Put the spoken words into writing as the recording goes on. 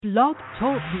Blog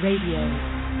Talk Radio.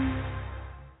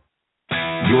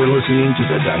 You're listening to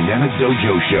the Dynamic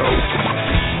Dojo Show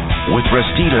with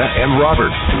Restita and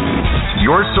Robert,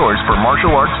 your source for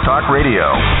martial arts talk radio.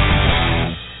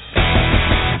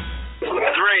 3,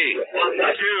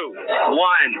 2, 1,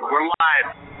 we're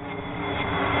live.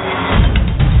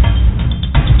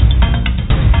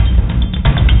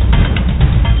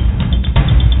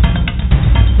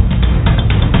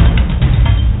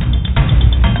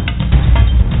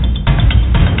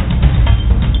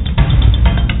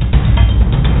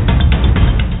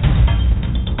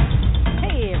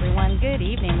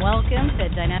 Welcome to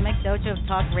Dynamic Dojo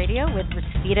Talk Radio with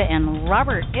Restita and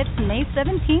Robert. It's May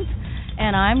 17th,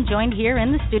 and I'm joined here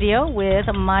in the studio with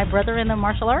my brother in the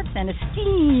martial arts and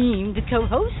esteemed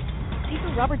co-host,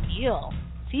 Sifu Robert Deal.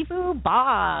 Sifu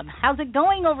Bob, how's it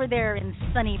going over there in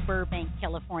sunny Burbank,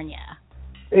 California?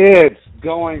 It's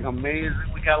going amazing.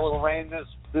 We got a little rain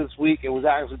this week. It was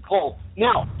actually cold.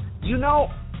 Now, you know,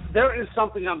 there is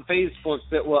something on Facebook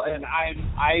that will, and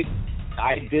I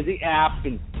did the app,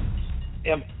 and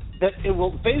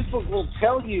Facebook will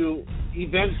tell you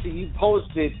events that you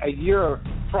posted a year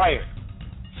prior.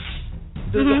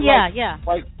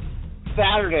 Like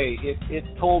Saturday, it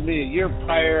told me a year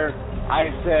prior. I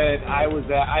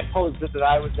posted that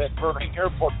I was at Burbank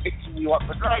Airport picking you up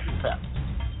for Dragon Fest.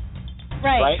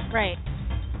 Right.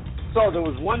 So there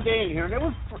was one day in here, and it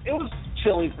was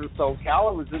chilly for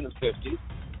SoCal. It was in the 50s,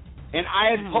 and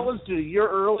I had posted a year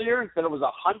earlier that it was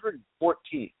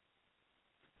 114.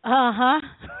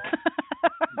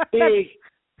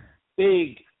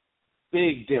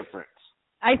 Big difference.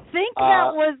 I think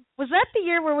that was that the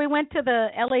year where we went to the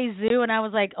LA Zoo and I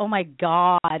was like, oh my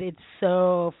God, it's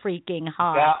so freaking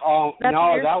hot.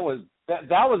 That was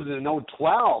in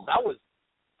 2012. That was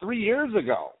 3 years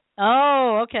ago.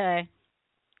 Oh, okay.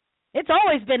 It's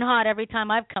always been hot every time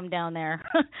I've come down there.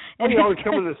 And you always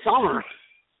come in the summer.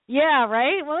 Yeah,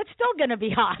 right? Well, it's still going to be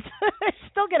hot. It's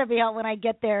still going to be hot when I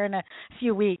get there in a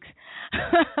few weeks.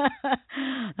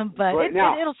 But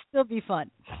it'll still be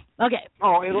fun. Okay.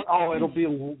 It'll be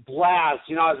a blast.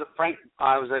 You know, I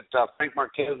was at Frank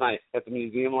Marquez night at the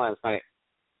museum last night.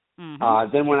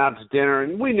 Mm-hmm. Then went out to dinner,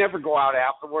 and we never go out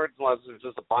afterwards unless there's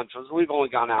just a bunch of us. We've only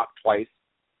gone out twice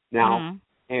now.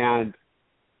 Mm-hmm. And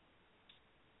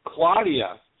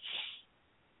Claudia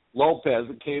Lopez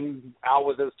came out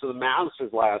with us to the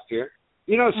Masters last year.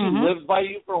 You know, she lived by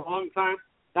you for a long time.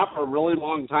 Not for a really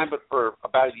long time, but for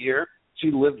about a year.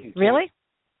 She lived in Canada. Really?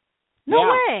 No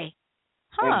way.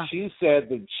 Huh. And she said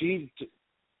that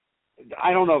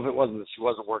I don't know if it wasn't that she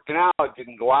wasn't working out,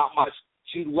 didn't go out much.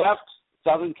 She left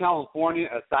Southern California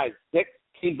a size 6,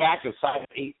 came back a size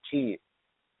 18.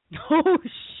 Oh,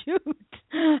 shoot.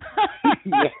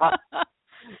 Yeah.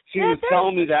 She was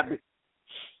telling me that.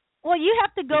 Well, you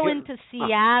have to go into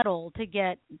Seattle to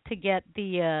get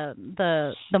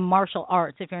the martial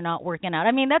arts if you're not working out.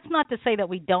 I mean, that's not to say that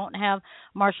we don't have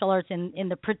martial arts in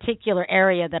the particular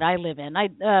area that I live in.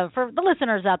 For the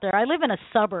listeners out there, I live in a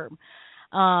suburb,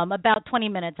 about 20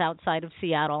 minutes outside of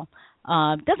Seattle.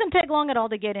 Doesn't take long at all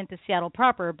to get into Seattle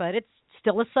proper, but it's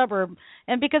still a suburb.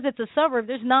 And because it's a suburb,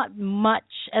 there's not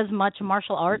as much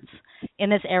martial arts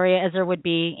in this area as there would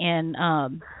be in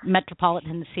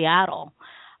metropolitan Seattle.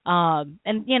 And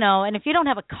if you don't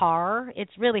have a car,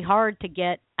 it's really hard to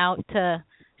get out to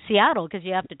Seattle because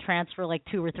you have to transfer like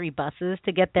 2 or 3 buses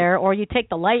to get there, or you take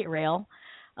the light rail.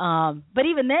 But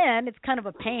even then, it's kind of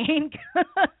a pain.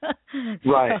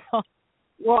 Right.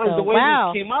 And the way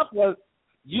this came up was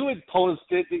you had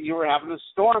posted that you were having a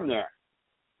storm there,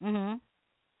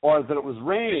 or that it was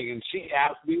raining, and she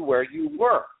asked me where you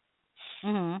were,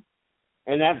 and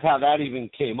that's how that even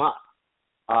came up.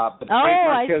 But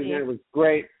Frank Marquez was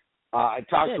great. I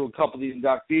talked to a couple of the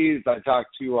inductees. I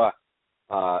talked to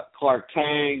Clark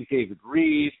Tang, David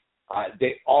Reed.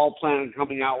 They all plan on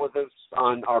coming out with us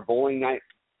on our bowling night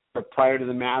prior to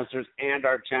the Masters and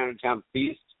our Chinatown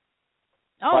Feast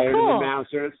prior to the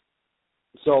Masters.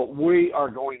 So we are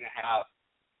going to have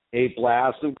a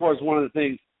blast. And, of course, one of the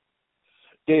things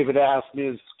David asked me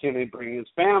is, can they bring his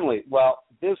family? Well,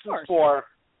 this is for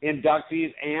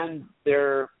inductees and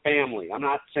their family. I'm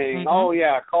not saying, call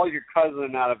your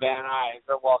cousin out of Van Nuys.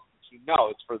 They're welcome to. No,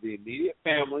 it's for the immediate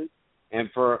family and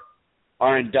for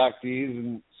our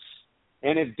inductees.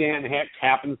 And if Dan Heck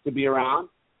happens to be around,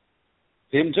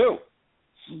 him too.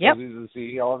 Yep. He's the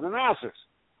CEO of the Masters.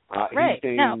 Right.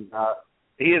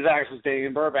 He is actually staying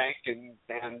in Burbank,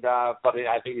 but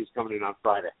I think he's coming in on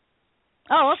Friday.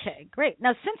 Oh, okay, great.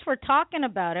 Now, since we're talking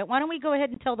about it, why don't we go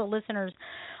ahead and tell the listeners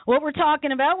what we're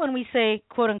talking about when we say,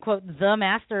 quote unquote, the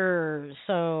Masters?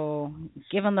 So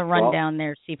give them the rundown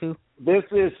there, Sifu. This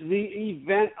is the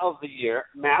event of the year,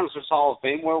 Masters Hall of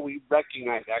Fame, where we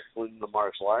recognize excellence in the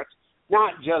martial arts.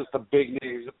 Not just the big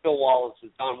names, Bill Wallace,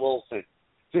 Don Wilson,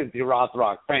 Cynthia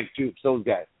Rothrock, Frank Dukes, those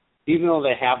guys. Even though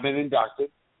they have been inducted,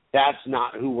 that's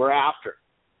not who we're after.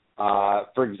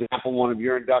 For example, one of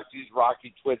your inductees,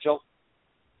 Rocky Twitchell,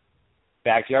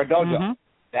 Backyard Dojo. Mm-hmm.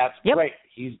 That's great.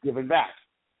 He's given back.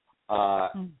 I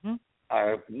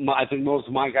think most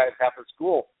of my guys have at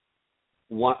school.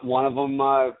 One of them,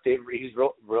 David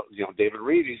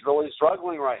Reed, he's really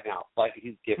struggling right now, but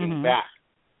he's giving back.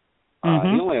 He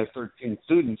only has 13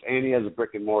 students, and he has a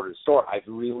brick and mortar store. I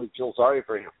really feel sorry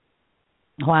for him.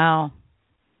 Wow.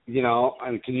 I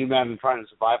mean, can you imagine trying to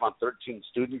survive on 13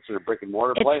 students in a brick and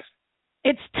mortar place?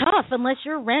 It's tough unless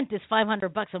your rent is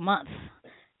 $500 a month.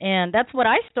 And that's what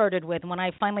I started with when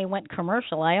I finally went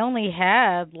commercial. I only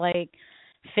had like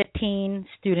 15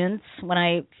 students when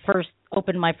I first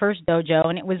opened my first dojo,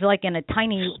 and it was like in a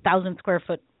tiny 1,000 square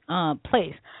foot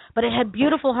place. But it had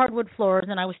beautiful hardwood floors,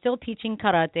 and I was still teaching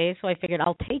karate, so I figured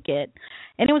I'll take it.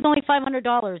 And it was only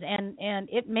 $500, and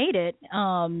it made it.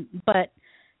 But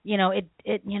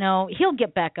he'll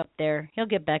get back up there. He'll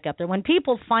get back up there. When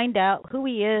people find out who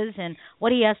he is and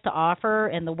what he has to offer,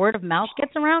 and the word of mouth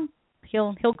gets around,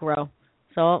 he'll grow.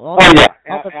 So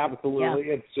absolutely.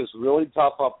 Yeah. It's just really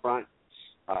tough up front.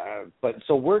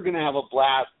 So we're going to have a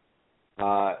blast.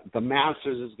 The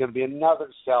Masters is going to be another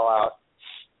sellout.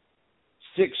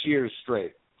 6 years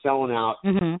straight selling out.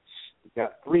 Mm-hmm. We've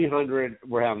got 300.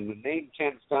 We're having the name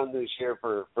tents done this year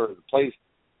for the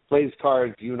place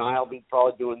cards. You and I will be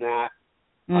probably doing that.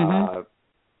 Mm-hmm.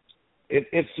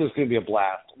 It's just going to be a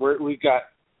blast. We've got.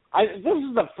 This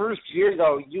is the first year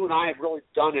though you and I have really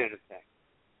done anything.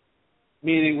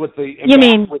 Meaning with the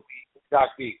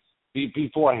inductees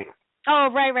beforehand. Oh,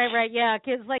 right, yeah.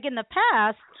 Because like in the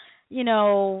past,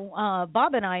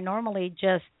 Bob and I normally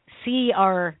just see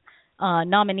our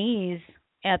nominees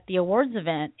at the awards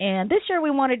event, and this year we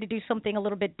wanted to do something a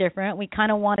little bit different. We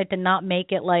kind of wanted to not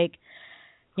make it like,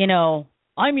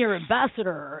 I'm your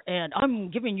ambassador and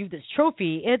I'm giving you this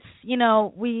trophy. It's,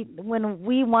 when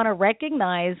we want to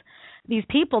recognize these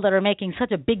people that are making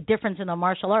such a big difference in the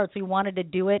martial arts, we wanted to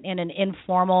do it in an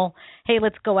informal, hey,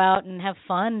 let's go out and have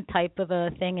fun type of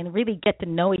a thing and really get to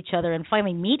know each other and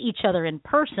finally meet each other in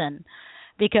person.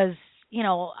 Because,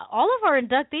 all of our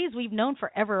inductees we've known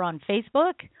forever on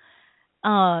Facebook,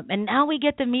 and now we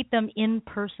get to meet them in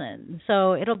person.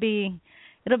 So it'll be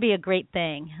a great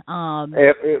thing.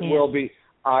 It will be.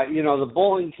 The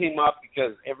bowling came up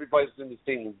because everybody's going to be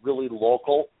staying really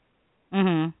local.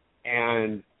 Mm-hmm.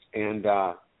 And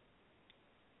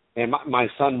my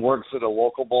son works at a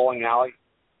local bowling alley.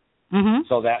 Mm-hmm.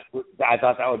 So I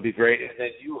thought that would be great. And then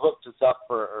you hooked us up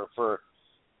for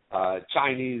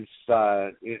Chinese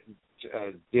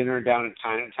dinner down in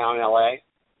Chinatown, LA,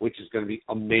 which is going to be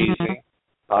amazing.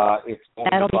 Mm-hmm. It's going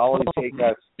to probably take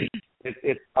us.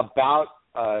 It's about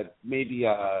maybe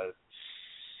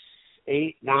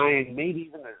 8, 9, maybe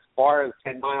even as far as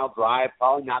 10-mile drive.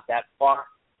 Probably not that far.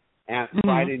 And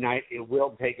Friday night, it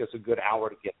will take us a good hour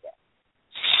to get there.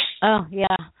 Oh yeah.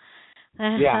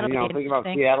 Think about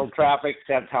Seattle traffic.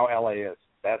 That's how LA is.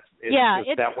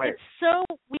 It's that way. It's so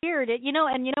weird. And you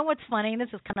know what's funny? This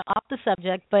is kind of off the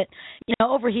subject, but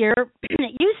over here,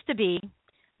 it used to be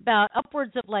about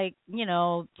upwards of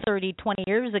 30, 20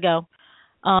 years ago,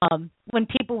 when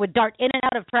people would dart in and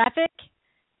out of traffic.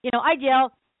 I'd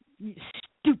yell, "You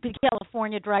stupid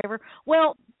California driver."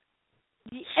 Well,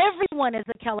 everyone is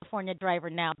a California driver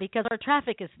now because our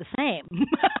traffic is the same.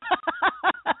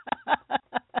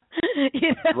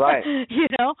 Right.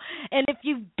 And if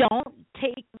you don't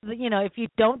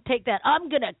take that, I'm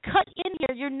going to cut in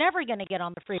here, you're never going to get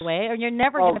on the freeway, or you're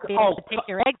never going to be able to take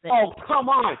your exit. Oh, come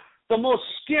on. The most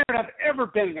scared I've ever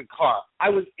been in a car. I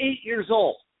was 8 years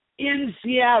old in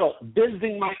Seattle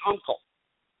visiting my uncle.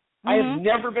 Mm-hmm. I have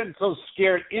never been so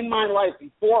scared in my life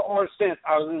before or since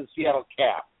I was in a Seattle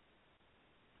cab.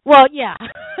 Well, yeah.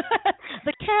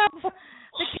 The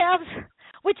cabs,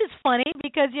 which is funny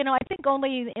because, I think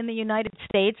only in the United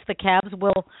States the cabs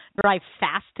will drive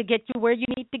fast to get you where you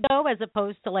need to go, as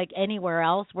opposed to anywhere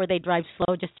else where they drive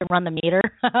slow just to run the meter.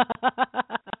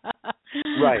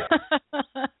 Right.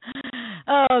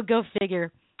 Oh, go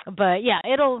figure. But yeah,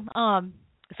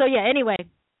 anyway,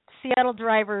 Seattle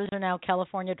drivers are now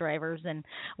California drivers, and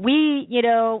we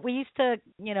used to,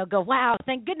 go, wow,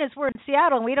 thank goodness we're in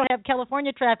Seattle and we don't have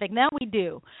California traffic. Now we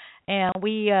do. And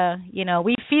we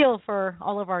feel for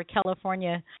all of our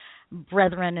California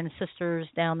brethren and sisters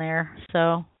down there.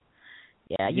 So,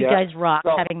 yeah, you guys rock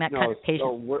having that kind of patience.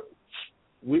 So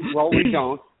we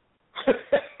don't.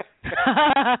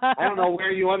 I don't know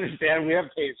where you understand we have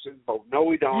patience, but no,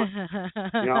 we don't.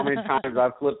 You know how many times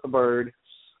I've flipped the bird.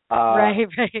 Right.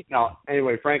 No,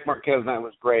 anyway, Frank Marquez night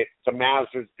was great. The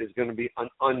Masters is going to be an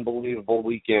unbelievable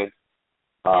weekend.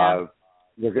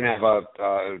 They're going to have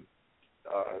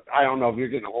I don't know if you're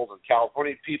going to hold the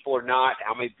California people or not,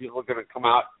 how many people are going to come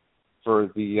out for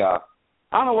the, I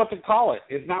don't know what to call it.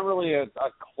 It's not really a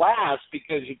class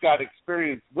because you've got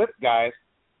experience with guys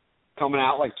coming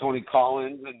out like Tony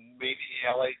Collins and maybe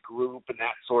LA Group and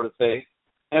that sort of thing.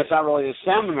 And it's not really a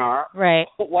seminar. Right.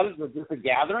 What is it? Is this a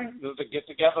gathering? Is it a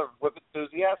get-together with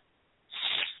enthusiasts?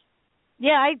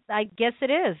 Yeah, I guess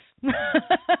it is.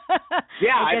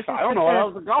 I don't know what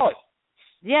else to call it.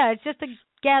 Yeah, it's just a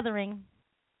gathering,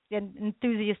 an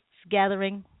enthusiasts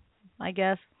gathering, I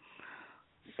guess.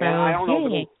 So, and I don't know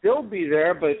if it'll still be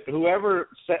there, but whoever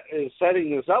is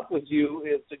setting this up with you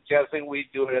is suggesting we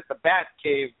do it at the Bat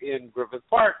Cave in Griffith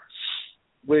Park,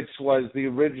 which was the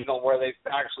original where they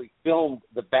actually filmed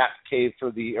the Bat Cave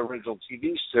for the original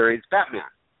TV series Batman.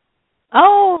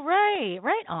 Oh,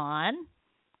 right on.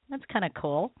 That's kind of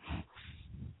cool.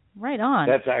 Right on.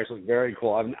 That's actually very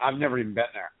cool. I've never even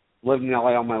been there. Lived in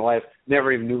LA all my life.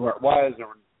 Never even knew where it was.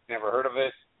 Never heard of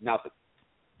it. Nothing.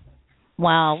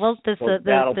 Wow. Well, this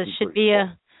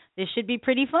should be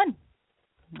pretty fun.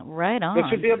 Right on. This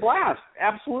should be a blast.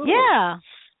 Absolutely. Yeah.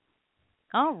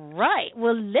 All right.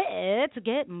 Well, let's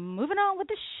get moving on with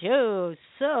the show.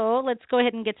 So let's go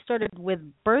ahead and get started with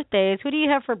birthdays. Who do you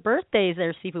have for birthdays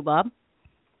there, Sifu Bob?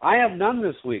 I have none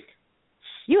this week.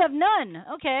 You have none.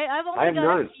 Okay. I've only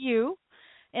got a few.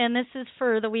 And this is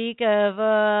for the week of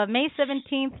May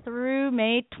 17th through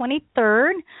May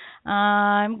 23rd.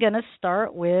 I'm going to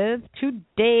start with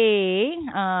today.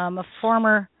 A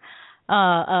former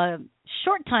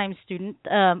short-time student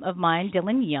of mine,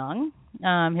 Dylan Young.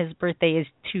 His birthday is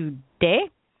today.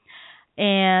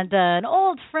 And an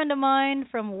old friend of mine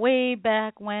from way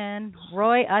back when,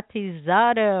 Roy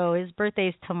Atizado. His birthday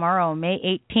is tomorrow,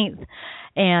 May 18th.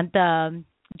 And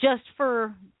just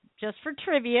for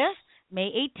trivia, May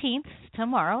 18th,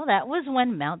 tomorrow, that was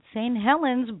when Mount St.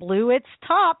 Helens blew its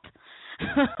top.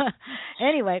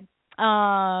 Anyway,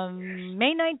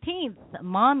 May 19th,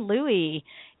 Mon Louie,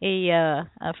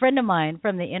 a friend of mine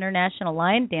from the International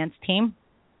Lion Dance Team.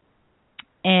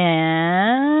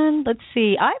 And let's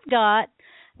see, I've got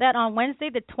that on Wednesday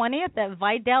the 20th at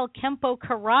Vidal Kempo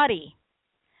Karate.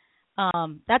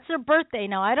 That's their birthday.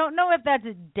 Now, I don't know if that's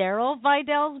Daryl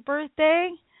Vidal's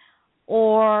birthday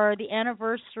or the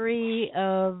anniversary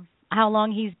of how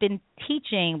long he's been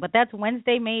teaching, but that's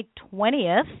Wednesday, May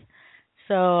 20th.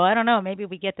 So I don't know. Maybe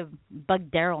we get to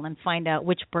bug Daryl and find out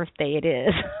which birthday it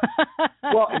is.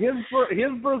 Well,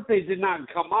 his birthday did not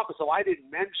come up, so I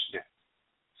didn't mention it.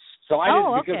 So I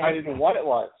didn't because I didn't know what it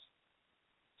was.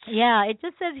 Yeah, it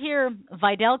just says here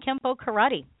Vidal Kempo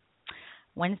Karate,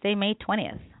 Wednesday, May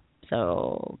 20th.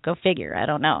 So go figure. I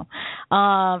don't know.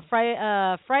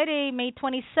 Friday, May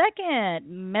 22nd,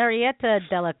 Marietta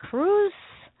de la Cruz.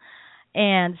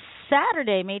 And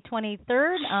Saturday, May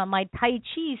 23rd, my Tai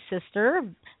Chi sister,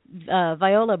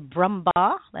 Viola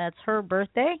Brumbaugh. That's her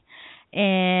birthday.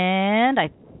 And I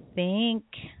think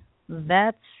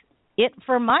that's it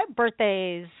for my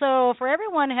birthdays. So for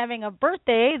everyone having a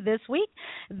birthday this week,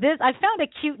 I found a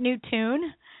cute new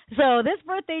tune. So this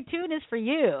birthday tune is for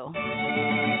you.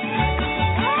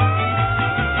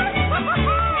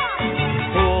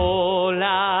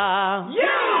 Hola.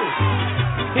 You!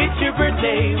 It's your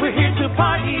birthday. We're here to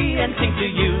party and sing to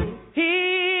you.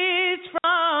 It's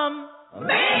from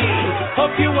me.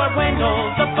 Hope you are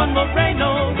bueno. The fun will reign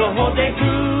the whole day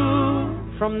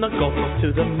through. From the Gulf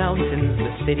to the mountains,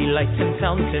 the city lights and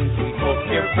fountains, we hope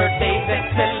your birthday's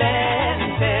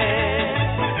excelente.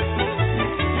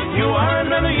 You are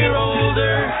another year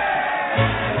older,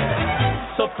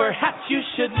 so perhaps you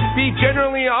should be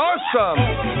generally awesome.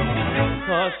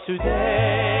 'Cause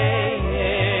today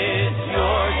is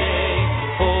your day.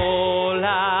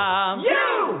 Hola.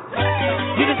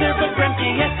 You deserve a grand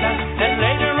fiesta, and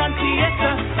later on fiesta,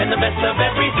 and the best of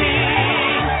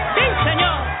everything. Sí,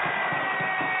 señor.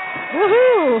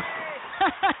 Woohoo!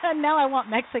 Now I want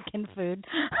Mexican food.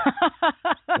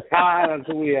 That's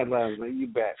what we had last night. You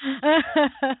bet.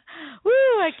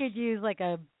 Woo! I could use like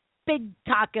a big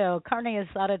taco, carne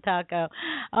asada taco.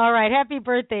 All right. Happy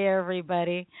birthday,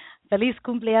 everybody. Feliz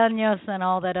cumpleaños and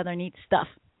all that other neat stuff.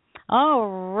 All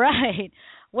right.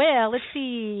 Well, let's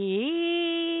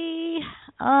see.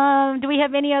 Do we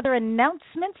have any other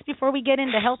announcements before we get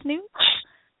into health news?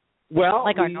 Well,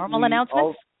 like our normal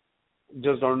announcements?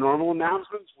 just our normal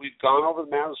announcements. We've gone over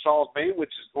the Masters Hall of Fame, which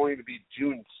is going to be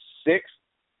June 6th,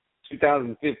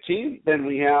 2015. Then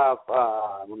we have,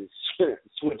 let me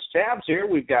switch tabs here.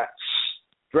 We've got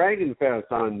Dragon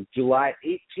Fest on July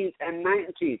 18th and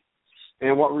 19th.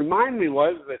 And what reminded me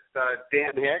was that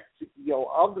Dan Heck, CEO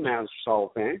of the Masters Hall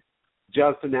of Fame,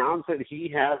 just announced that he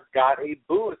has got a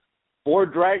booth for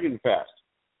Dragon Fest.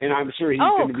 And I'm sure he's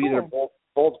going to be there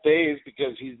both days,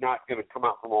 because he's not going to come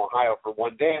out from Ohio for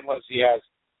one day unless he has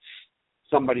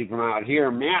somebody from out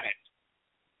here man it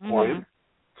for him.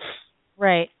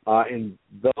 Right. And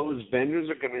those vendors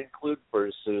are going to include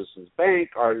First Citizens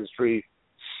Bank, Artistry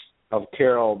of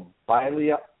Carol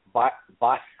Bialock,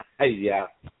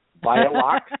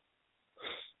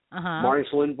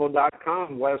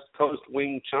 MarshallInfo.com, West Coast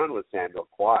Wing Chun with Sandal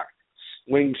Clark,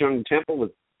 Wing Chun Temple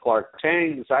with Clark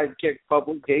Tang, Sidekick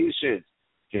Publications,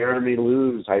 Jeremy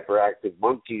Lew's Hyperactive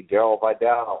Monkey, Daryl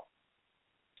Vidal,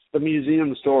 the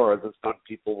Museum Store, the Stunt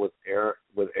People with Eric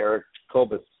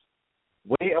Jacobus,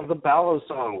 Way of the Ballo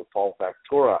Song with Paul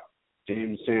Factura,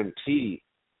 James Santee,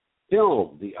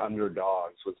 Film The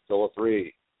Underdogs with Philip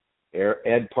Ree,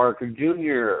 Ed Parker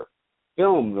Jr.,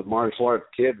 Film The Martial Arts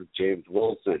Kid with James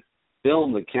Wilson,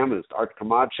 Film The Chemist, Art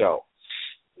Camacho,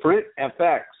 Print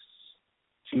FX,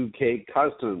 2K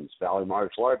Customs, Valley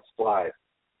Martial Arts Supplies,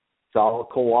 Sal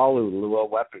Kawalu, Lua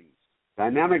Weapons,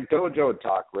 Dynamic Dojo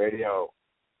Talk Radio,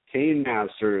 Cane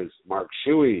Masters, Mark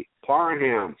Shuey,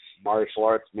 Parham, Martial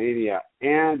Arts Mania,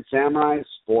 and Samurai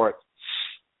Sports.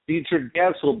 Featured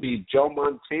guests will be Joe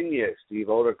Montaigne, Steve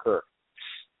Odeker,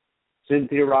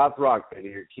 Cynthia Rothrock,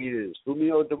 Benny Urquidez,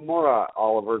 Fumio Demura,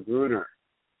 Oliver Gruner,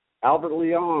 Albert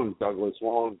Leong, Douglas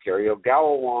Wong, Kerry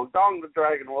Ogawa Wong, Dong the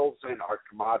Dragon Wilson, Art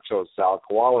Camacho, Sal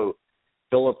Kawalu,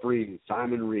 Philip Reed,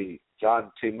 Simon Reed,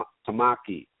 John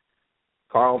Tamaki,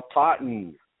 Carl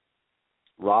Totten,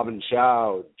 Robin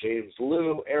Chow, James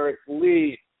Liu, Eric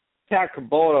Lee,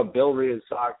 Takaboda, Bill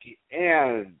Ryazaki,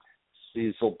 and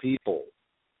Cecil People.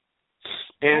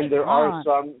 And there are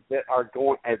some that are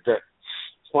going at the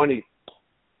 20.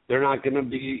 They're not going to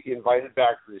be invited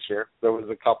back this year. There was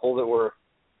a couple that were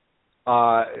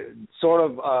sort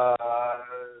of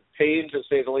paid, to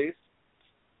say the least.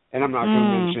 And I'm not going to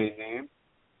mention any names.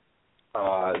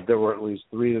 There were at least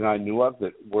 3 that I knew of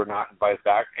that were not invited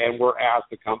back and were asked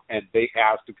to come, and they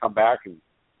asked to come back, and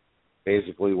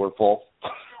basically were full.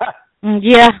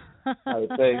 Yeah. I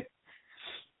would say.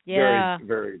 Yeah. Very,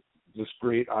 very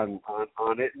discreet on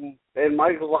it, and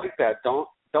Michael like that. Don't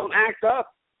act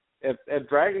up at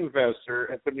Dragon Fest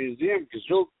or at the museum, because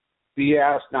you'll be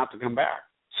asked not to come back.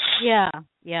 Yeah.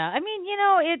 I mean,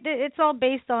 it's all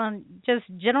based on just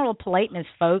general politeness,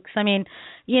 folks. I mean,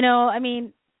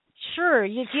 sure,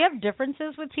 if you have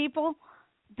differences with people,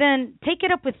 then take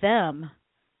it up with them.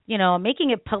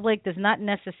 Making it public does not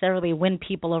necessarily win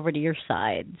people over to your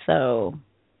side. So,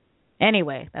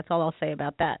 anyway, that's all I'll say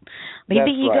about that. Leave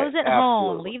the egos at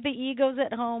home. Leave the egos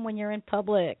at home when you're in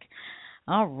public.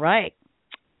 All right.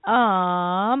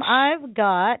 I've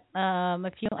got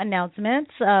a few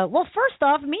announcements. Well, first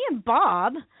off, me and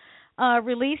Bob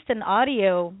released an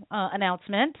audio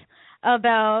announcement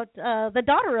about the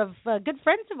daughter of good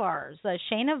friends of ours,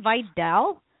 Shayna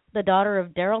Vidal, the daughter of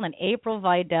Daryl and April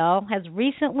Vidal, has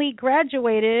recently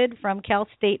graduated from Cal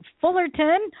State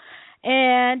Fullerton,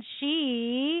 and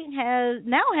she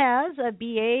now has a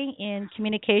BA in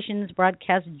Communications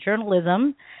Broadcast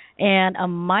Journalism and a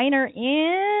minor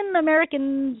in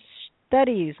American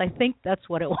Studies. I think that's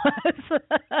what it was.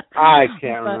 I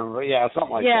can't remember. Yeah,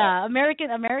 something like that. Yeah,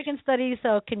 American Studies.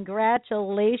 So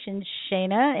congratulations,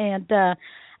 Shayna. And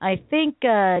I think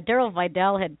Daryl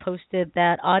Vidal had posted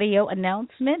that audio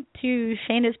announcement to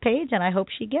Shayna's page, and I hope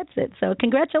she gets it. So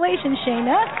congratulations,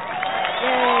 Shayna.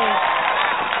 Yay.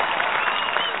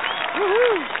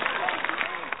 Woohoo.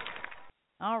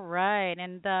 All right,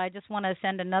 and I just want to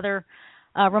send another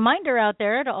reminder out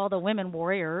there to all the women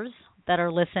warriors that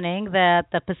are listening that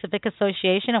the Pacific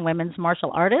Association of Women's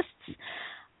Martial Artists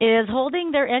is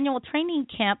holding their annual training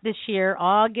camp this year,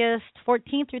 August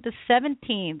 14th through the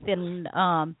 17th in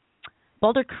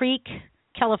Boulder Creek,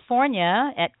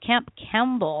 California at Camp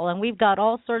Campbell. And we've got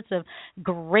all sorts of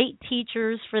great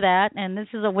teachers for that. And this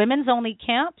is a women's only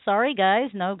camp. Sorry,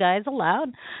 guys, no guys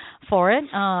allowed for it.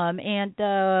 And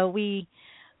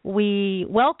we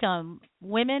welcome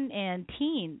women and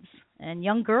teens and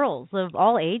young girls of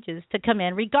all ages to come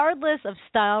in, regardless of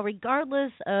style,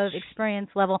 regardless of experience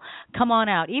level. Come on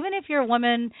out. Even if you're a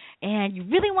woman and you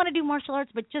really want to do martial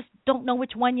arts but just don't know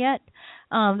which one yet,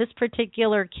 this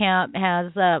particular camp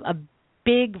has a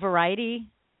big variety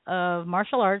of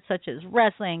martial arts such as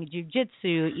wrestling,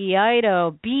 jiu-jitsu,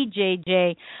 iaido,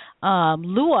 BJJ,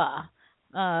 Lua,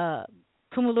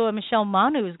 Kumulua Michelle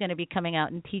Manu is going to be coming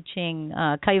out and teaching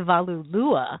Kaivalu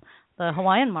Lua, the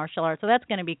Hawaiian martial arts. So that's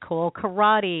going to be cool.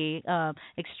 Karate,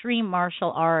 extreme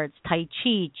martial arts, Tai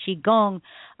Chi, Qigong,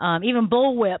 even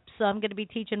bull whips. So I'm going to be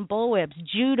teaching bull whips,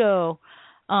 judo,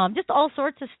 just all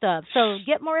sorts of stuff. So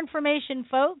get more information,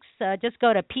 folks. Just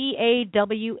go to pawma.org,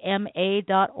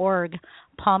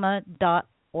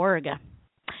 PAWMA.org.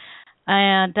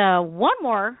 And one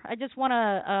more, I just want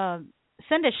to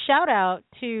send a shout out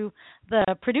to the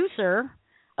producer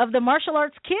of the Martial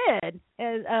Arts Kid.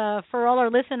 For all our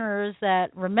listeners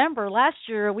that remember, last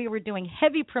year we were doing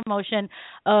heavy promotion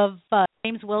of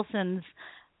James Wilson's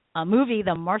movie,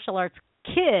 The Martial Arts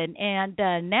Kid, and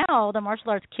now the Martial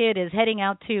Arts Kid is heading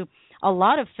out to a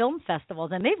lot of film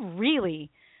festivals, and they've really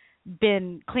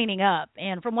been cleaning up.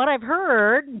 And from what I've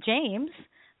heard, James,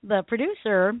 the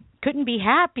producer, couldn't be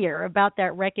happier about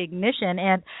that recognition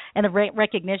and the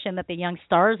recognition that the young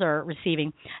stars are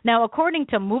receiving. Now, according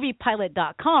to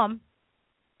MoviePilot.com,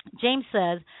 James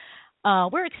says,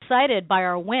 we're excited by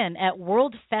our win at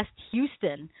World Fest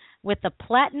Houston with the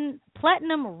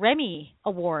Platinum Remy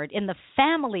Award in the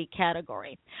family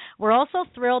category. We're also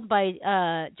thrilled by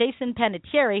Jason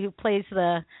Panettiere, who plays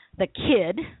the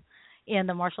kid in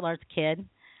the Martial Arts Kid,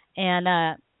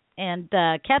 and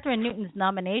Catherine Newton's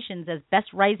nominations as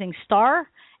Best Rising Star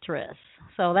Actress.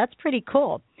 So that's pretty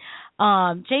cool.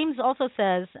 James also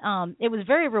says it was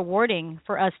very rewarding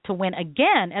for us to win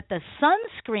again at the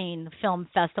Sunscreen Film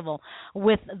Festival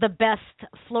with the Best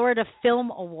Florida Film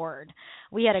Award.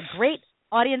 We had a great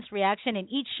audience reaction in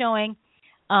each showing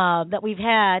that we've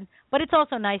had, but it's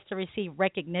also nice to receive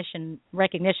recognition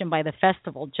by the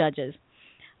festival judges.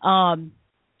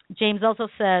 James also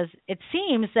says, it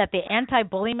seems that the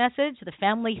anti-bully message, the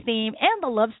family theme, and the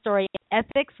love story and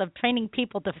ethics of training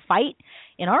people to fight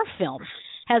in our films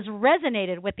has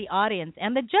resonated with the audience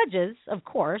and the judges, of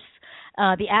course.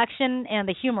 The action and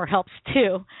the humor helps,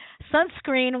 too.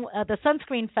 The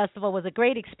Sunscreen Festival was a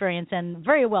great experience and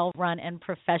very well run and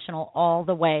professional all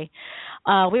the way.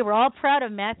 We were all proud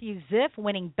of Matthew Ziff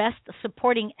winning Best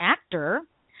Supporting Actor.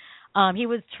 He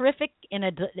was terrific in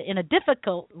a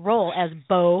difficult role as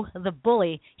Bo the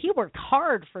Bully. He worked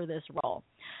hard for this role.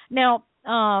 Now,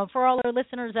 for all our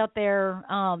listeners out there,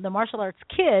 the Martial Arts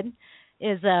Kid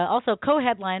is also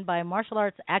co-headlined by martial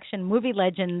arts action movie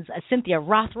legends Cynthia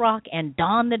Rothrock and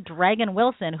Don the Dragon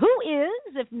Wilson, who is,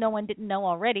 if no one didn't know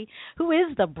already, who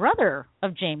is the brother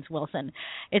of James Wilson.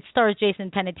 It stars Jason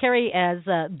Panettiere as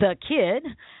the kid,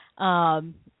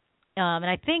 and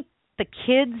I think the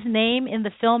kid's name in the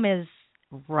film is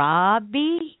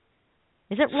Robbie.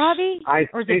 Is it Robbie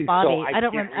or is it Bobby? So. I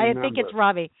don't remember. I think it's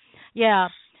Robbie. Yeah,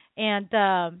 and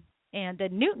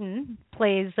Newton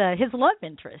plays his love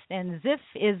interest, and Ziff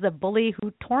is the bully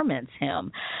who torments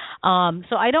him.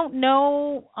 So I don't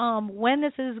know when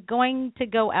this is going to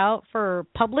go out for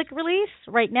public release.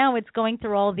 Right now, it's going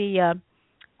through all the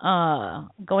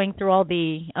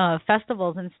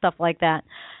festivals and stuff like that.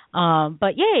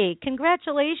 But yay,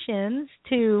 congratulations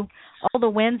to all the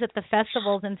wins at the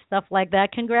festivals and stuff like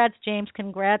that. Congrats, James.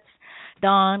 Congrats,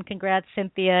 Don. Congrats,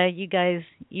 Cynthia. You guys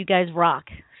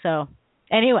rock. So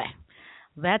anyway,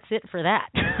 that's it for that.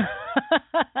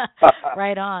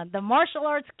 Right on. The Martial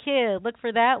Arts Kid. Look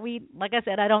for that. Like I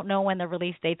said, I don't know when the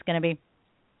release date's going to be.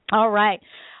 All right.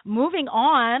 Moving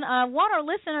on, I want our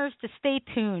listeners to stay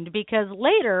tuned because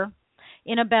later,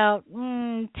 in about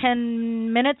 10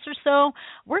 minutes or so,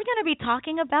 we're going to be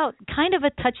talking about kind of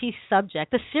a touchy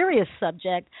subject, a serious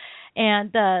subject.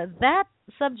 And that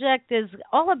subject is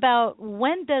all about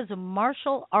when does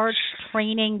martial arts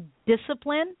training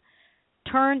discipline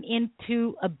turn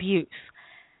into abuse?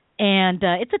 And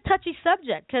it's a touchy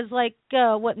subject because like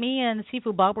what me and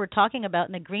Sifu Bob were talking about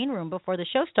in the green room before the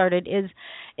show started is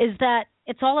that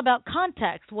it's all about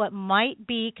context. What might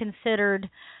be considered,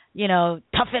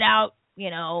 tough it out,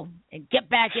 and get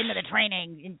back into the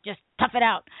training and just tough it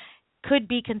out could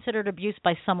be considered abuse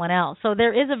by someone else. So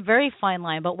there is a very fine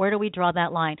line, but where do we draw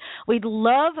that line? We'd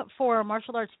love for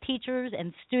martial arts teachers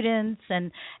and students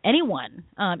and anyone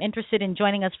interested in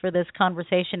joining us for this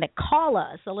conversation to call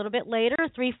us a little bit later,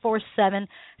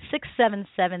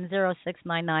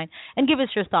 347-677-0699, and give us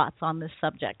your thoughts on this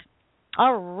subject.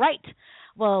 All right.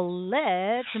 Well,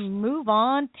 let's move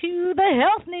on to the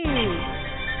health news.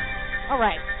 All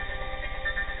right.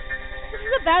 This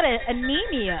is about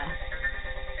anemia,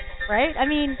 right? I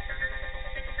mean,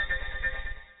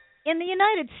 in the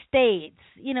United States,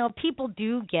 people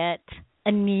do get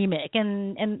anemic,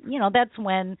 and that's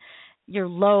when you're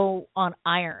low on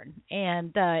iron.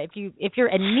 And if you're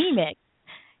anemic,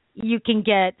 you can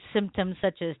get symptoms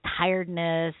such as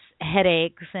tiredness,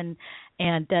 headaches, and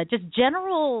just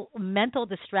general mental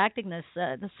distractingness,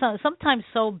 sometimes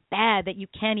so bad that you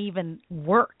can't even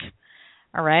work.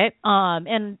 All right,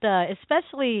 and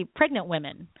especially pregnant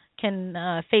women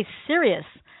can face serious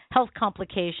health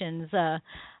complications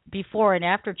before and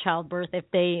after childbirth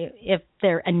if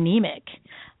they're anemic,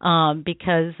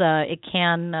 because it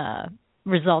can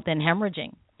result in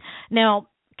hemorrhaging. Now,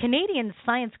 Canadian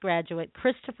science graduate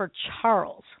Christopher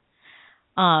Charles,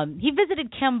 he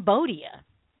visited Cambodia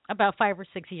about 5 or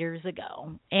 6 years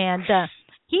ago, and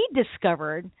he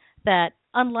discovered that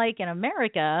unlike in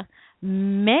America,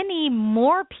 many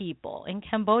more people in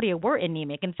Cambodia were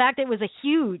anemic. In fact, it was a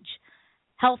huge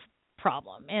health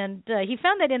problem. And he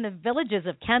found that in the villages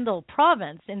of Kendal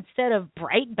province, instead of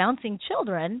bright, bouncing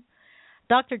children,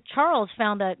 Dr. Charles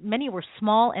found that many were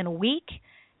small and weak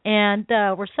and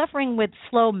were suffering with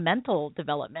slow mental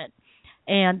development.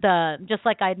 And just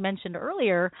like I had mentioned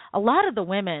earlier, a lot of the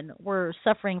women were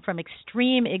suffering from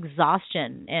extreme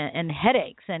exhaustion and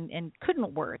headaches and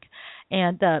couldn't work.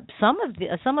 And some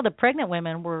of the pregnant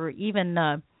women were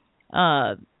even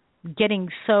getting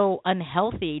so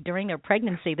unhealthy during their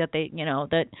pregnancy that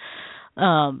the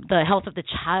health of the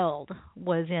child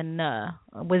was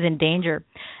in danger.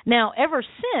 Now, ever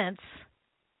since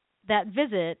that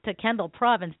visit to Kendal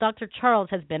province, Dr. Charles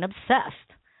has been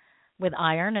obsessed with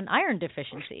iron and iron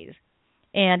deficiencies.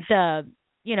 And,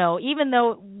 even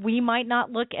though we might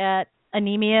not look at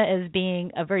anemia as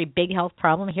being a very big health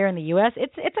problem here in the U.S.,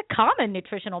 it's a common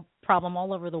nutritional problem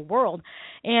all over the world.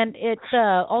 And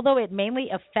although it mainly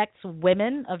affects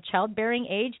women of childbearing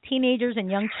age, teenagers and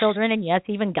young children, and yes,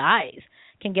 even guys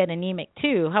can get anemic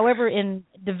too. However, in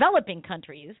developing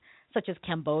countries such as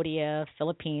Cambodia,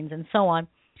 Philippines, and so on,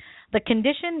 the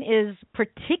condition is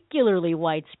particularly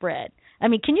widespread. I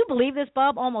mean, can you believe this,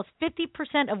 Bob? Almost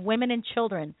 50% of women and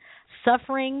children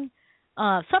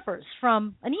suffers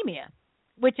from anemia,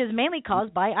 which is mainly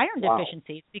caused by iron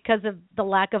deficiencies because of the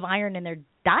lack of iron in their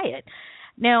diet.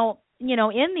 Now,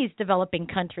 in these developing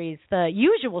countries, the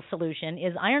usual solution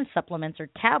is iron supplements or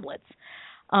tablets,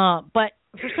 but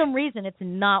for some reason it's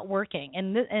not working,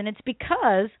 and it's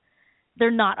because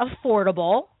they're not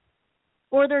affordable,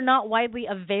 or they're not widely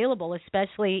available,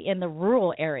 especially in the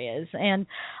rural areas. And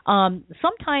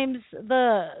sometimes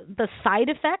the side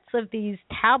effects of these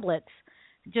tablets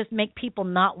just make people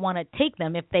not want to take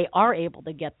them if they are able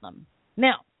to get them.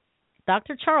 Now,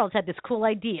 Dr. Charles had this cool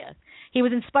idea. He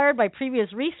was inspired by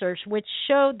previous research which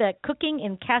showed that cooking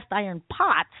in cast iron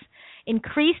pots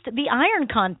increased the iron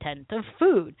content of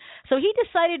food. So he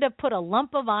decided to put a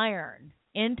lump of iron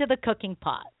into the cooking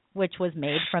pot, which was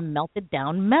made from melted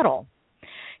down metal.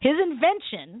 His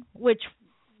invention, which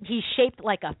he shaped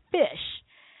like a fish,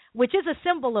 which is a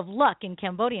symbol of luck in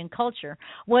Cambodian culture,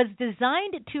 was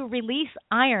designed to release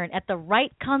iron at the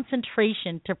right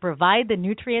concentration to provide the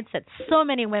nutrients that so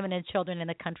many women and children in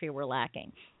the country were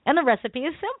lacking. And the recipe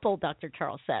is simple, Dr.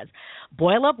 Charles says.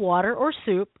 Boil up water or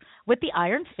soup with the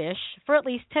iron fish for at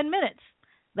least 10 minutes.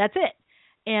 That's it.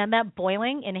 And that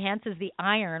boiling enhances the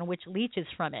iron, which leaches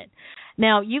from it.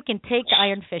 Now, you can take the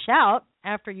iron fish out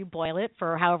after you boil it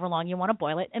for however long you want to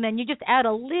boil it, and then you just add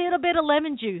a little bit of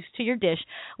lemon juice to your dish,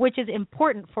 which is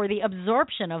important for the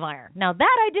absorption of iron. Now,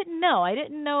 that I didn't know. I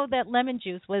didn't know that lemon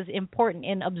juice was important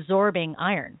in absorbing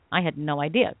iron. I had no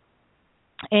idea.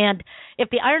 And if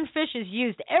the iron fish is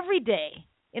used every day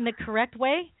in the correct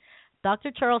way, Dr.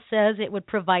 Charles says it would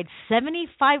provide 75%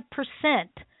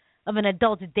 of an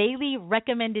adult's daily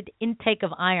recommended intake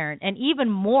of iron, and even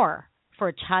more for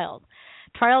a child.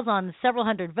 Trials on several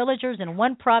hundred villagers in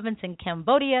one province in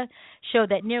Cambodia show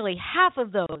that nearly half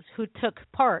of those who took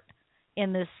part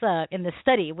in this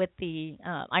study with the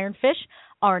iron fish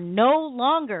are no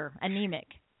longer anemic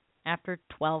after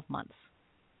 12 months.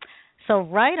 So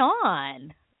right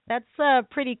on. That's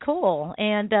pretty cool.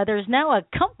 And there's now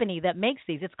a company that makes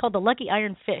these. It's called the Lucky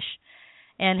Iron Fish,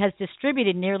 and has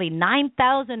distributed nearly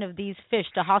 9,000 of these fish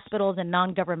to hospitals and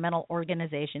non-governmental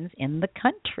organizations in the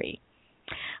country,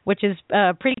 which is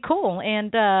pretty cool.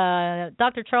 And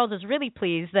Dr. Charles is really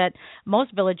pleased that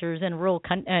most villagers in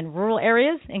rural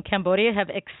areas in Cambodia have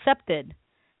accepted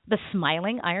the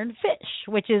smiling iron fish,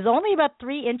 which is only about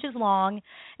 3 inches long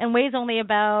and weighs only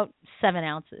about 7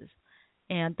 ounces.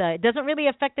 And it doesn't really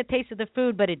affect the taste of the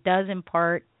food, but it does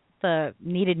impart the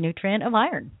needed nutrient of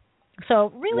iron.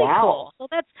 So really cool. So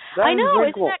that's I know,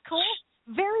 isn't that cool?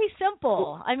 Very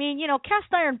simple. I mean,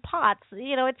 cast iron pots,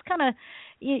 it's kind of,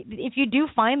 if you do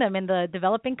find them in the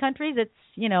developing countries, it's,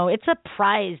 it's a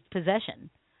prized possession,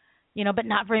 but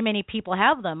not very many people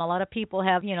have them. A lot of people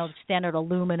have, standard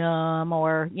aluminum,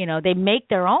 or, they make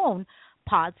their own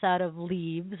pots out of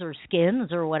leaves or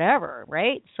skins or whatever,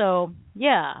 right? So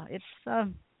yeah,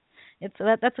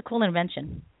 that's a cool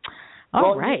invention.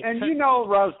 All right. And you know,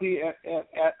 Rusty, at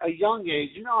a young age,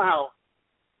 you know how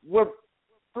we're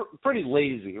pretty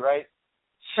lazy, right?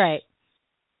 Right.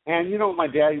 And you know what my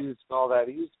dad used to call that?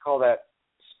 He used to call that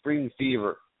spring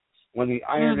fever, when the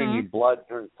iron in your blood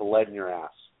turns to lead in your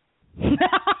ass.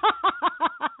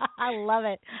 I love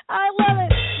it.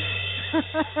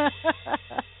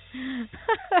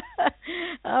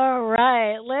 All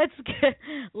right, let's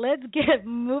get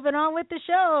moving on with the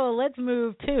show. Let's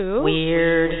move to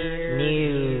Weird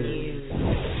News.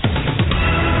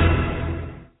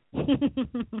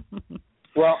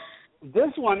 Well,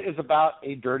 this one is about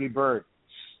a dirty bird.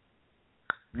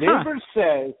 Neighbor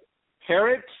says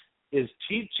parrot is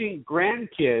teaching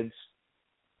grandkids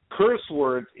curse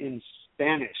words in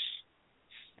Spanish.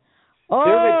 Oh,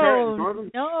 there's a parrot in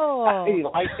Northern... no. You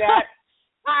like that?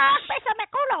 Pésame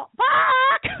culo.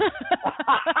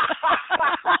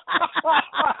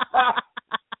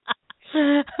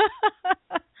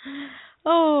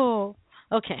 Oh,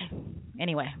 okay.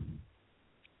 Anyway.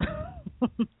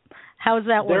 How's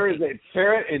that working? There is a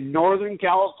parrot in Northern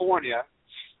California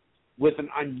with an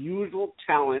unusual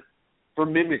talent for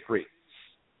mimicry.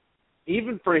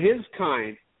 Even for his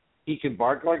kind, he can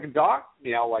bark like a dog,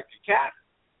 meow like a cat,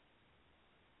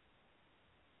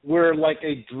 whir like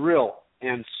a drill,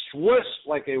 and swoosh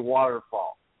like a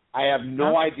waterfall. I have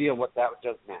no idea what that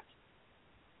just meant.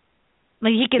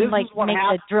 Like he can make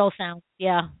a drill sound,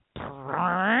 yeah,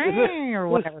 or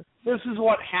whatever. This is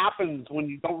what happens when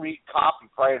you don't read copy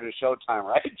prior to showtime,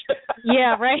 right?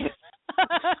 Yeah, right.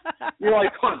 You're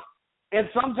like, and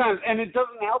sometimes, and it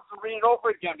doesn't help to read it over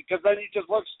again because then you just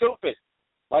look stupid,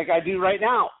 like I do right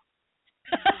now.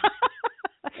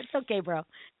 It's okay, bro.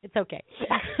 It's okay.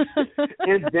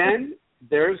 And then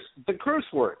there's the curse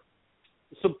word,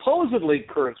 supposedly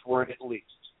curse word at least.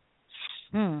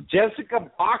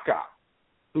 Jessica Baca,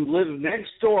 who lives next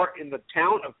door in the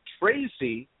town of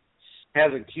Tracy,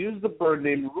 has accused the bird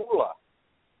named Rula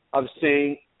of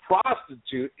saying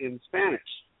prostitute in Spanish.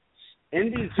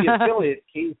 NBC affiliate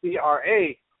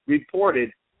KCRA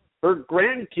reported her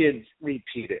grandkids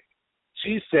repeat it.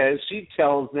 She says she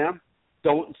tells them,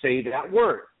 don't say that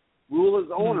word. Rula's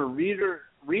owner, Rita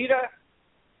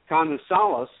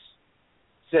Canizales,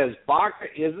 says Baca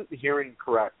isn't hearing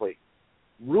correctly.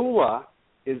 Rula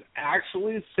is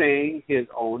actually saying his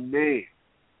own name,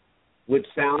 which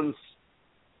sounds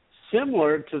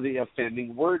similar to the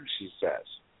offending word, she says.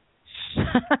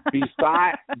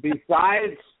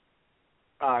 Besides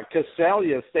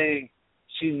Caselia saying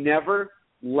she never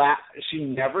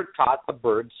taught the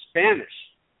bird Spanish.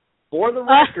 For the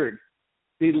record,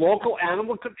 the local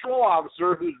animal control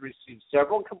officer, who's received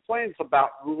several complaints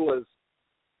about Rula's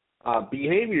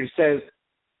behavior, says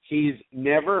he's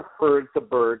never heard the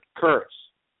bird curse.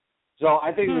 So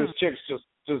I think this chick's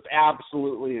just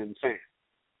absolutely insane.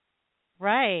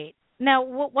 Right. Now,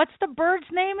 what's the bird's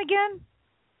name again?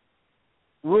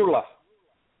 Rula.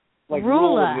 Like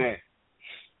Rula. Rula.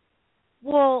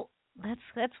 Well,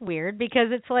 that's weird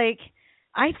because it's like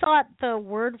I thought the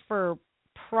word for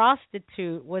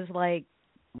prostitute was like,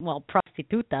 well,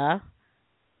 prostituta,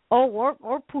 or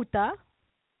puta.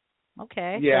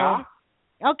 Okay. Yeah.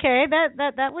 So, okay,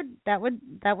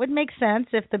 that would make sense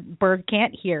if the bird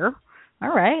can't hear. All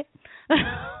right.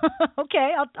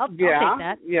 Okay, I'll take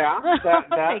that. Yeah.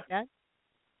 I'll take that.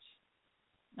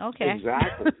 Okay.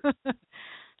 Exactly.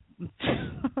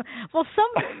 Well,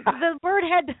 the bird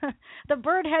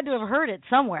had to have heard it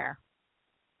somewhere.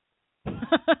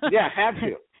 Yeah, had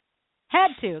to.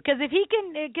 Had to, because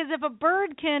if a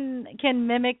bird can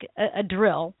mimic a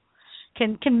drill,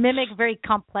 can mimic very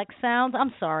complex sounds.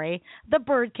 I'm sorry, the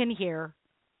bird can hear,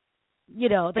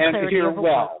 the clarity of a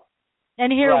word.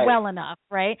 And hear well enough,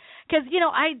 right? Because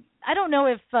I don't know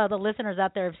if the listeners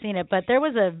out there have seen it, but there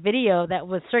was a video that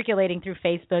was circulating through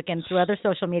Facebook and through other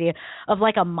social media of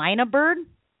like a myna bird,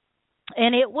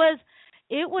 and it was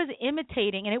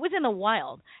imitating, and it was in the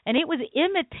wild, and it was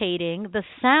imitating the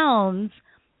sounds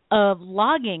of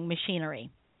logging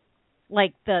machinery,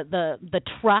 like the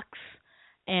trucks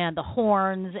and the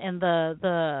horns and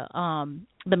the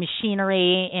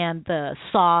machinery and the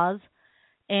saws.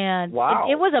 And wow.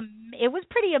 it was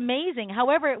pretty amazing.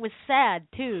 However, it was sad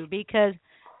too because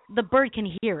the bird can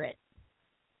hear it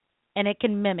and it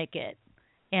can mimic it,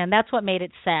 and that's what made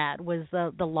it sad was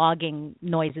the logging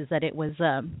noises that it was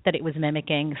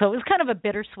mimicking. So it was kind of a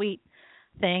bittersweet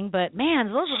thing. But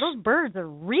man, those birds are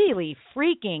really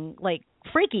freaky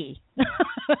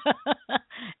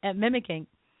at mimicking.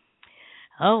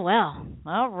 Oh, well.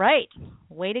 All right.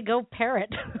 Way to go, Parrot.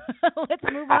 Let's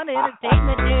move on to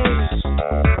entertainment news.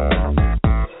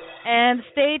 And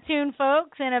stay tuned,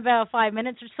 folks. In about 5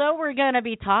 minutes or so, we're going to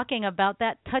be talking about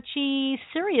that touchy,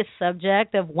 serious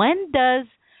subject of when does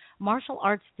martial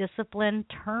arts discipline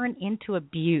turn into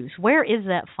abuse? Where is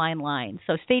that fine line?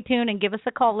 So stay tuned and give us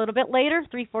a call a little bit later,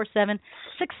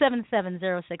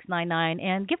 347-677-0699,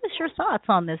 and give us your thoughts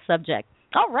on this subject.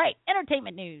 All right,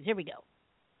 entertainment news. Here we go.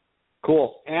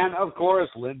 Cool. And, of course,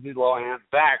 Lindsay Lohan's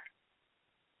back.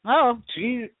 Oh.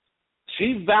 She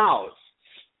vows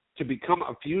to become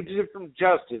a fugitive from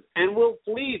justice and will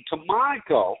flee to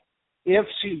Monaco if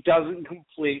she doesn't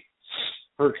complete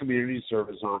her community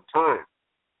service on time.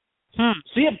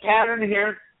 See a pattern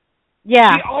here?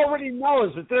 Yeah. She already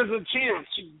knows that there's a chance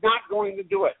she's not going to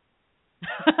do it.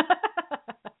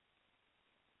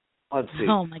 Let's see.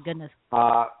 Oh, my goodness.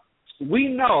 We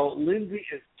know Lindsay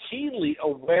is keenly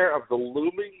aware of the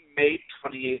looming May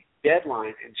 28th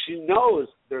deadline, and she knows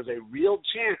there's a real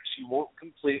chance she won't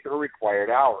complete her required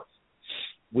hours.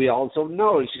 We also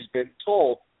know she's been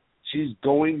told she's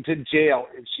going to jail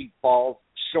if she falls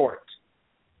short.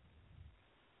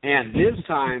 And this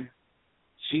time,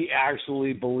 she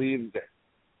actually believes it.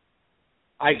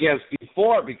 I guess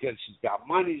before, because she's got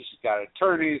money, she's got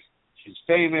attorneys, she's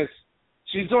famous,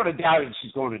 she sort of doubted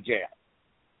she's going to jail.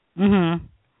 Mm-hmm.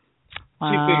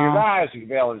 Wow. She figures, she can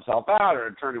bail herself out, her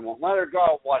attorney won't let her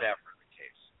go, whatever the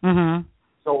case. Mm-hmm.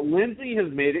 So Lindsay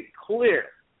has made it clear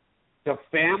to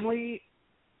family,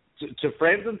 to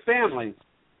friends and family,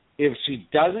 if she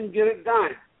doesn't get it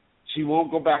done, she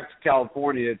won't go back to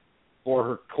California for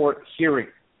her court hearing.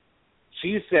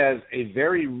 She says a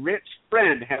very rich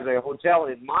friend has a hotel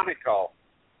in Monaco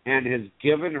and has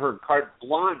given her carte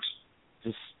blanche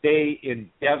to stay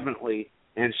indefinitely,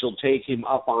 and she'll take him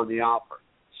up on the offer.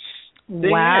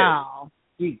 Wow.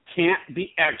 He can't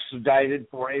be extradited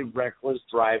for a reckless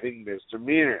driving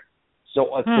misdemeanor,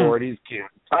 so authorities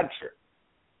can't touch her.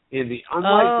 In the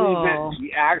unlikely event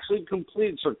she actually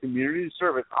completes her community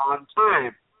service on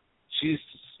time, she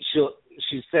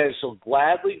says she'll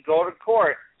gladly go to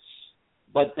court,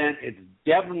 but then it's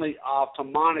definitely off to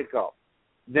Monaco.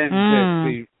 Then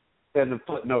the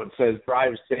footnote says,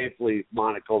 drive safely,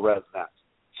 Monaco residents.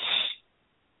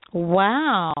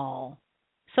 Wow.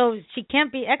 So she can't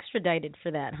be extradited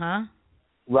for that, huh?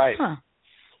 Right. Huh.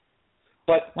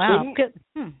 But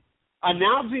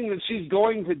announcing that she's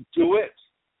going to do it,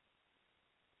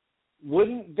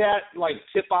 wouldn't that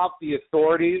tip off the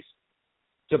authorities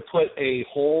to put a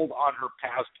hold on her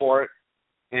passport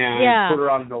and put her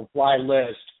on a no-fly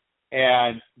list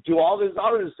and do all this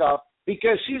other stuff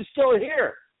because she's still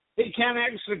here? They can't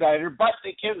extradite her, but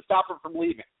they can't stop her from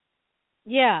leaving.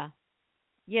 Yeah.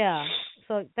 Yeah.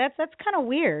 So that's kind of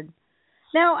weird.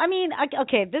 Now, I mean,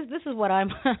 okay, this is what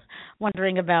I'm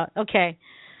wondering about. Okay.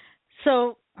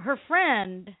 So her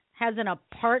friend has an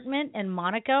apartment in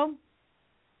Monaco?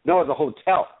 No, the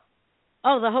hotel.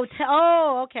 Oh, the hotel.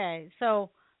 Oh, okay.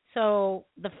 So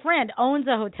the friend owns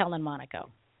a hotel in Monaco.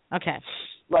 Okay.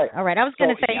 Right. All right. I was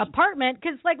going to say apartment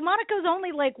because Monaco's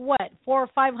only 400 or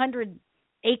 500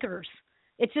 acres.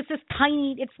 It's just this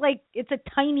tiny. It's a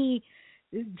tiny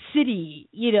city.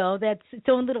 That's its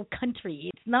own little country.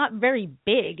 It's not very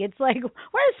big. It's where does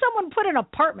someone put an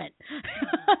apartment?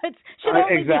 It should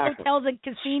only be hotels and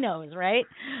casinos, right?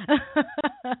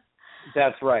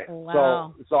 That's right.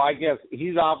 Wow. So I guess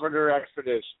he's offered her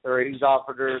extradition, or he's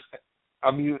offered her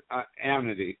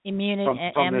amnesty. From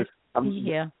this.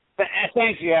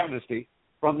 Thank you, amnesty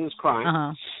from this crime.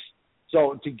 Uh-huh.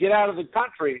 So to get out of the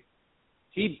country,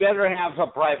 he better have a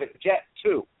private jet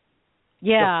too.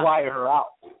 Yeah. To fly her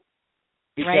out.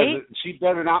 Because she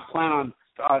better not plan on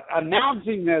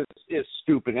announcing this is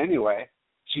stupid anyway.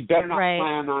 She better not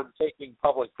plan on taking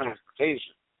public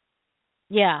transportation.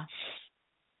 Yeah.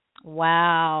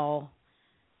 Wow.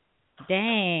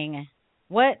 Dang.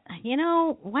 What,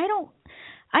 why don't,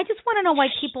 I just want to know why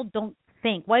people don't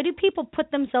think. Why do people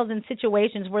put themselves in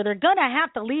situations where they're going to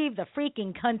have to leave the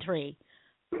freaking country?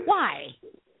 Why?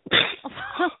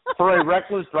 For a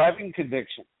reckless driving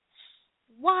conviction.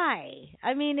 Why?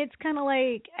 I mean, it's kind of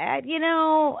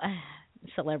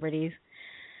celebrities.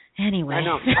 Anyway. I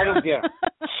know. I don't get it.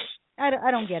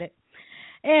 I don't get it.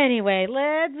 Anyway,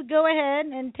 let's go ahead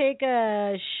and take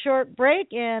a short break,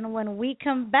 and when we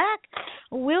come back,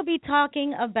 we'll be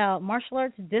talking about martial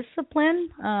arts discipline,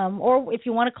 or if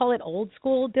you want to call it old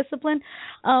school discipline.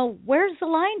 Where's the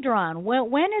line drawn?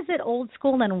 When is it old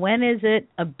school and when is it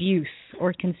abuse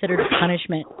or considered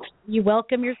punishment? You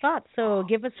welcome your thoughts, so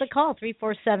give us a call,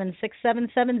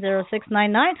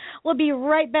 347-677-0699. We'll be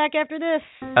right back after this.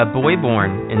 A boy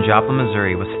born in Joplin,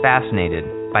 Missouri was fascinated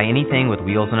by anything with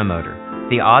wheels and a motor.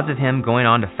 The odds of him going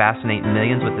on to fascinate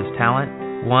millions with his talent,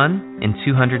 1 in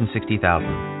 260,000.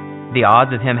 The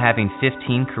odds of him having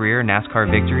 15 career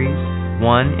NASCAR victories,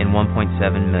 1 in 1.7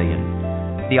 million.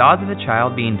 The odds of a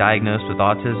child being diagnosed with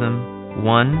autism,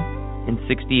 1 in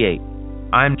 68.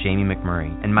 I'm Jamie McMurray,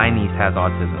 and my niece has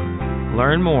autism.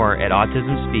 Learn more at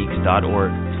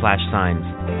autismspeaks.org/signs.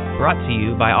 Brought to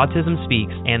you by Autism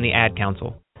Speaks and the Ad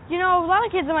Council. You know, a lot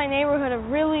of kids in my neighborhood have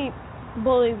really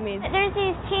bullied me. There's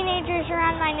these teenagers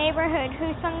around my neighborhood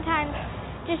who sometimes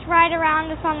just ride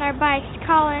around us on their bikes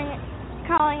calling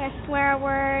us swear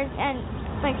words and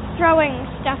like throwing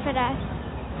stuff at us.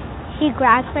 He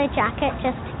grabbed my jacket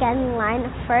just to get in line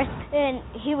first, and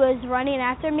he was running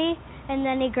after me, and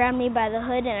then he grabbed me by the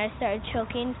hood and I started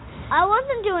choking. I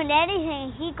wasn't doing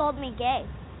anything. He called me gay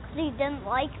because he didn't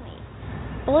like me.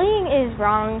 Bullying is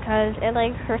wrong because it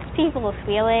hurts people's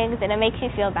feelings and it makes you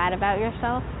feel bad about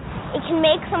yourself. It can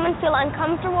make someone feel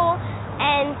uncomfortable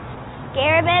and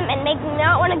scare them and make them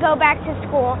not want to go back to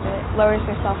school. It lowers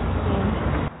their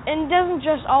self-esteem. And it doesn't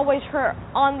just always hurt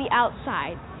on the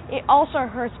outside. It also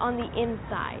hurts on the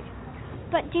inside.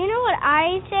 But do you know what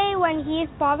I say when he's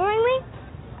bothering me?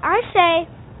 I say,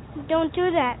 don't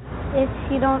do that. If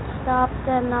you don't stop,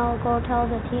 then I'll go tell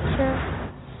the teacher.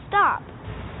 Stop.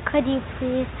 Could you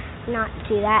please not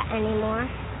do that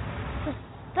anymore? Just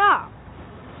stop.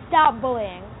 Stop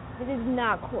bullying. It is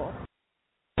not cool.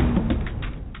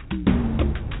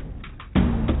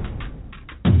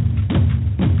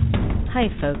 Hi,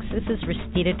 folks. This is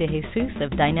Restita De Jesus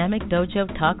of Dynamic Dojo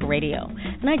Talk Radio,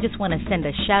 and I just want to send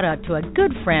a shout-out to a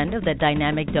good friend of the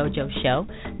Dynamic Dojo show,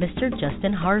 Mr.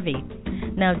 Justin Harvey.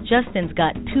 Now, Justin's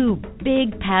got two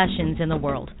big passions in the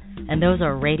world, and those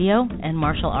are radio and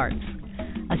martial arts.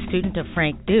 A student of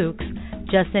Frank Dukes,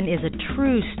 Justin is a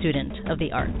true student of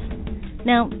the arts.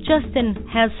 Now, Justin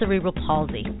has cerebral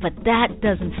palsy, but that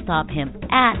doesn't stop him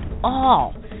at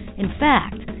all. In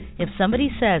fact, if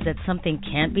somebody says that something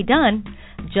can't be done,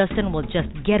 Justin will just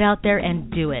get out there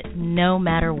and do it, no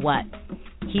matter what.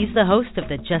 He's the host of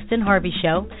the Justin Harvey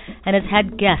Show and has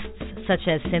had guests such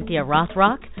as Cynthia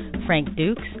Rothrock, Frank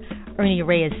Dukes, Ernie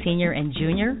Reyes Sr. and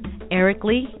Jr., Eric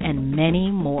Lee, and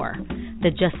many more. The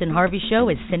Justin Harvey Show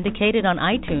is syndicated on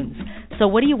iTunes, so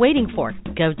what are you waiting for?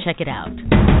 Go check it out.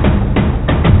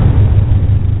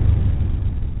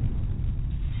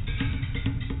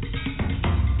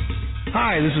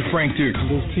 Hi, this is Frank Dukes.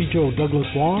 This is Pijo Douglas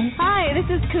Wong. Hi,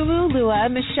 this is Kumulua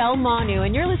Michelle Manu,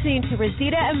 and you're listening to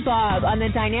Rosita and Bob on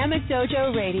the Dynamic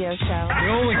Dojo Radio Show.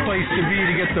 The only place to be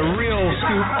to get the real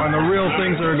scoop on the real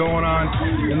things that are going on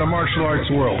in the martial arts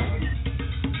world.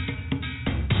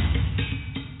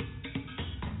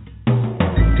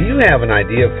 Do you have an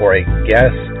idea for a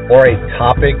guest or a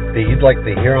topic that you'd like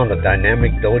to hear on the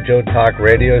Dynamic Dojo Talk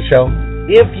Radio Show?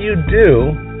 If you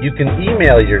do, you can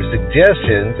email your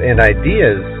suggestions and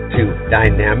ideas to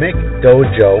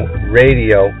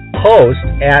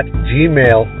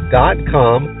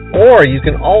dynamicdojoradiohost@gmail.com, or you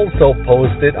can also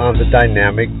post it on the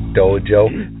Dynamic Dojo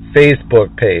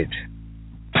Facebook page.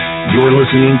 You're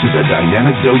listening to the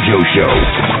Dynamic Dojo Show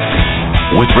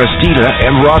with Restita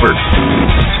and Robert,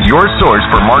 your source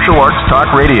for martial arts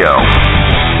talk radio.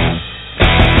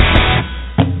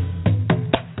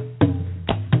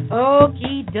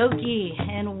 Okie dokie,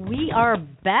 and we are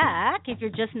back. If you're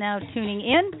just now tuning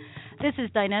in, this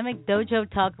is Dynamic Dojo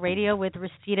Talk Radio with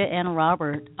Restita and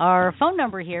Robert. Our phone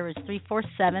number here is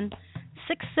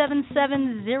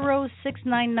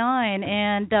 347-677-0699,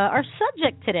 and our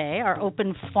subject today, our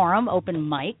open forum, open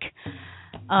mic,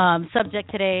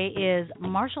 subject today is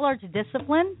martial arts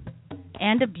discipline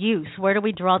and abuse. Where do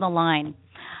we draw the line?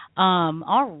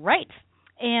 All right,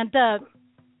 and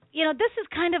you know, this is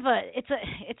kind of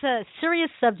it's a serious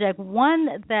subject,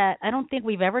 one that I don't think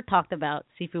we've ever talked about,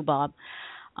 Sifu Bob,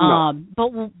 no.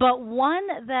 but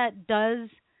one that does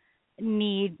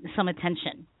need some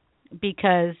attention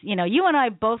because, you know, you and I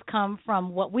both come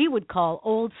from what we would call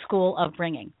old school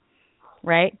upbringing,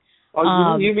 right?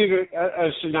 Oh, you mean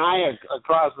a shinai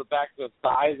across the back of the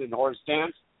thighs in horse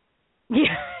stance?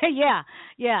 Yeah,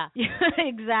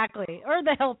 exactly. Or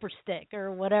the helper stick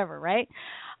or whatever, right?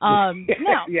 Now,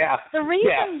 yeah. the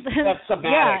reason... Yeah, that's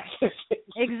somatic. Yeah,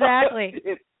 exactly.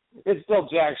 it still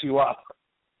jacks you up.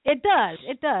 It does,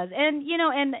 and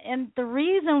and the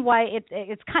reason why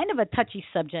it's kind of a touchy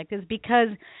subject is because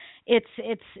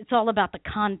it's all about the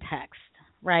context,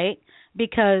 right?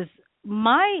 Because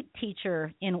my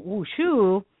teacher in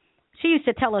wushu, she used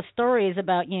to tell us stories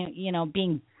about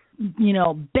being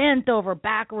bent over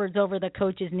backwards over the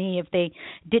coach's knee if they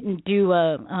didn't do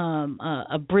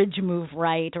a bridge move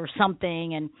right or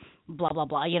something, and blah blah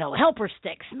blah. Helper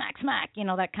stick, smack smack,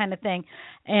 that kind of thing,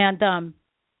 and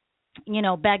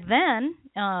back then,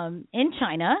 in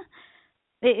China,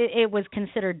 it was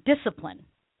considered discipline,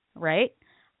 right?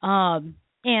 And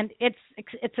it's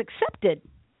accepted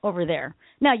over there.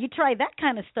 Now, you try that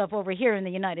kind of stuff over here in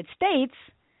the United States,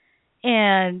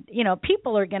 and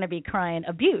people are going to be crying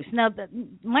abuse. Now,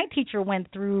 my teacher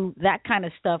went through that kind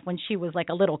of stuff when she was like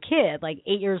a little kid, like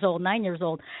 8 years old, 9 years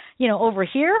old. Over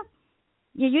here,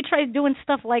 you try doing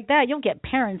stuff like that, you'll get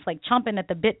parents like chomping at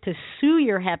the bit to sue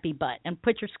your happy butt and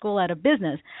put your school out of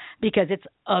business because it's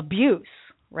abuse,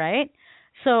 right?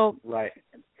 So, right.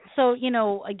 So,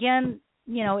 again,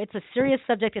 it's a serious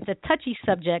subject. It's a touchy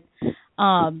subject,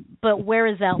 but where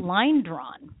is that line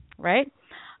drawn, right?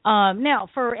 Now,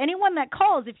 for anyone that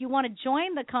calls, if you want to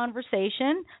join the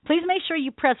conversation, please make sure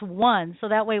you press 1 so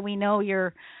that way we know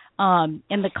you're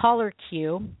in the caller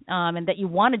queue, and that you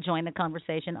want to join the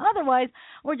conversation. Otherwise,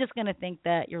 we're just going to think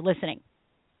that you're listening.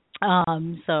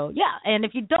 So, yeah, and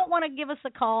if you don't want to give us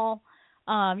a call,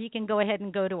 you can go ahead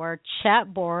and go to our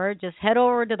chat board. Just head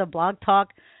over to the Blog Talk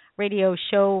Radio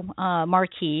show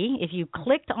marquee. If you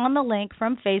clicked on the link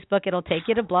from Facebook, it'll take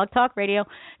you to Blog Talk Radio.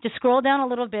 Just scroll down a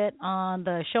little bit on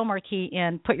the show marquee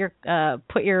and put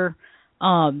your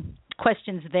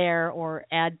questions there, or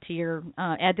add to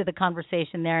the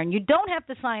conversation there. And you don't have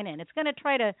to sign in. It's going to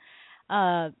try to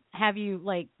have you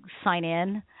sign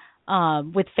in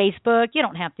with Facebook. You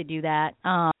don't have to do that.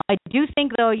 I do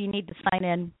think though you need to sign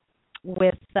in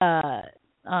with a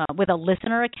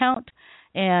listener account.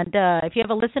 And if you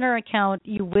have a listener account,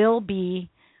 you will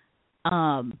be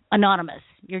anonymous.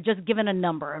 You're just given a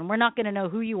number, and we're not going to know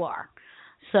who you are.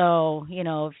 So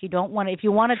if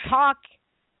you want to talk,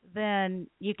 then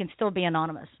you can still be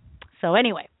anonymous. So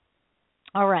anyway,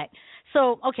 all right.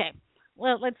 So okay,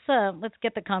 well let's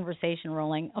get the conversation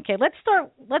rolling. Okay, let's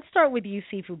start with you,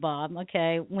 Sifu Bob.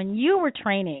 Okay, when you were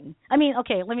training, let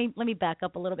me back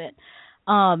up a little bit.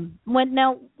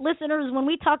 Now listeners, when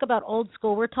we talk about old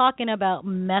school, we're talking about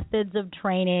methods of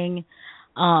training,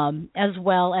 as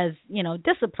well as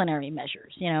disciplinary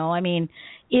measures.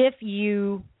 If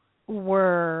you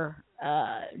were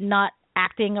not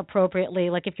acting appropriately,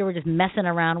 like if you were just messing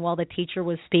around while the teacher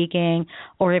was speaking,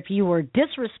 or if you were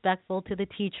disrespectful to the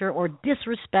teacher or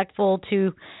disrespectful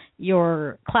to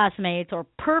your classmates, or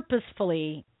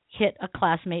purposefully hit a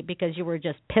classmate because you were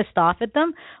just pissed off at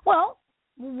them, well,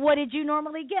 what did you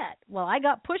normally get? Well, I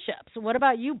got push-ups. What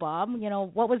about you, Bob?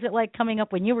 What was it like coming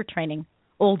up when you were training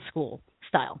old school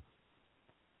style?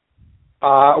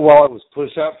 Well, it was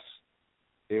push-ups.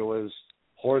 It was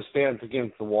horse stance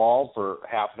against the wall for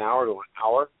half an hour to an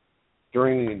hour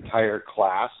during the entire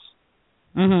class.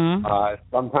 Mm-hmm.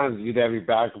 Sometimes you'd have your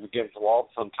back up against the wall.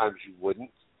 Sometimes you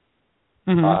wouldn't.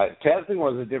 Mm-hmm. Testing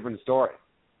was a different story.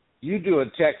 You do a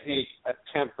technique a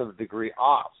tenth of a degree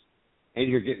off, and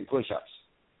you're getting push-ups.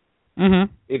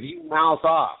 Mm-hmm. If you mouth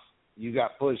off, you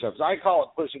got push-ups. I call it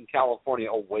pushing California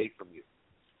away from you.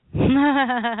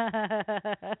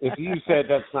 If you said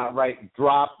that's not right,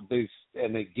 drop this,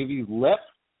 and they give you lip,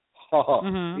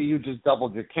 you just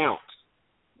doubled your count.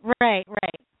 Right.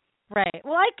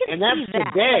 Well, I can see that. And that's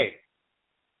today.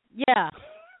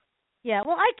 Yeah.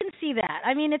 Well, I can see that.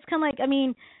 It's kind of like,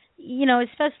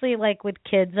 especially like with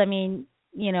kids.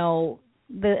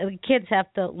 The kids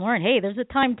have to learn. Hey, there's a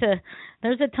time to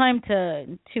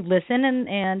listen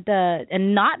and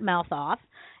not mouth off.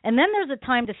 And then there's a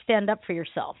time to stand up for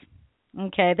yourself.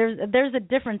 Okay, there's a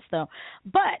difference, though.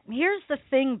 But here's the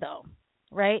thing, though,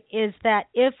 right, is that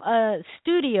if a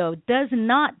studio does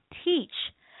not teach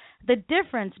the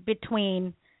difference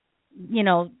between,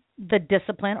 the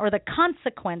discipline or the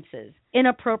consequences,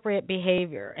 inappropriate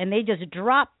behavior, and they just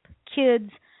drop kids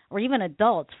or even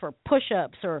adults for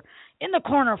push-ups or in the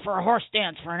corner for a horse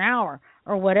dance for an hour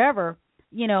or whatever,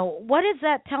 what is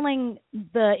that telling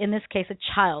in this case, a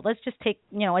child? Let's just take,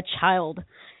 a child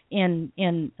in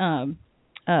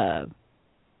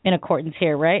accordance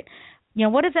here, right?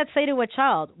 What does that say to a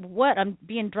child? What? I'm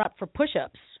being dropped for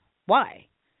push-ups. Why?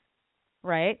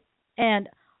 Right? And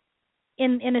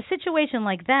in a situation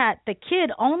like that, the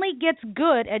kid only gets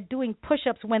good at doing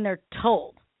push-ups when they're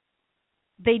told.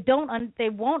 They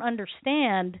won't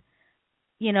understand,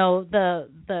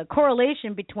 the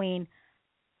correlation between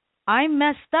I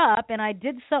messed up and I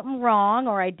did something wrong,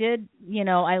 or I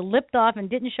lipped off and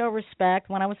didn't show respect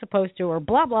when I was supposed to, or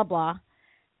blah, blah, blah.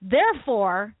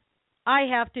 Therefore, I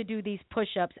have to do these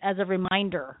push-ups as a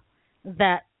reminder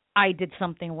that I did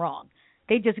something wrong.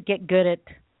 They just get good at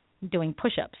doing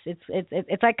push-ups.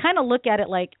 It's I kind of look at it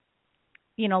like,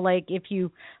 like if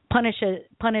you punish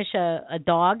a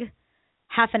dog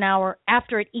half an hour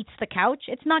after it eats the couch,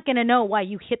 it's not going to know why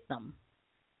you hit them,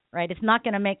 right? It's not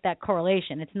going to make that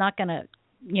correlation. It's not going to,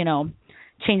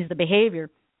 change the behavior.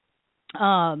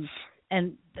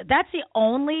 And that's the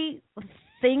only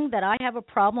thing that I have a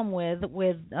problem with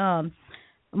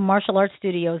martial arts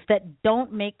studios that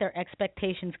don't make their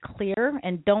expectations clear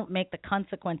and don't make the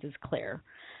consequences clear.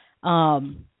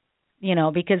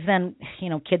 Because then,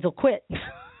 kids will quit.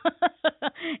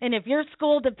 And if your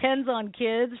school depends on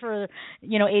kids for,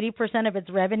 80% of its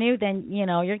revenue, then,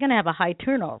 you're going to have a high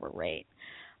turnover rate.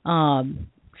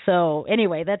 So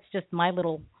anyway, that's just my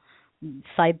little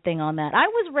side thing on that. I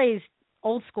was raised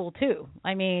old school too.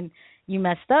 I mean, you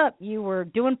messed up, you were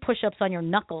doing push-ups on your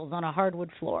knuckles on a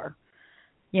hardwood floor,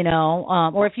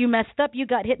 or if you messed up, you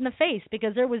got hit in the face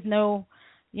because there was no,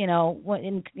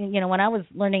 when I was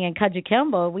learning in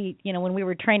Kajikembo, when we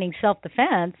were training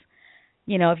self-defense,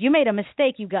 if you made a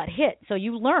mistake, you got hit, so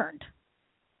you learned,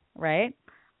 right?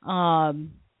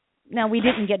 Now, we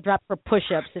didn't get dropped for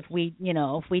push-ups if we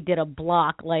did a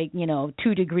block like, 2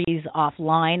 degrees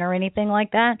offline or anything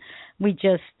like that. We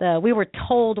just we were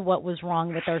told what was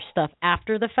wrong with our stuff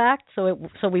after the fact, so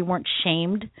we weren't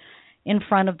shamed in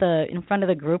front of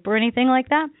the group or anything like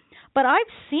that. But I've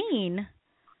seen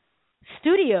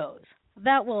studios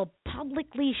that will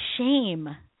publicly shame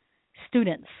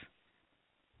students,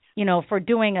 for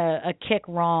doing a kick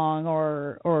wrong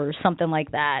or something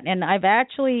like that. And I've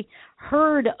actually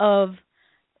heard of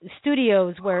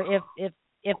studios where if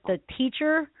the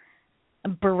teacher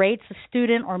berates a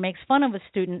student or makes fun of a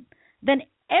student, then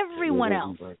everyone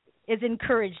else is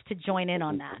encouraged to join in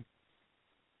on that.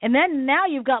 And then now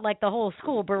you've got like the whole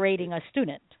school berating a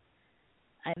student.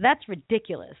 That's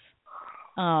ridiculous.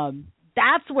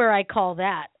 That's where I call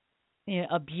that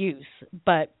abuse.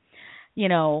 But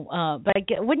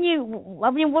wouldn't you?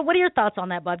 I mean, what are your thoughts on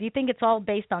that, Bob? Do you think it's all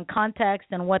based on context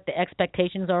and what the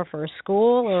expectations are for a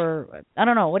school, or I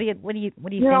don't know? What do you think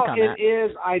on that? It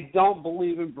is. I don't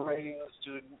believe in berating a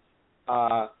student.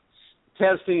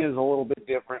 Testing is a little bit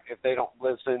different if they don't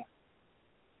listen,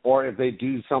 or if they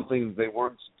do something they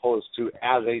weren't supposed to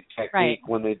as a technique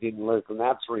when they didn't listen.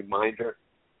 That's a reminder.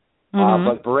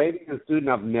 But berating a student,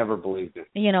 I've never believed it.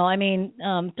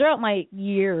 Throughout my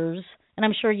years. And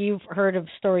I'm sure you've heard of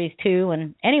stories too,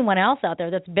 and anyone else out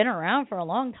there that's been around for a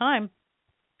long time,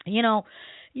 you'll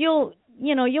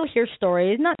hear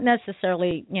stories, not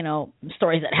necessarily,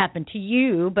 stories that happen to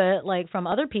you, but like from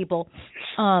other people,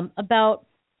 about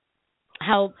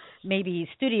how maybe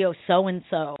studio so and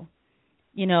so,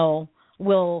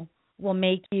 will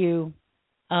make you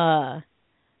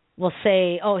will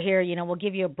say, oh, here, we'll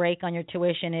give you a break on your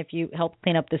tuition if you help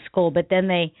clean up the school, but then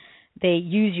they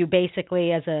use you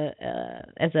basically as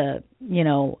a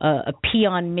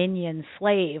peon minion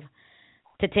slave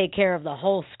to take care of the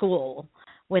whole school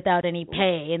without any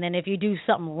pay. And then if you do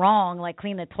something wrong, like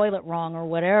clean the toilet wrong or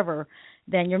whatever,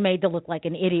 then you're made to look like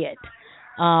an idiot.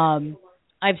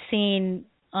 I've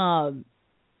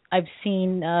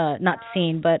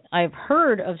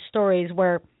heard of stories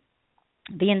where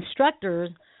the instructors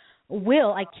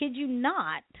will, I kid you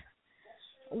not,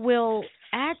 will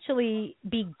actually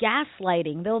be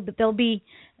gaslighting. They'll be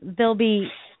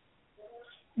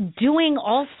doing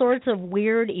all sorts of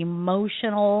weird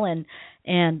emotional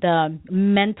and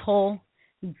mental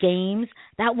games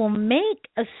that will make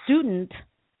a student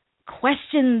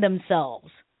question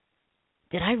themselves.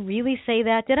 Did I really say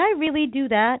that? Did I really do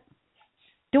that?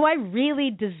 Do I really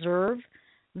deserve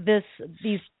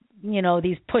these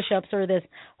push-ups or this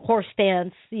horse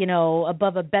stance,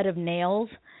 above a bed of nails?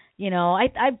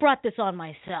 I brought this on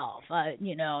myself,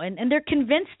 and they're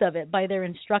convinced of it by their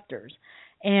instructors.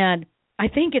 And I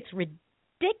think it's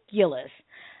ridiculous.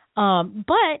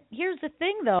 But here's the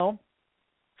thing, though,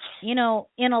 in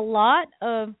in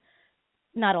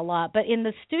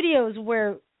the studios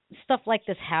where stuff like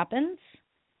this happens,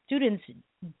 students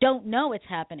don't know it's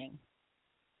happening.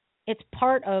 It's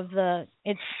part of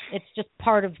it's just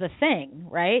part of the thing,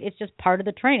 right? It's just part of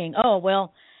the training. Oh,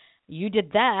 well, you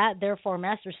did that, therefore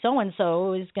Master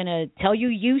so-and-so is going to tell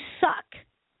you suck.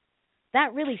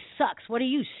 That really sucks. What are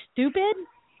you, stupid?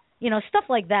 Stuff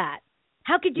like that.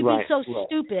 How could you be so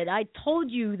stupid? I told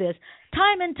you this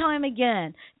time and time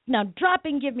again. Now drop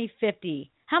and give me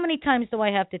 50. How many times do I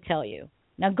have to tell you?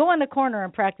 Now go in the corner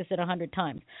and practice it 100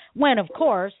 times. When, of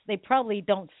course, they probably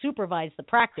don't supervise the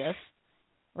practice,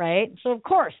 right? So, of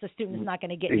course, the student's not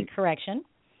going to get any correction.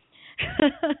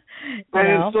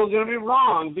 It's still going to be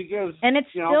wrong because... And it's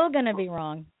still going to be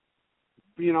wrong.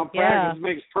 Practice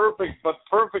makes perfect, but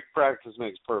perfect practice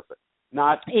makes perfect.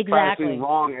 Not practicing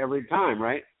wrong every time,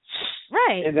 right?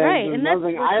 Right, and then right. There's and another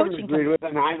that's thing I haven't agreed with,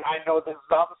 and I know this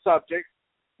is off the subject,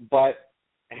 but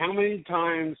how many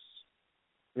times...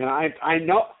 I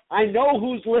know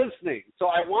who's listening, so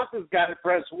I want this guy to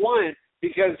press 1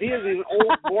 because he is even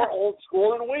more old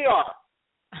school than we are.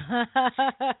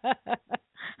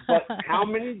 But how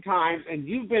many times, and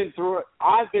you've been through it,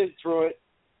 I've been through it,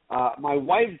 my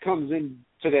wife comes in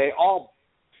today all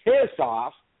pissed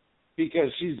off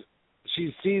because she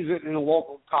sees it in a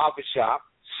local coffee shop.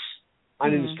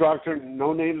 An instructor,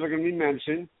 no names are going to be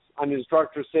mentioned, an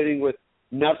instructor sitting with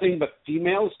nothing but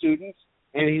female students,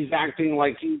 and he's acting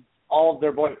like he's all of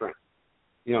their boyfriend,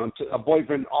 a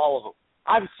boyfriend, all of them.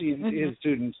 I've seen his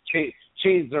students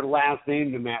change their last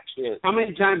name to match his. How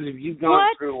many times have you gone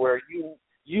through where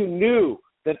you knew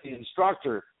that the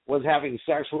instructor was having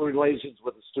sexual relations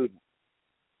with a student?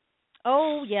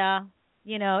 Oh, yeah.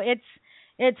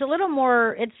 It's a little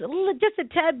more, just a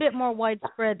tad bit more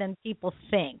widespread than people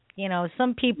think.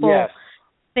 Some people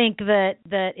think that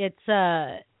it's,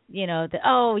 that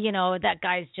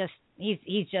guy's just,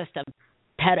 he's just a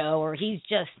pedo, or he's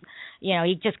just,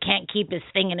 he just can't keep his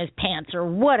thing in his pants or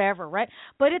whatever, right?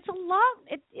 But it's a lot,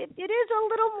 it is a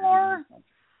little more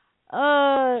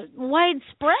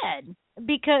widespread,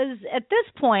 because at this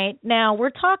point now we're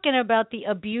talking about the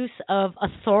abuse of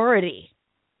authority,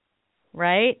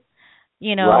 right?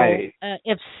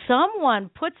 If someone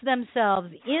puts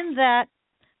themselves in that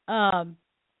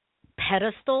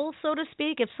pedestal, so to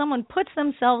speak, if someone puts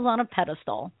themselves on a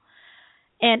pedestal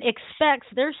and expects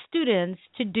their students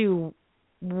to do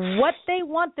what they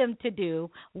want them to do,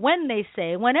 when they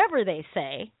say, whenever they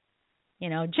say,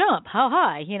 jump, how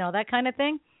high, that kind of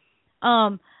thing,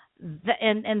 and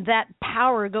that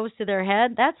power goes to their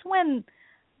head, that's when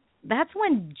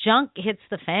junk hits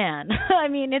the fan. I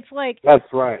mean, it's like,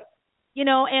 that's right.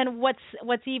 And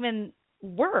what's even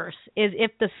worse is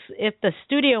if the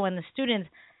studio and the students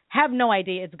have no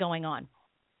idea it's going on.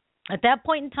 At that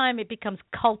point in time, it becomes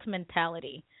cult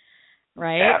mentality,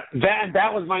 right?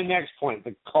 That was my next point,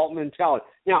 the cult mentality.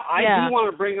 Now, I do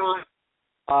want to bring on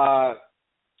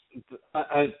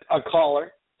a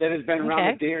caller that has been around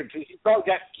a day or two. He's probably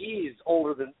got keys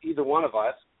older than either one of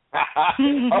us.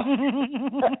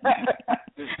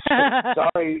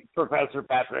 Sorry, Professor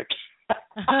Patrick.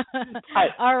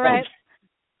 All right.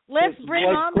 Let's bring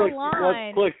on the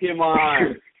line. Let's click him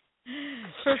on.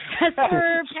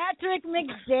 Professor Patrick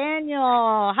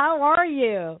McDaniel, how are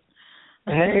you?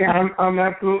 Hey, I'm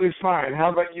absolutely fine.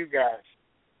 How about you guys?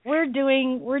 We're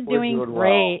doing great.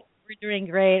 Well. We're doing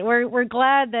great. We're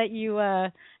glad that you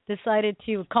decided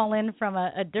to call in from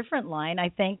a different line, I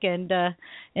think, and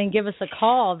give us a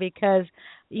call, because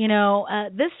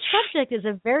this subject is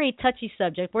a very touchy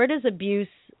subject. Where does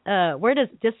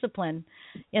discipline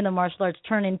in the martial arts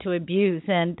turn into abuse?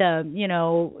 And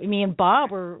me and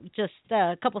Bob were just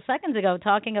a couple seconds ago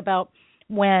talking about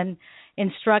when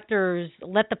instructors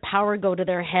let the power go to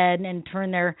their head and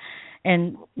turn their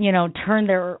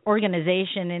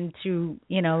organization into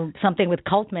something with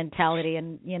cult mentality,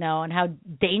 and and how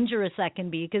dangerous that can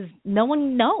be, because no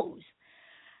one knows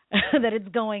that it's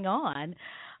going on.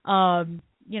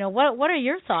 What are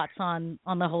your thoughts on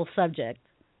the whole subject?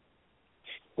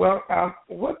 Well,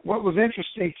 what was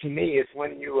interesting to me is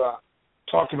when you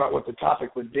talked about what the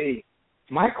topic would be,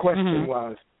 my question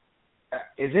was,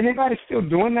 is anybody still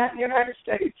doing that in the United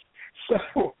States?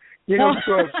 So,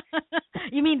 because...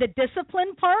 You mean the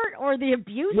discipline part or the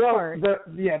abuse part?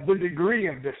 The degree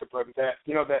of discipline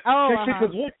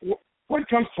because what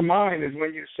comes to mind is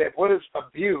when you said, what is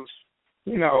abuse,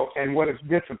 and what is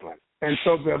discipline? And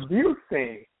so the abuse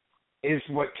thing is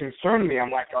what concerned me. I'm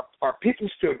like, are people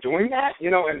still doing that?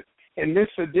 And in this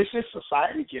seditious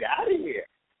society, get out of here.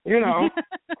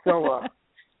 So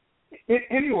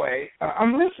anyway,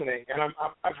 I'm listening, and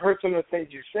I've heard some of the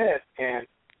things you said, and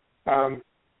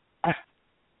I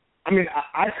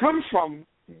come from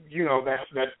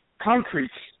that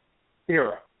concrete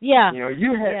era. Yeah.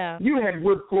 You had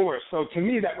wood floors, so to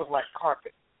me that was like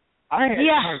carpet. I had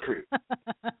concrete.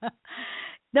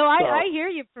 No, I hear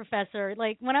you, Professor.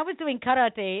 Like when I was doing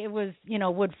karate, it was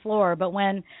wood floor, but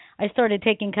when I started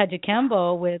taking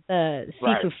kajikembo with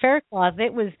Sifu Faircloth,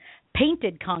 it was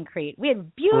painted concrete. We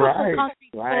had beautiful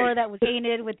concrete floor that was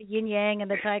painted with the yin yang and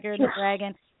the tiger and the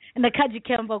dragon. and the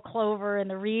Kajikembo clover and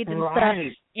the reeds and right. stuff.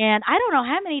 And I don't know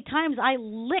how many times I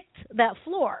licked that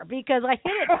floor because I hit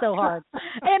it so hard.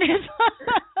 And it's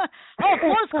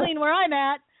floor's clean where I'm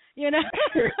at, you know.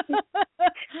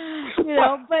 You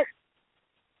know, but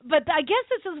I guess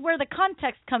this is where the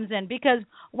context comes in, because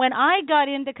when I got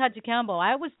into Kajikembo,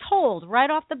 I was told right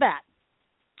off the bat.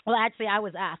 Well, actually, I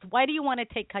was asked, why do you want to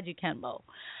take Kajikembo?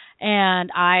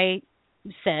 And I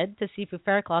said to Sifu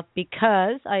Faircloth,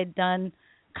 because I had done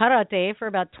karate for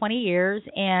about 20 years,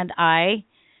 and I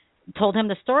told him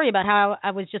the story about how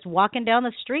I was just walking down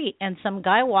the street and some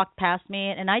guy walked past me,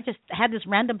 and I just had this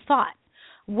random thought.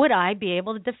 Would I be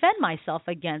able to defend myself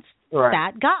against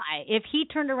that guy if he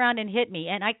turned around and hit me?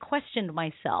 And I questioned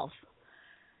myself.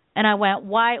 And I went,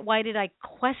 why did I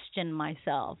question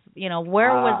myself? You know,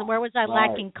 where was I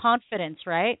lacking confidence,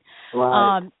 right?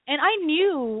 And I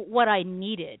knew what I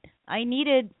needed. I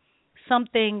needed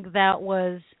something that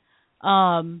was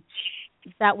not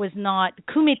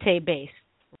kumite based,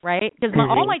 right? Because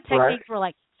all my techniques were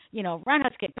like, you know,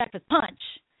 roundhouse kick, back fist punch,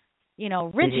 you know,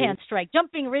 ridge hand strike,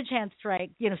 jumping ridge hand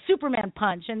strike, you know, Superman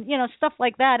punch, and, you know, stuff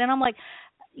like that. And I'm like,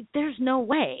 there's no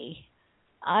way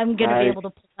I'm going to be able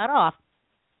to pull that off.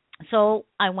 So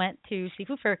I went to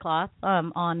Sifu Faircloth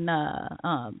on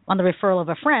the referral of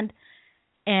a friend,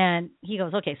 and he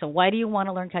goes, okay, so why do you want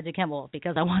to learn Kajikembo?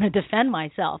 Because I want to defend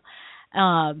myself.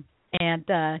 And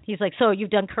he's like, so you've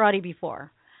done karate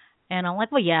before? And I'm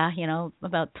like, well, yeah, you know,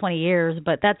 about 20 years,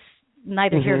 but that's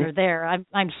neither here nor there.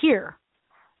 I'm here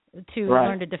to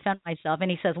learn to defend myself.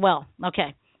 And he says, well,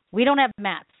 okay, we don't have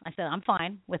mats. I said, I'm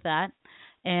fine with that.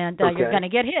 And you're going to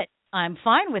get hit. I'm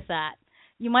fine with that.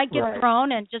 You might get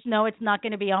thrown, and just know it's not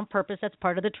going to be on purpose. That's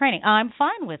part of the training. I'm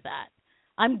fine with that.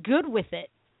 I'm good with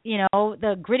it. You know,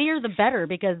 the grittier the better,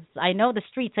 because I know the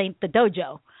streets ain't the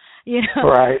dojo. You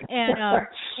know,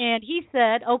 and he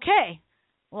said, okay,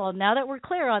 well, now that we're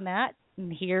clear on that,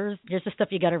 here's the stuff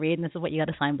you got to read, and this is what you got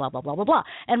to sign, blah blah blah blah blah.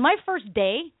 And my first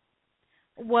day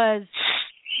was,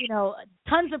 you know,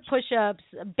 tons of push-ups,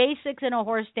 basics in a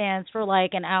horse stance for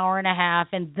like an hour and a half,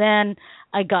 and then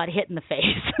I got hit in the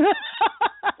face.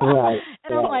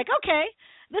 And I'm like, okay,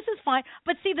 this is fine.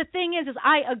 But see, the thing is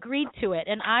I agreed to it,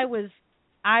 and I was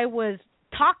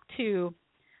talked to,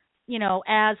 you know,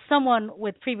 as someone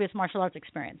with previous martial arts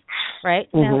experience, right?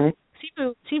 Now,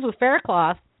 Sifu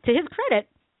Faircloth, to his credit,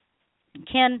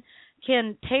 can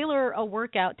tailor a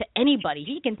workout to anybody.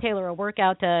 He can tailor a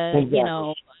workout to, you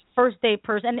know, first day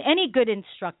person, and any good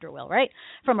instructor will, right?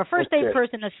 From a first day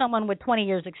person to someone with 20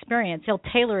 years experience, he'll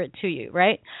tailor it to you,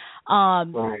 right?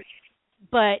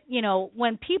 But, you know,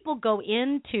 when people go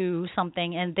into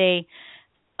something and they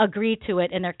agree to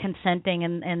it and they're consenting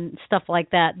and stuff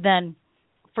like that, then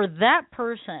for that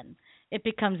person, it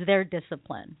becomes their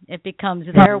discipline. It becomes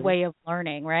their way of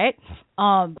learning, right?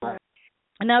 Now,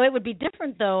 it would be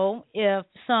different, though, if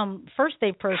some first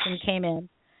day person came in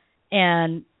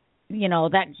and, you know,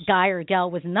 that guy or gal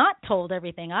was not told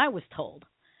everything I was told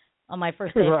on my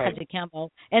first day of Kajikembo,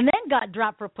 and then got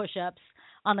dropped for push-ups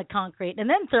on the concrete, and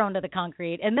then thrown to the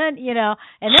concrete, and then, you know,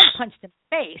 and then punched in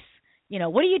the face. You know,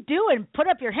 what are you doing? Put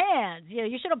up your hands. You know,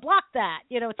 you should have blocked that.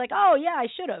 You know, it's like, oh, yeah, I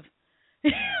should have.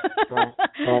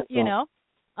 You know?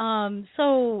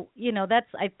 So, you know,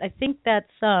 that's, I think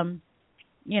that's,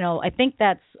 you know, I think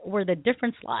that's where the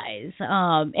difference lies.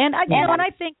 And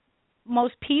I think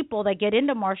most people that get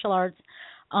into martial arts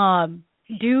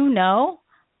do know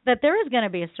that there is going to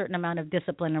be a certain amount of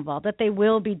discipline involved, that they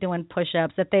will be doing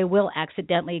push-ups, that they will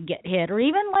accidentally get hit, or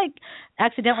even like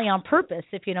accidentally on purpose,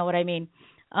 if you know what I mean,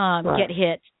 get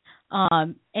hit,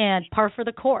 and par for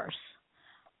the course.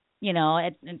 You know,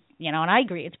 and I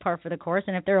agree, it's par for the course,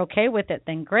 and if they're okay with it,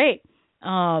 then great.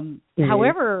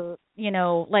 However, you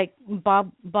know, like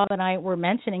Bob and I were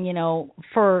mentioning, you know,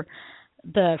 for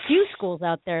the few schools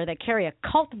out there that carry a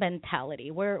cult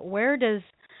mentality, where does,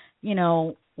 you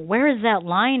know, where is that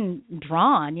line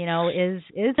drawn? You know, is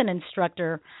an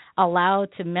instructor allowed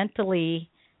to mentally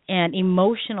and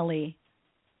emotionally,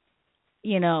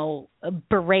 you know,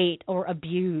 berate or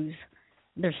abuse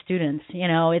their students? You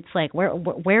know, it's like,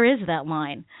 where is that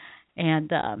line? And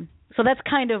so that's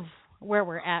kind of where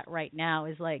we're at right now,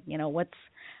 is like, you know, what's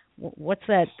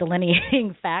that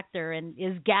delineating factor, and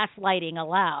is gaslighting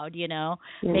allowed, you know,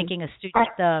 making a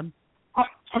student...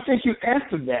 I think you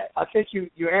answered that. I think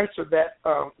you answered that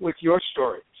with your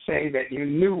story, saying that you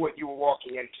knew what you were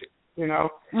walking into, you know.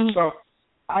 So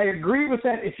I agree with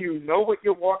that. If you know what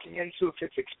you're walking into, if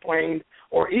it's explained,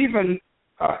 or even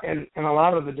in a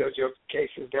lot of the dojo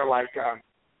cases, they're like,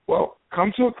 well,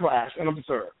 come to a class and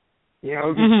observe. You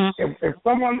know, if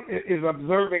someone is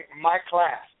observing my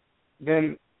class,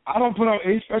 then I don't put on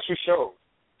any special show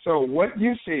So what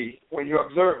you see when you're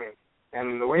observing,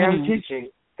 and the way I'm teaching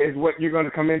is what you're going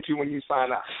to come into when you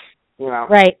sign up. You know.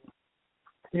 Right.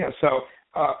 Yeah. So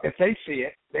if they see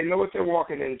it, they know what they're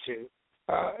walking into,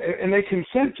 and they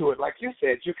consent to it. Like you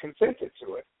said, you consented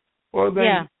to it. Well,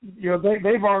 then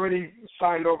they've already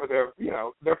signed over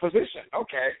their position.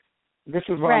 Okay, this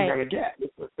is what I'm going to get.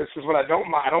 This is what I don't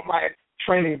mind. I don't mind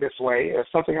training this way.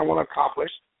 It's something I want to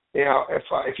accomplish. You know,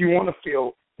 if you want to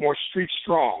feel more street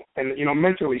strong and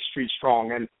mentally street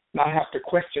strong and not have to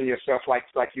question yourself like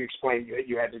you explained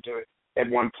you had to do it at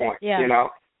one point. Yeah. You know,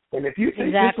 and if you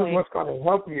think this is what's going to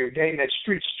help you gain that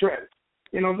street strength,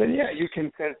 then you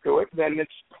consent to it. Then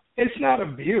it's not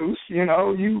abuse.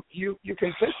 You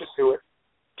consented to it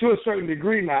to a certain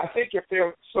degree. Now, I think if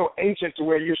they're so ancient to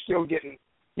where you're still getting,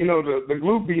 the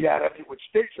glue beat out of you with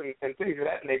sticks and things of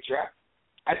that nature,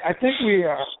 I think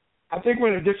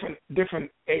we're in a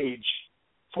different age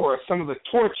for some of the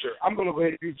torture. I'm going to go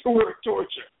ahead and use the word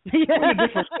torture. We're in a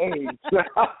different age.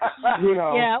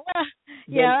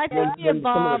 I think me and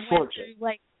Bob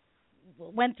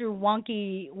went through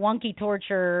wonky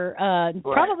torture.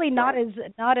 Probably not as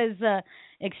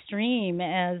extreme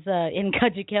as in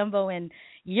Kajikembo and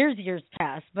years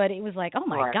past, but it was like, oh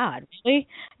my God, really?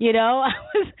 And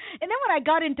then when I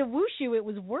got into wushu, it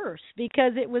was worse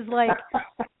because it was like,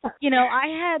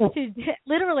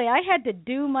 I had to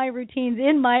do my routines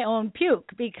in my own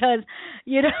puke because,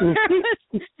 and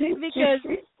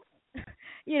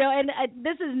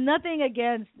this is nothing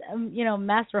against,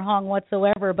 Master Hong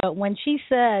whatsoever, but when she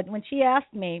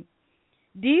asked me,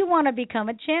 do you want to become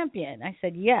a champion? I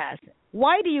said, yes.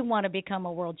 Why do you want to become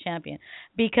a world champion?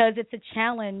 Because it's a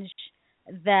challenge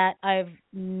that I've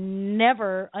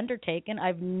never undertaken.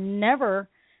 I've never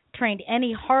trained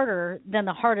any harder than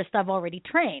the hardest I've already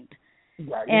trained.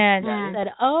 Right. And I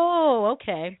said, oh,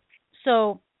 okay.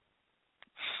 So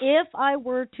if I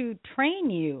were to train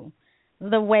you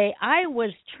the way I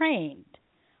was trained,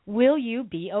 will you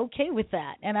be okay with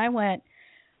that? And I went,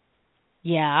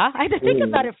 yeah. I had to think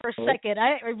about it for a second.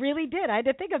 I really did. I had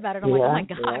to think about it. I'm like, oh, my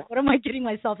God, what am I getting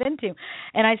myself into?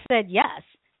 And I said, yes.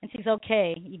 And she's,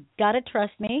 okay, you got to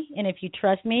trust me. And if you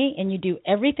trust me and you do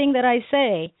everything that I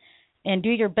say and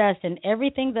do your best in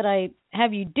everything that I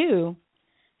have you do,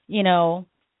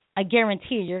 I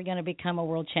guarantee you're going to become a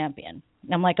world champion.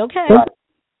 And I'm like, okay,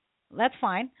 that's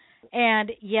fine.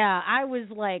 And, I was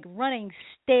like running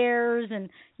stairs and,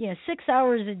 6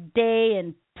 hours a day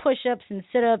and push-ups and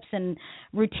sit-ups and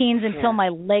routines until my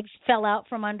legs fell out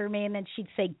from under me. And then she'd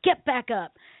say, get back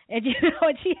up. And,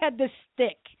 and she had this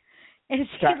stick. And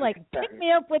she'd like pick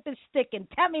me up with the stick and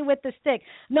tap me with the stick.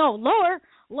 No,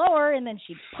 lower. And then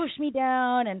she'd push me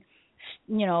down and,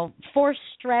 force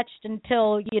stretched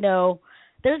until,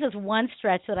 there's this one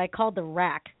stretch that I called the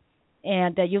rack.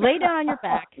 And you lay down on your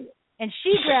back. And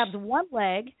she grabs one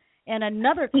leg, and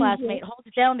another classmate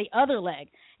holds down the other leg.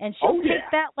 And she'll take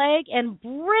that leg and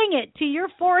bring it to your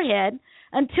forehead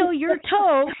until your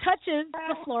toe touches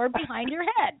the floor behind your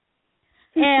head.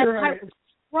 And I was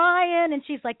crying, and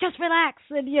she's like, just relax.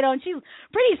 And, and she's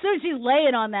pretty soon she's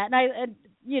laying on that. And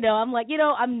I'm like,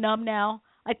 I'm numb now.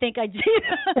 I think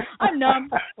I'm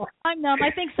numb.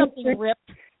 I think something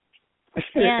ripped.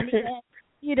 And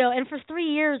and for 3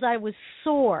 years I was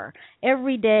sore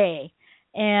every day,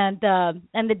 and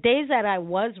the days that I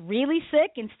was really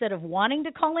sick, instead of wanting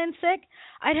to call in sick,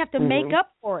 I'd have to make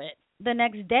up for it the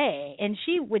next day, and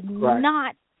she would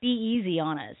not be easy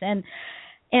on us, and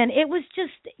it was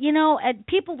just and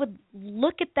people would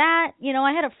look at that.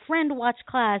 I had a friend watch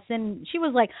class, and she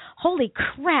was like, "Holy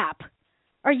crap,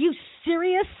 are you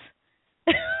serious?"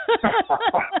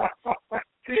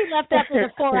 She left after the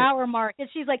 4-hour mark, and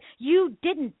she's like, "You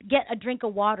didn't get a drink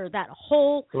of water that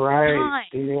whole time.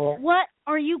 Yeah. What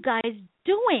are you guys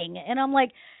doing?" And I'm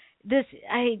like, "This,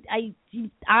 I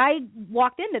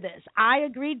walked into this. I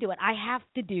agreed to it. I have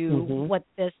to do what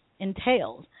this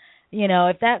entails.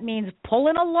 If that means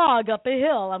pulling a log up a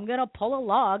hill, I'm going to pull a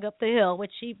log up the hill,"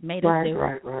 which she made us do.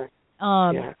 Right.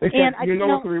 And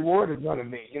what the reward is going to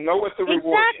be. You know what the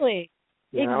reward is.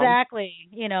 Exactly.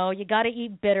 You got to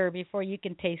eat bitter before you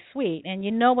can taste sweet. And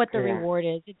you know what the reward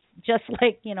is. It's just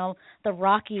like, the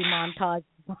Rocky montage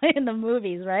in the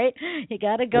movies, right? You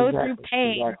got to go through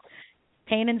pain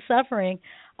and suffering.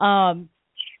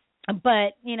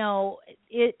 But,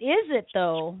 it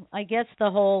though? I guess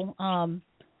the whole,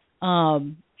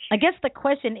 I guess the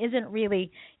question isn't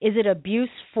really, is it abuse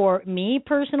for me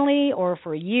personally or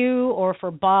for you or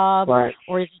for Bob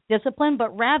or is it discipline,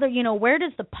 but rather, where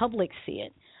does the public see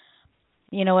it?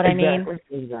 You know what I mean?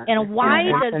 Exactly. And why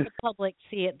does the public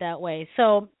see it that way?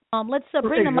 So let's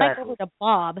bring the mic over to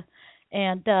Bob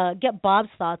and get Bob's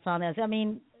thoughts on this. I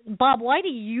mean, Bob, why do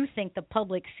you think the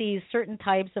public sees certain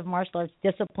types of martial arts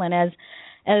discipline as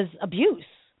abuse?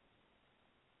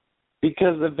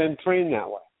 Because they've been trained that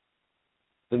way.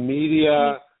 The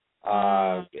media,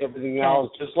 everything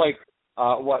else, just like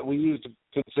what we used to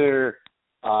consider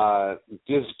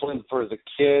discipline for the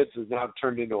kids is now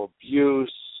turned into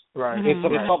abuse. Right. It's a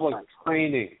public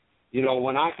training. You know,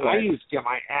 when I used to get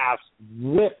my ass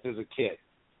whipped as a kid.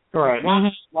 Right.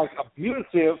 Not like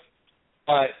abusive,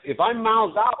 but if I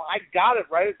mouthed out, I got it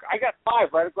right. I got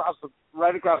 5 right across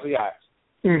the eyes.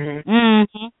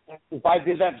 If I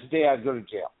did that today, I'd go to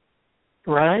jail.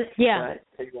 Right. Yeah. Right.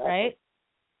 Exactly. Right.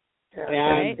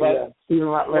 And but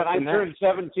when I turned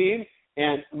 17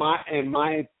 and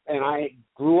I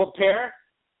grew a pair,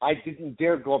 I didn't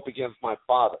dare go up against my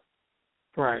father.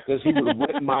 Right. Because he would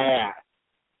whip my ass.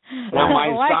 Now my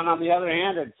son, on the other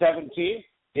hand, at 17,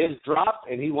 his dropped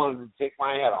and he wanted to take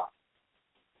my head off.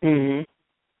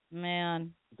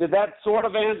 Man. Did that sort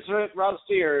of answer it,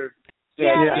 Rusty, or did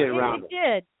I get around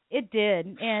it? It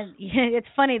did. And it's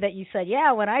funny that you said,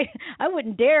 when I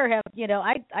wouldn't dare have,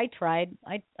 I tried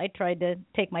to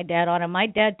take my dad on him. My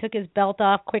dad took his belt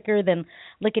off quicker than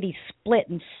lickety split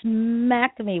and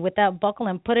smacked me with that buckle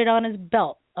and put it on his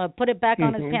belt, put it back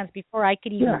on his pants before I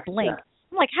could even blink.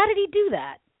 I'm like, how did he do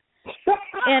that?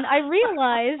 And I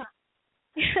realized,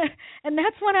 and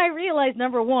that's when I realized,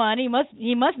 number one, he must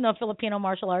know Filipino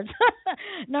martial arts.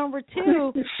 Number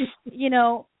two,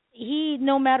 he,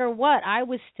 no matter what, I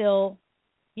was still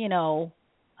his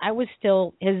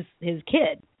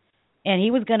kid, and he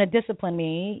was going to discipline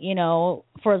me,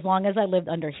 for as long as I lived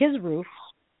under his roof,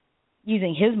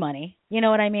 using his money. You know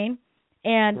what I mean?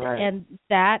 And and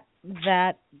that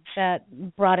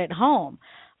brought it home.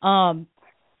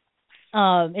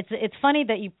 It's funny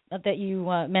that you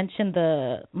mentioned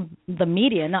the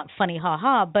media, not funny,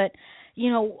 haha, but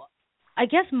I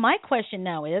guess my question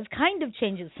now is kind of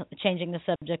changing the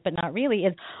subject, but not really,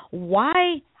 is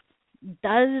why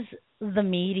does the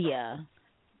media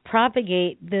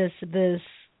propagate this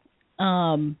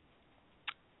I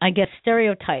guess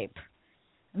stereotype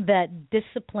that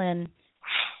discipline,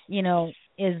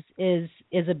 is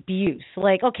abuse?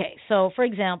 Like, okay, so for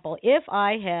example, if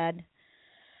I had,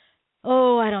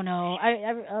 I don't know,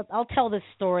 I'll tell this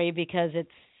story because it's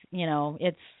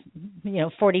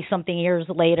 40-something years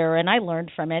later, and I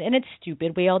learned from it, and it's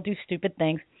stupid. We all do stupid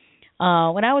things.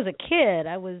 When I was a kid,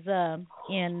 I was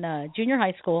in junior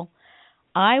high school.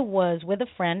 I was with a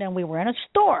friend, and we were in a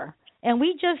store, and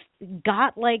we just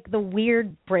got, like, the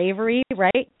weird bravery,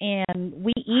 right? And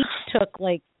we each took,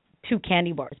 like, 2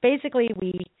 candy bars. Basically,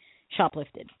 we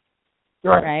shoplifted,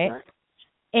 right?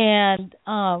 And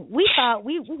we thought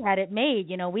we had it made,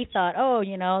 we thought,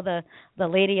 the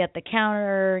lady at the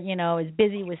counter, is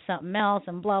busy with something else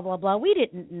and blah, blah, blah. We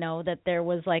didn't know that there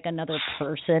was like another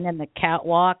person in the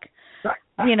catwalk,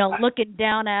 looking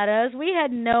down at us. We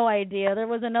had no idea there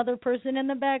was another person in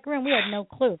the back room. We had no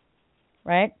clue,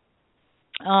 right?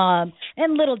 And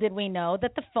little did we know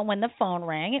that when the phone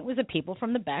rang, it was the people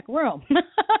from the back room,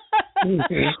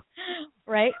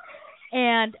 right?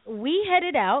 And we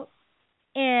headed out.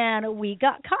 And we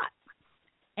got caught,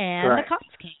 and the cops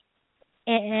came,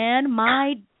 and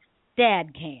my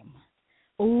dad came.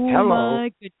 Oh,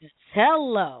 my goodness.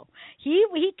 Hello. He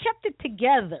kept it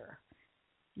together,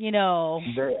 there,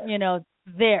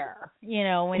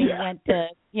 when he went to,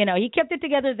 he kept it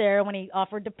together there when he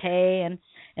offered to pay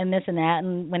and this and that,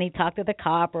 and when he talked to the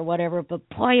cop or whatever. But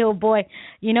boy, oh boy,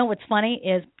 what's funny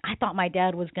is I thought my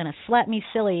dad was going to slap me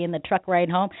silly in the truck ride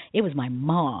home. It was my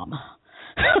mom.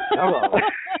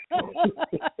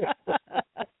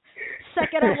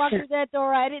 Second I walked through that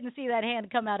door, I didn't see that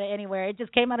hand come out of anywhere. It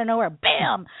just came out of nowhere.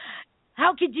 Bam!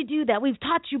 How could you do that? We've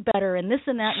taught you better, and this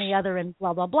and that and the other, and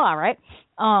blah blah blah, right?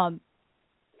 And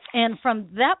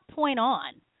from that point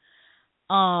on,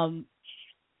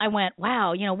 I went,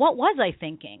 wow, what was I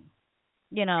thinking?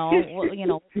 What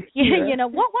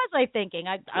was I thinking?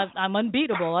 I'm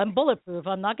unbeatable. I'm bulletproof.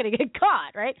 I'm not going to get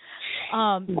caught, right?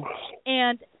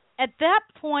 And at that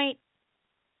point,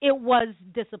 it was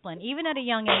discipline. Even at a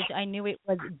young age, I knew it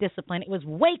was discipline. It was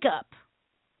wake up.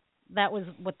 That was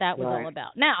what that was all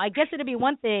about. Now, I guess it'd be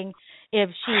one thing if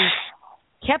she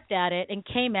kept at it and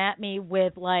came at me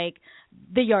with, like,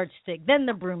 the yardstick, then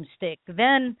the broomstick,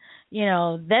 then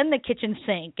the kitchen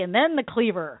sink, and then the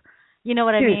cleaver. You know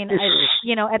what I mean?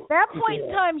 At that point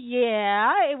in time,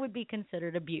 it would be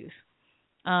considered abuse.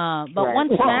 But one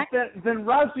smack. Then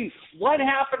Rusty, what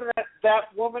happened to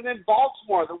that woman in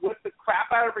Baltimore that whipped the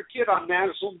crap out of her kid on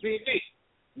national TV?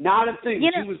 Not a thing.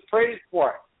 She was praised for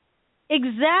it.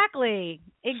 Exactly.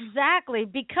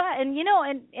 Because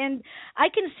and I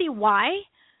can see why,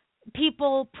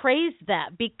 people praised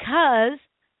that because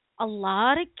a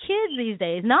lot of kids these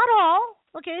days, not all,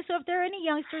 okay, so if there are any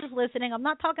youngsters listening, I'm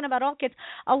not talking about all kids,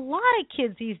 a lot of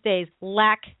kids these days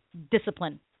lack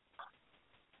discipline,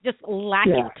 just lack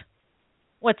it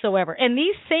whatsoever. And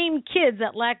these same kids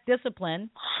that lack discipline,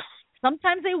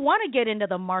 sometimes they want to get into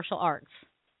the martial arts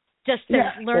just to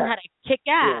learn how to kick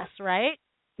ass, right?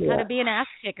 How to be an ass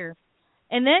kicker.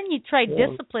 And then you try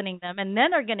disciplining them, and then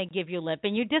they're going to give you lip.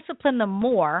 And you discipline them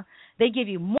more, they give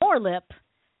you more lip.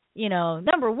 You know,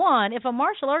 number one, if a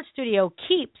martial arts studio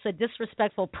keeps a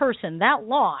disrespectful person that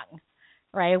long,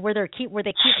 right, where they keep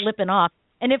lipping off,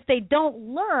 and if they don't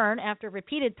learn after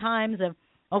repeated times of,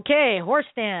 okay, horse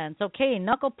stance, okay,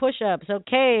 knuckle push-ups,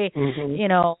 okay, you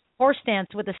know, horse stance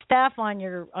with a staff on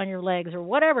your legs or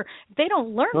whatever, if they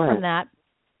don't learn from that,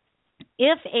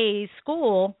 if a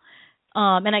school,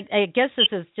 and I guess this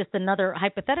is just another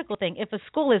hypothetical thing, if a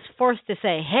school is forced to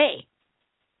say, hey,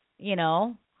 you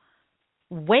know,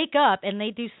 wake up, and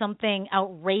they do something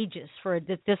outrageous for a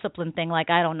discipline thing, like,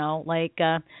 I don't know, like,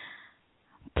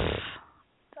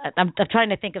 I'm trying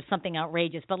to think of something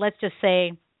outrageous, but let's just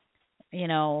say, you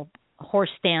know, horse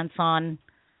stance on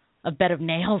a bed of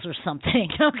nails or something,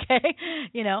 okay?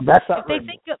 You know, that's outrageous. If they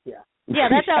think of,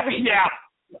 that's outrageous.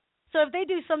 So if they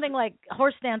do something like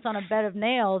horse stance on a bed of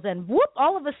nails and whoop,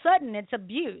 all of a sudden it's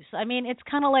abuse. I mean, it's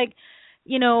kind of like,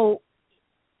 you know,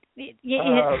 you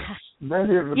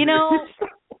know,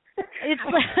 it's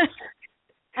like,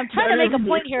 I'm trying to make a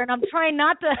point here, and I'm trying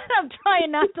not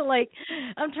to like,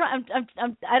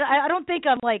 I don't think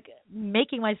I'm like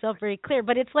making myself very clear,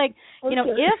 but it's like, you know,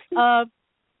 if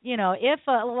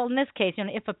well, in this case, you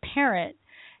know, if a parent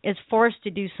is forced to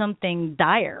do something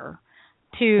dire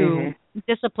to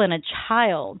discipline a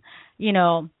child, you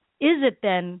know, is it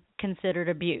then considered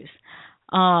abuse?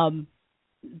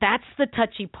 That's the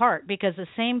touchy part, because the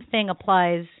same thing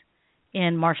applies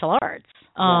in martial arts.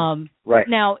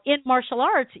 Now, in martial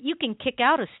arts, you can kick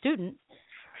out a student.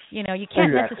 You know, you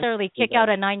can't necessarily kick out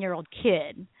a 9-year-old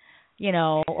kid, you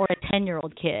know, or a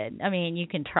 10-year-old kid. I mean, you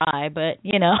can try, but,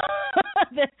 you know,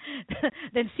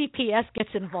 then CPS gets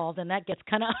involved, and that gets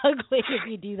kind of ugly if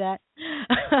you do that.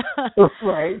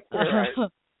 Right.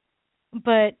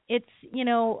 But it's, you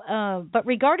know, but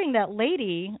regarding that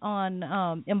lady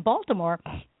on in Baltimore,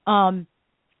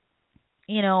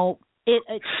 you know,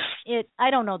 it I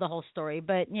don't know the whole story,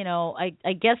 but, you know,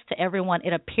 I guess to everyone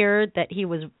it appeared that he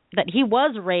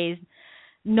was raised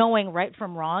knowing right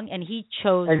from wrong, and he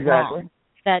chose wrong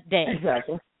that day.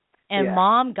 And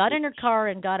Mom got in her car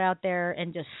and got out there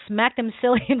and just smacked him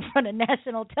silly in front of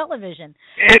national television.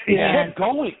 It kept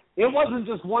going. It wasn't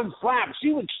just one slap.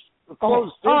 She would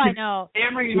close. I know.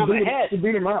 Hammering him on the head. She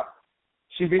beat him up.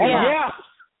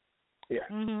 Yeah.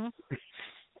 Mm-hmm.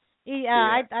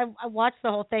 I watched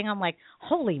the whole thing. I'm like,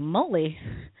 holy moly.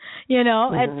 You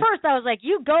know, at first I was like,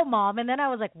 you go, Mom. And then I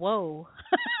was like, whoa.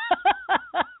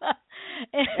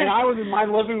 And I was in my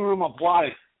living room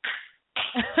applauding.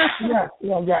 I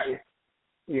got you.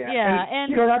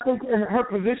 And you know, I think her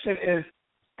position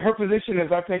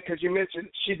is, I think, because you mentioned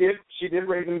she did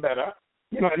raise him better,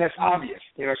 you know, and that's obvious.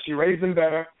 You know, she raised him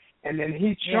better, and then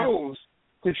he chose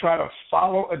to try to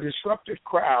follow a disruptive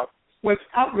crowd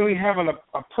without really having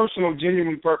a personal,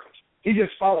 genuine purpose. He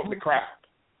just followed the crowd.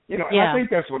 You know, and I think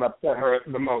that's what upset her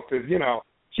the most is, you know,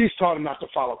 she's taught him not to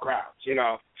follow crowds. You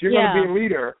know, if you're going to be a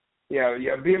leader, be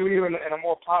a leader in a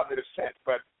more positive sense.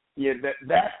 But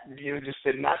that you know, just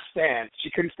did not stand. She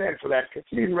couldn't stand for that because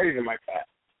she didn't raise him like that.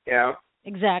 You know.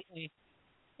 Exactly.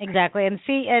 And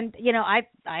see, and you know, I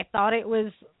thought it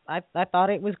was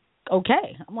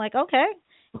okay. I'm like, okay,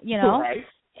 you know, right.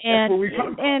 And that's where we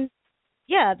come from. And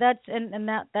yeah,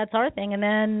 that's our thing. And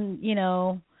then, you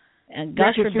know, and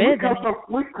gosh forbid,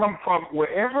 we come from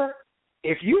wherever.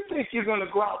 If you think you're going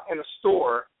to go out in a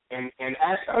store and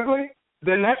act ugly,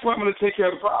 then that's where I'm going to take care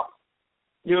of the problem.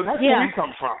 You know, that's where we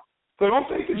come from. So don't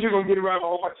think that you're going to get around a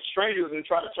whole bunch of strangers and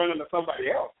try to turn into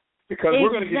somebody else, because we're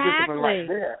going to get disciplined right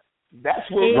there. That's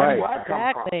where I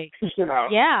come from. You know?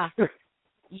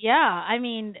 Yeah. I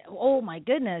mean, oh my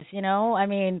goodness, you know. I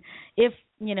mean, if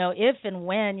and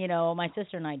when, you know, my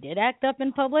sister and I did act up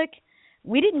in public,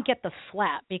 we didn't get the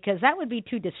slap because that would be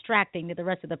too distracting to the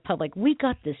rest of the public. We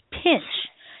got this pinch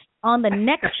on the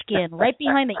neck skin right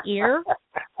behind the ear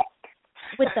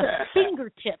with the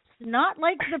fingertips, not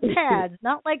like the pads,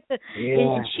 not like the.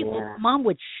 And Mom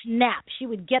would snap. She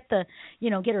would get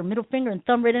get her middle finger and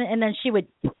thumb right in, and then she would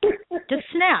just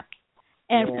snap,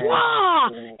 and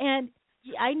and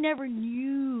I never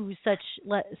knew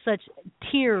such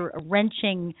tear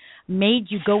wrenching made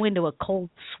you go into a cold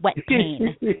sweat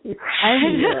pain.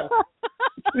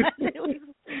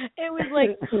 It was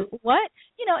like, what?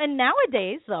 And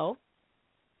nowadays though,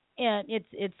 and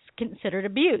it's considered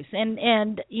abuse. And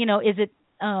is it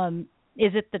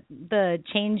the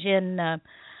change in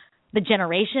the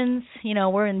generations?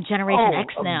 We're in Generation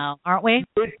X now, aren't we?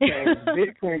 Big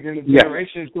change in the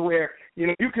generations to where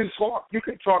you can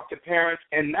talk to parents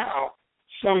and now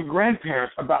some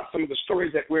grandparents about some of the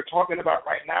stories that we're talking about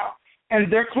right now,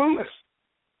 and they're clueless.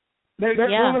 They're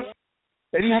clueless.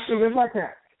 They didn't have to live like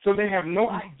that, so they have no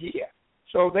idea.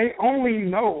 So they only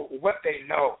know what they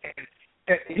know. And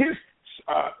here's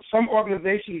some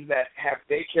organizations that have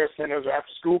daycare centers or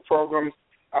after-school programs,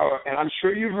 and I'm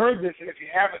sure you've heard this, and if you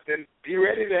haven't, then be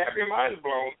ready to have your mind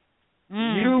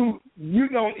blown. You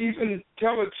don't even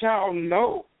tell a child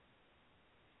no.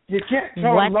 You can't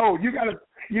tell them no.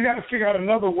 You gotta figure out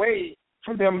another way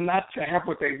for them not to have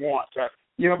what they want.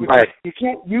 Because you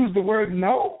can't use the word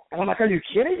no. And I'm like, are you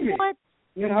kidding me? What?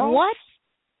 What?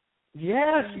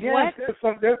 Yes. What?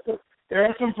 There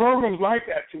are some programs like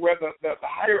that to where the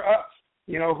higher ups,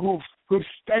 who've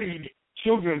studied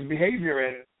children's behavior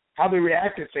and how they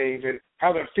react to things and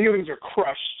how their feelings are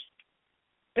crushed.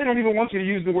 They don't even want you to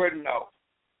use the word no.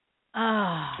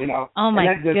 Oh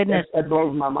my goodness. That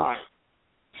blows my mind.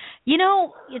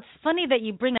 It's funny that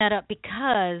you bring that up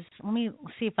because let me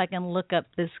see if I can look up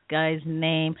this guy's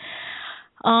name.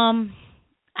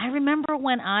 I remember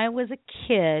when I was a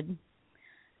kid,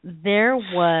 there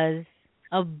was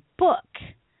a book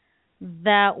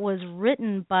that was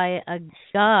written by a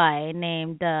guy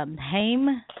named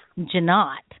Haim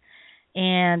Janot.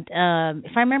 And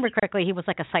if I remember correctly, he was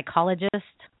like a psychologist,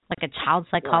 like a child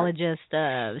psychologist,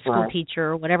 school teacher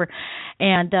or whatever.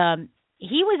 And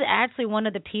he was actually one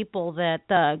of the people that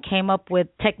came up with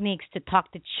techniques to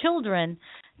talk to children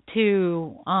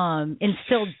to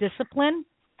instill discipline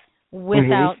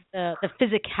without the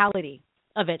physicality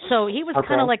of it. So he was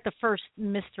kind of like the first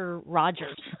Mr.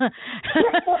 Rogers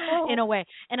in a way.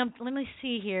 And let me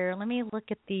see here. Let me look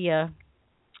at the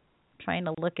trying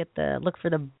to look for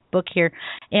the book here.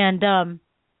 And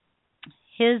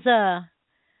his a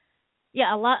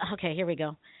lot. Okay, here we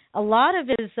go. A lot of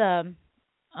his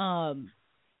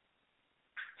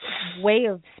way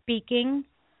of speaking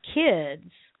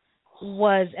kids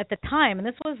was at the time, and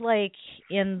this was like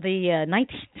in the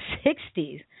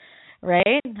 1960s,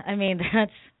 right? I mean,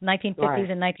 that's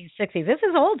 1950s and 1960s. This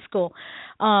is old school.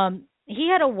 He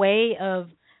had a way of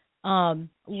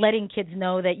letting kids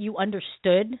know that you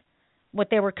understood what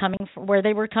they were coming from, where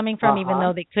they were coming from, even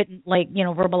though they couldn't,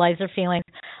 verbalize their feelings.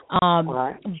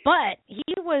 But I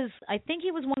think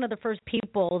he was one of the first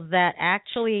people that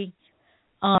actually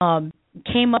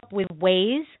came up with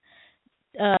ways,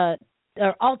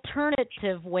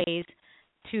 alternative ways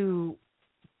to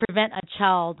prevent a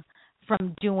child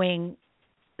from doing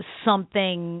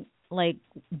something like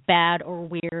bad or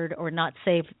weird or not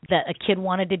safe that a kid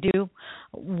wanted to do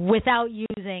without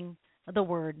using the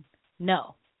word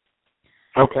no.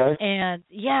 Okay. And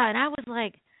I was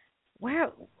like,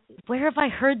 where have I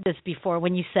heard this before?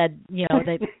 When you said,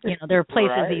 that there are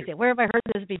places these days. Where have I heard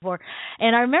this before?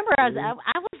 And I remember I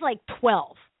was like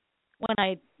 12 when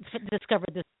I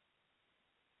discovered this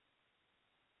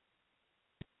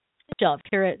job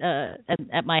here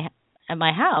at my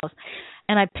house,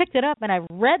 and I picked it up and I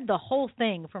read the whole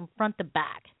thing from front to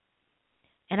back,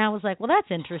 and I was like, well, that's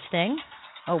interesting.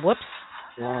 Oh, whoops!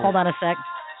 Hold on a sec.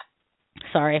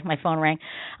 Sorry, my phone rang.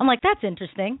 I'm like, that's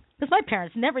interesting because my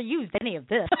parents never used any of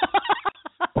this.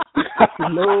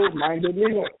 No, mine didn't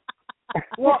either.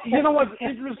 Well, you know what's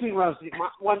interesting, Rusty?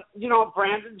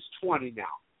 Brandon's 20 now,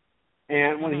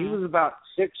 and when he was about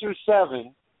 6 or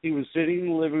 7, he was sitting in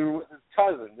the living room with his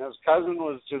cousin. Now, his cousin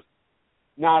was just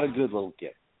not a good little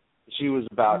kid. She was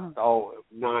about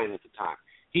 9 at the time.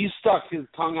 He stuck his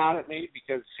tongue out at me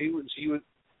because she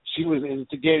was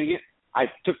instigating it. I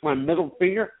took my middle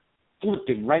finger, flipped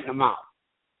him right in the mouth.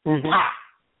 Ah!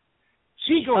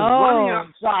 She goes running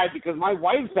outside because my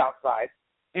wife's outside,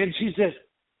 and she says,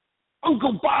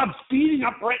 "Uncle Bob's beating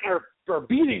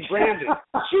Brandon."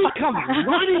 She comes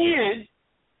running in,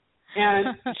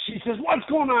 and she says, "What's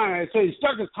going on?" And I say, "He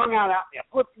stuck his tongue out at me. I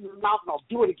flipped him in the mouth, and I'll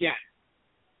do it again."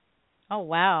 Oh,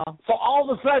 wow. So all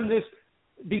of a sudden,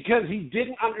 because he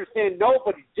didn't understand no,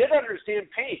 but he did understand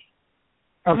pain.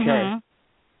 Okay.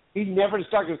 He never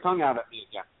stuck his tongue out at me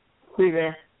again. See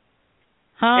there?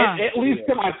 Huh. At least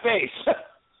to my face.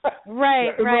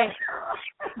 Right.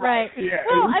 Yeah,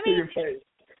 well, your face.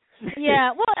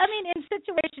 Yeah, well, I mean, in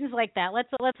situations like that, let's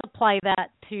apply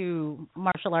that to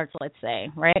martial arts, let's say,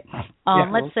 right?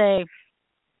 Let's say,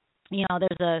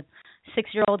 there's a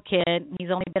 6-year-old kid. He's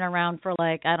only been around for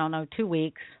 2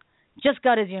 weeks. Just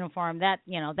got his uniform. That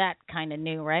kind of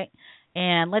new, right?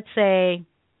 and let's say,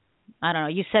 I don't know,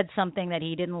 you said something that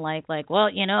he didn't like, well,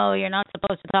 you're not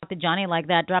supposed to talk to Johnny like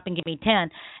that, drop and give me 10,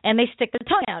 and they stick their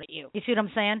tongue out at you. You see what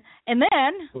I'm saying? And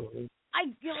then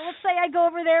let's say I go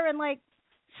over there and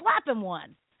slap him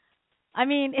one. I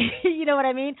mean, you know what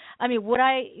I mean? I mean, would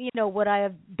I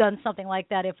have done something like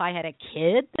that if I had a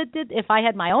kid if I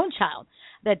had my own child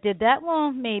that did that?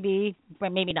 Well, maybe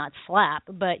not slap,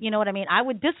 but you know what I mean? I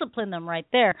would discipline them right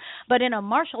there. But in a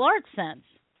martial arts sense,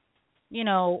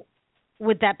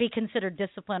 would that be considered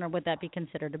discipline or would that be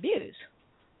considered abuse?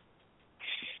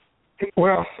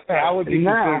 Well, that would be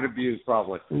considered abuse,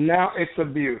 probably. Now it's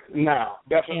abuse. Now,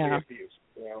 definitely abuse.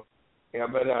 Yeah,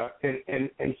 but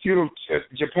in feudal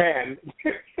Japan.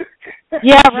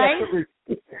 Yeah, right.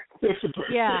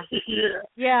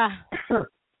 Yeah.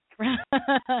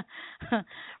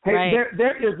 Hey, right.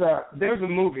 there's a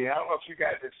movie. I don't know if you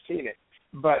guys have seen it,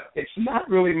 but it's not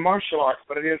really martial arts,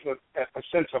 but it is a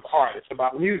sense of art. It's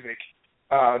about music.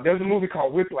 There's a movie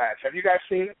called Whiplash. Have you guys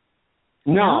seen it?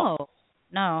 No.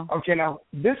 Okay, now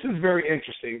this is very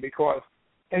interesting because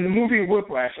in the movie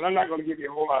Whiplash, and I'm not going to give you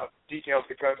a whole lot of details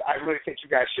because I really think you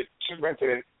guys should rent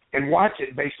it and watch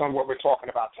it based on what we're talking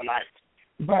about tonight.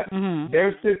 But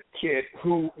there's this kid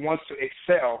who wants to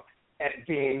excel at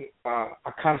being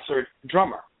a concert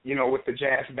drummer, with the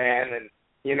jazz band,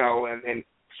 and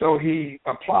so he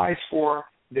applies for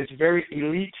this very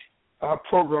elite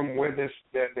program where the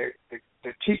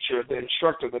teacher, the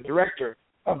instructor, the director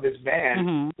of this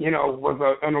band,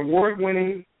 was an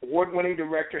award-winning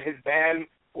director. His band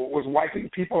was wiping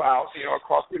people out,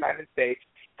 across the United States,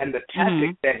 and the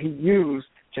tactic that he used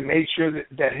to make sure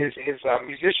that his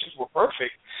musicians were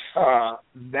perfect,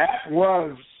 that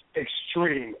was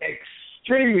extremely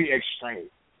extreme.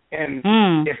 And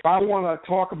if I want to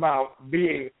talk about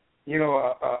being,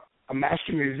 a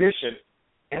master musician,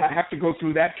 and I have to go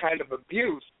through that kind of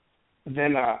abuse,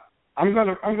 then I'm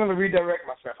gonna redirect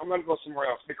myself. I'm gonna go somewhere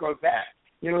else because that,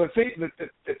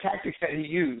 the tactics that he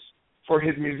used for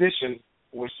his musicians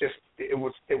was just it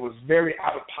was very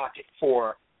out of pocket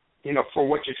for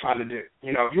what you're trying to do.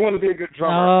 If you want to be a good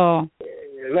drummer,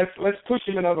 let's push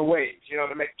him in other ways,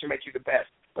 to make you the best.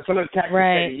 But some of the tactics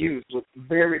that he used was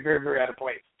very, very, very out of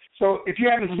place. So if you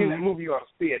haven't seen that movie, you ought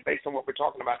to see it based on what we're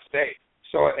talking about today.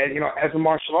 So, and as a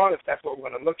martial artist, that's what we're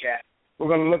going to look at. We're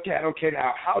going to look at, okay,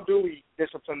 now, how do we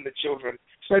discipline the children,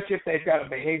 especially if they've got a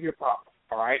behavior problem,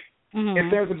 all right? If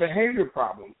there's a behavior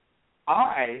problem,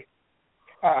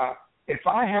 if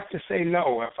I have to say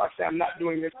no, if I say I'm not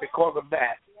doing this because of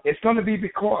that, it's going to be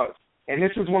because, and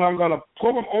this is when I'm going to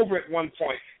pull them over at one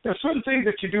point. There's certain things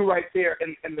that you do right there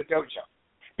in the dojo,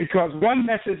 because one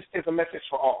message is a message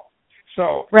for all.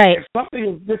 So if something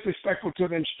is disrespectful to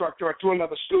the instructor or to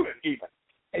another student even,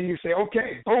 and you say,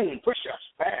 okay, boom,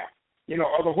 push-ups, bam,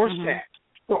 or the horse stance.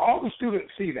 So all the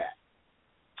students see that.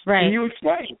 Right. And you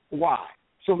explain why.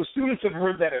 So the students have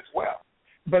heard that as well.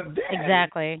 But then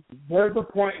there's a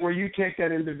point where you take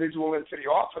that individual into the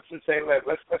office and say,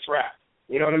 let's wrap.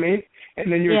 You know what I mean?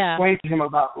 And then you explain to him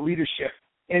about leadership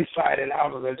inside and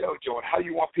out of the dojo and how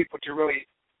you want people to really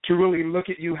look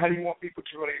at you, how do you want people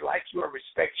to really like you or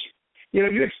respect you.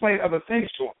 You explain other things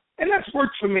to them. And that's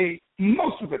worked for me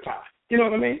most of the time. You know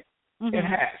what I mean? It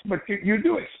has. But you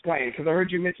do explain, because I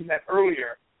heard you mention that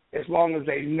earlier, as long as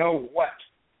they know what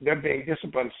they're being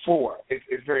disciplined for,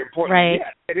 it's very important. Right.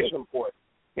 Yeah, it is important,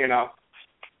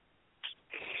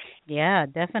 Yeah,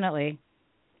 definitely.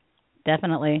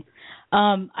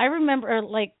 I remember,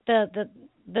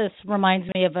 this reminds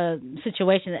me of a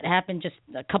situation that happened just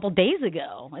a couple days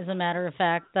ago. As a matter of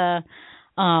fact,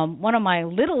 one of my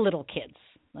little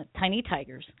kids, tiny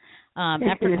tigers,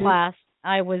 after class,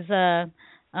 I was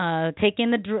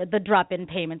taking the drop-in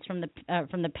payments from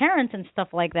the parents and stuff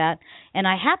like that, and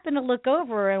I happened to look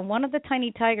over, and one of the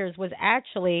tiny tigers was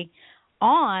actually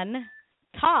on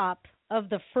top of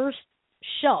the first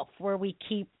shelf where we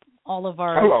keep all of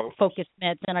our focus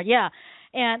meds and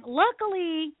and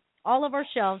luckily all of our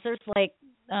shelves, there's 8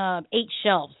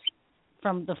 shelves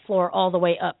from the floor all the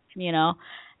way up,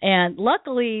 and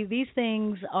luckily these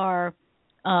things are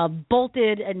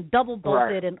bolted and double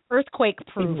bolted and earthquake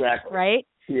proof, right?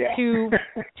 Yeah.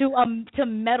 to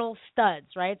metal studs,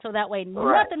 right? So that way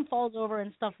nothing falls over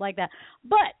and stuff like that.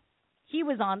 But he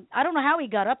was on. I don't know how he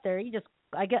got up there.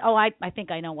 I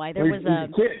think I know why. There was a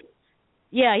kid.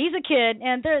 Yeah, he's a kid,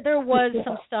 and there was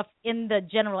some stuff in the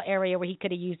general area where he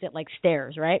could have used it like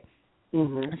stairs, right?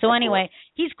 So anyway,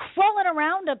 he's crawling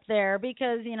around up there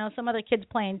because, some other kid's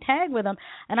playing tag with him.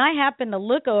 And I happened to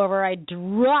look over. I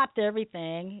dropped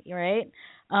everything, right?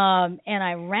 And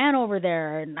I ran over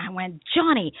there and I went,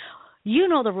 Johnny, you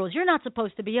know the rules. You're not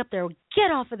supposed to be up there.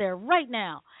 Get off of there right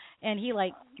now. and he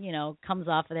comes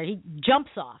off of there. He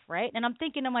jumps off, right? And I'm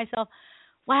thinking to myself,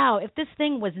 wow, if this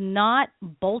thing was not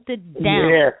bolted down.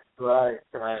 Yeah, right.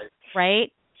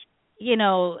 Right?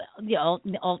 All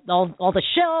the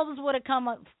shelves would have come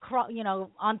up,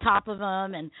 on top of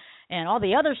him, and all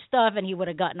the other stuff, and he would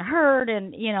have gotten hurt,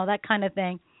 and that kind of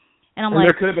thing. And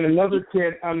there could have been another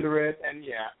kid under it, and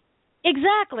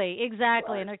Exactly.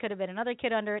 Right. And there could have been another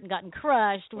kid under it and gotten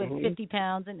crushed with 50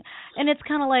 pounds, and it's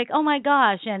kind of like, oh my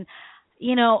gosh, and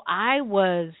I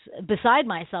was beside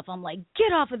myself. I'm like,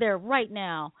 get off of there right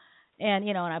now, and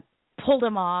and I pulled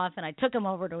him off, and I took him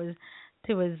over to his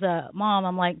mom.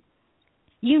 I'm like,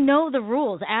 the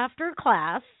rules. After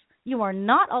class, you are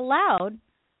not allowed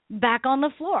back on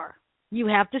the floor. You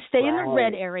have to stay in the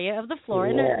red area of the floor.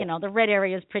 Yeah. And, the red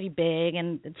area is pretty big,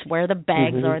 and it's where the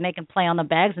bags are, and they can play on the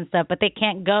bags and stuff, but they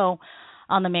can't go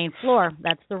on the main floor.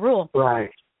 That's the rule.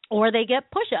 Right. Or they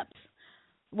get push-ups.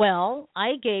 Well,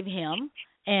 I gave him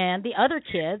and the other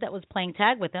kid that was playing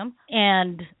tag with him,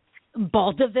 and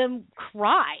both of them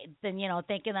cried, and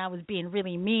thinking I was being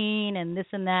really mean and this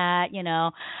and that,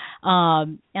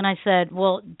 and I said,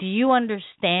 well, do you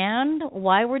understand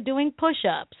why we're doing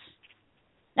push-ups?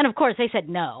 And of course they said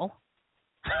no.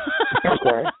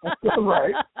 Okay.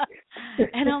 Right.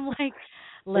 And I'm like,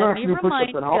 let me remind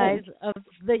you guys of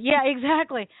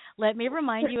exactly. Let me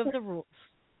remind you of the rules.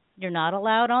 You're not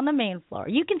allowed on the main floor.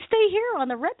 You can stay here on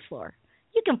the red floor.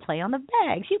 You can play on the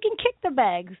bags. You can kick the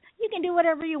bags. You can do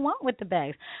whatever you want with the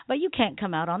bags, but you can't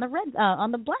come out on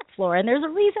the black floor. And there's a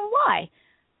reason why.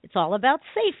 It's all about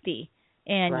safety.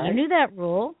 And You knew that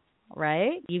rule,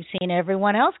 right? You've seen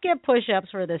everyone else get push-ups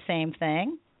for the same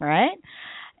thing, right?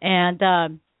 And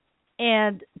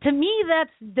to me,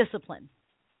 that's discipline.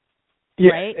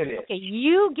 Yes, right? it is. Okay,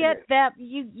 you get that.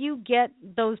 You get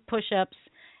those push-ups.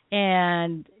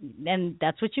 And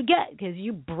that's what you get because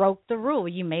you broke the rule.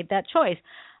 You made that choice.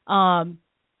 But on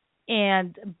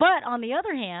the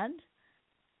other hand,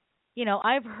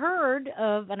 I've heard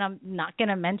of, and I'm not going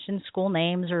to mention school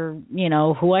names or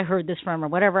who I heard this from or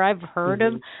whatever. I've heard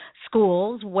of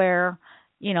schools where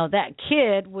that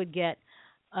kid would get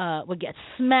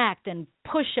smacked and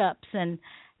push-ups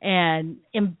and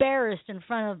embarrassed in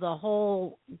front of the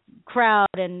whole crowd,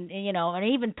 and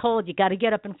even told you got to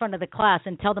get up in front of the class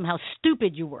and tell them how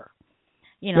stupid you were.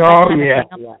 Yeah.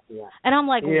 And I'm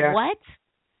like, what?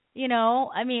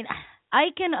 I mean, I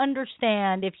can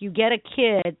understand if you get a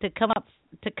kid to come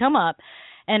up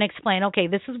and explain, okay,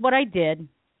 this is what I did,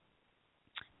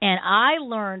 and I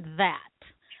learned that,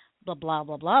 blah blah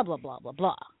blah blah blah blah blah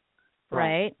blah,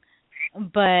 right?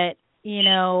 But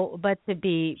to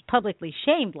be publicly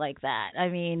shamed like that, I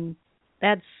mean,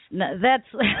 that's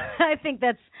I think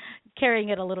that's carrying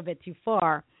it a little bit too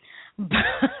far.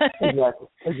 Exactly.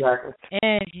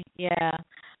 And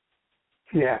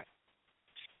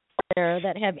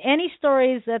that have any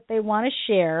stories that they want to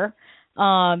share,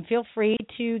 feel free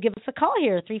to give us a call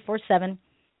here,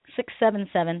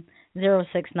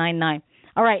 347-677-0699.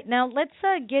 All right, now let's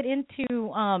get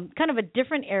into kind of a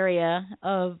different area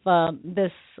of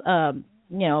this,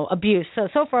 abuse.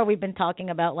 So far we've been talking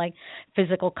about like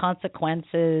physical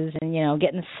consequences and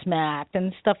getting smacked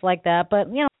and stuff like that. But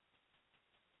a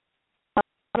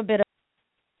little bit of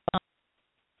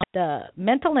the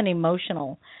mental and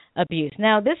emotional abuse.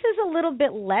 Now this is a little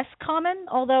bit less common,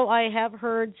 although I have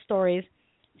heard stories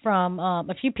from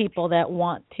a few people that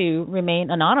want to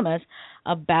remain anonymous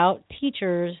about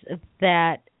teachers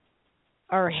that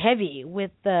are heavy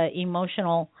with the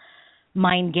emotional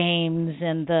mind games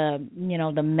and the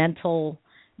mental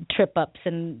trip ups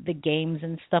and the games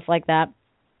and stuff like that.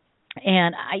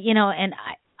 And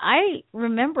I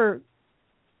remember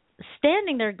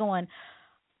standing there going,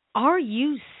 are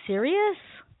you serious?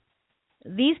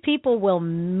 These people will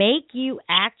make you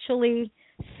actually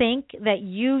think that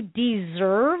you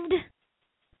deserved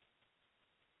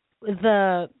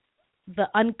the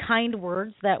unkind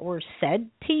words that were said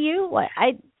to you.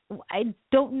 I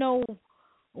don't know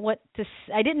what to.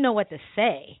 I didn't know what to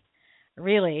say,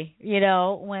 really.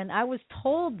 When I was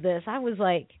told this, I was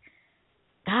like,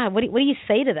 God, what do you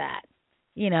say to that?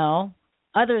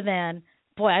 Other than,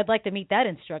 boy, I'd like to meet that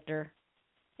instructor.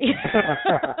 I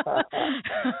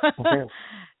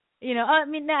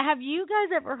mean, now, have you guys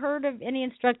ever heard of any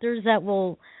instructors that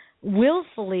will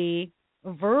willfully,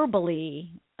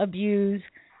 verbally abuse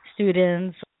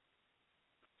students,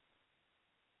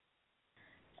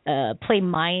 play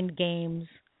mind games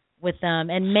with them,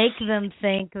 and make them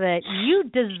think that you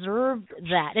deserve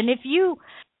that? And if you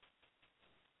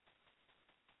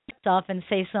stuff and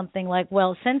say something like,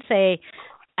 well, Sensei,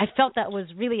 I felt that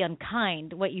was really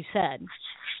unkind, what you said,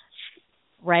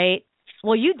 right?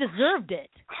 Well, you deserved it.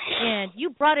 and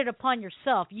you brought it upon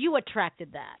yourself. You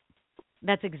attracted that.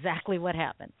 That's exactly what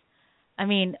happened. I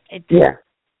mean, yeah,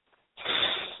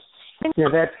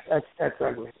 that's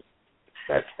ugly.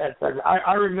 That's ugly.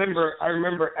 I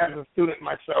remember as a student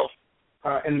myself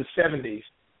in the 70s.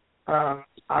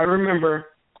 I remember,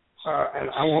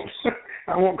 and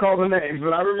I won't call the names,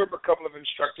 but I remember a couple of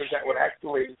instructors that would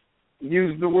actually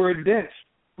use the word dense,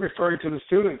 referring to the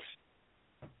students.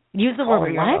 Use the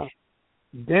word what?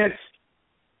 Dense.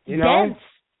 You know? Dense.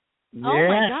 Yes. Oh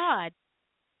my God.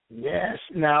 Yes.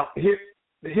 Now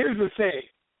here's the thing.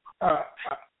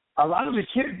 A lot of the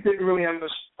kids didn't really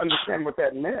understand what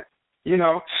that meant, you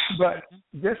know, but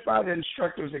just by the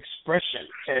instructor's expression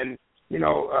and, you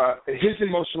know, his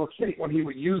emotional state when he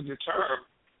would use the term,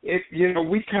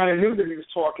 we kind of knew that he was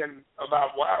talking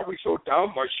about why are we so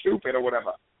dumb or stupid or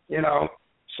whatever, you know.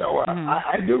 So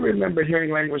I do remember hearing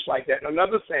language like that. And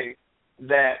another thing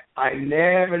that I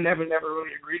never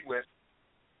really agreed with,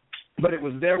 but it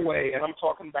was their way, and I'm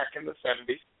talking back in the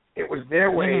 70s, it was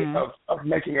their way of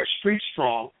making a street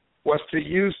strong, was to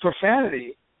use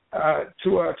profanity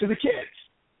to the kids.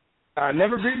 I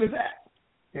never agreed with that,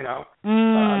 you know.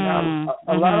 Now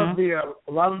a lot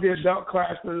of the adult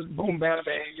classes, boom, bam,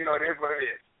 bang, you know, it is what it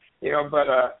is, you know.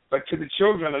 But to the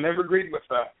children, I never agreed with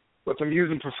them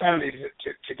using profanity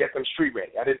to get them street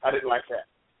ready. I didn't like that,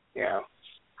 you know.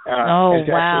 And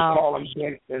to actually call them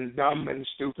dense and dumb and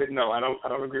stupid. No, I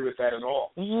don't agree with that at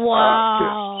all.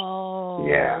 Wow.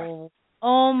 Yeah.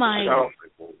 Oh my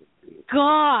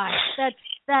gosh,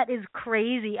 that is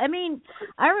crazy. I mean,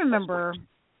 I remember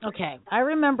when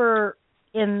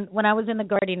I was in the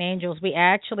Guardian Angels, we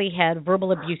actually had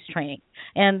verbal abuse training,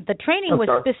 and the training was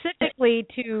specifically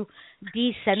to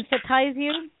desensitize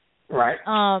you, right,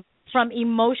 from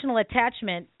emotional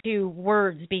attachment to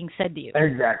words being said to you.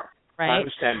 Exactly. Right. I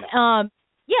understand that.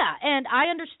 Yeah, and I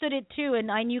understood it too, and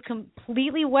I knew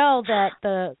completely well that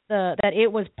that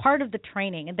it was part of the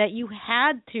training, and that you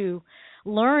had to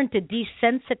learn to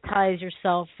desensitize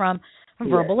yourself from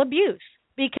verbal abuse,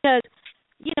 because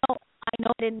you know, I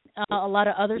know in a lot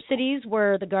of other cities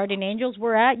where the Guardian Angels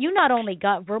were at, you not only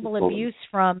got verbal abuse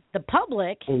from the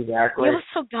public, exactly, you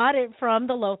also got it from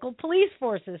the local police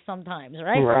forces sometimes,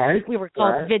 right? Right. We were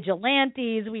called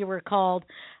vigilantes. We were called,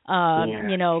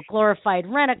 you know, glorified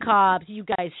rent-a-cops. You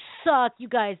guys suck. You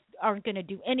guys aren't going to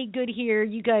do any good here.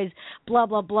 You guys blah,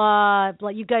 blah, blah, blah.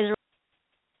 You guys are...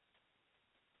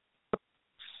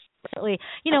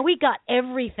 You know, we got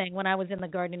everything when I was in the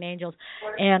Guardian Angels,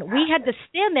 and we had to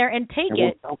stand there and take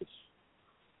it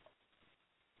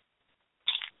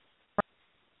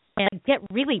and get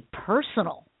really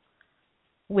personal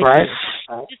with you,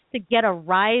 just to get a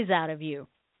rise out of you.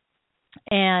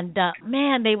 And,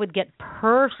 man, they would get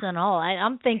personal.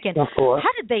 I'm thinking,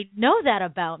 how did they know that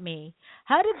about me?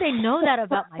 How did they know that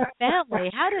about my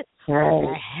family? What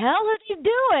the hell are you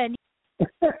doing?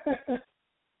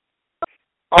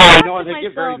 Oh, I know, they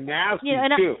get very nasty,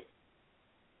 too.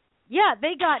 Yeah,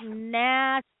 they got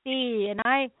nasty, and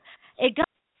it got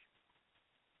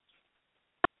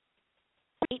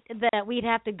that we'd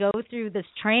have to go through this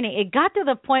training. It got to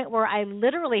the point where I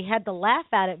literally had to laugh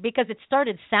at it because it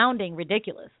started sounding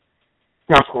ridiculous.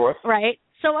 Of course. Right?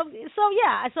 So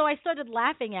I started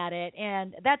laughing at it,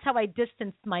 and that's how I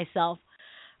distanced myself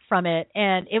from it,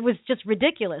 and it was just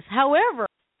ridiculous. However,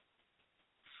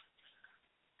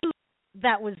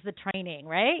 that was the training,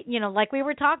 right? You know, like we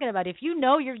were talking about, if you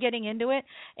know you're getting into it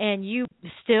and you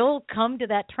still come to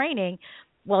that training,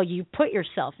 well, you put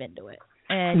yourself into it,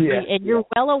 and you're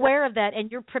well aware of that,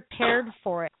 and you're prepared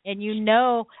for it, and you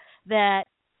know that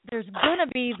there's going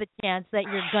to be the chance that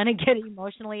you're going to get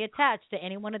emotionally attached to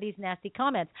any one of these nasty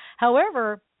comments.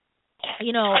 However,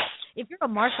 you know, if you're a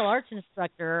martial arts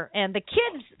instructor, and the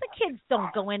kids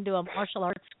don't go into a martial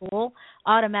arts school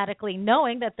automatically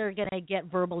knowing that they're going to get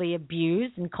verbally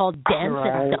abused and called dense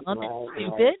and dumb and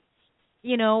stupid,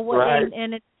 you know,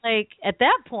 and it's like, at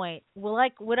that point,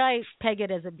 would I peg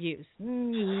it as abuse?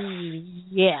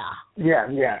 Yeah,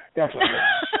 definitely.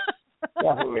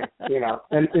 Definitely, you know,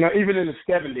 and you know, even in the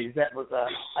 70s, that was,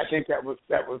 I think that was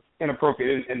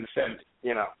inappropriate in the 70s,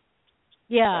 you know.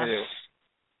 Yeah.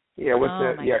 Yeah,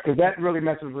 because that really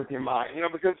messes with your mind, you know,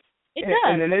 because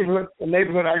in the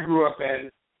neighborhood I grew up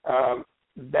in,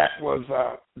 that was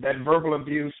that verbal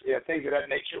abuse, things of that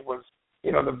nature was,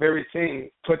 you know, the very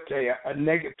thing put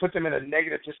them in a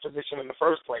negative disposition in the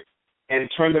first place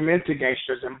and turned them into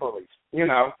gangsters and bullies, you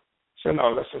know. So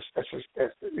no, that's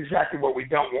exactly what we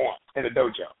don't want in a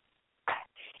dojo.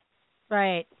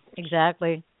 Right,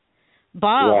 exactly.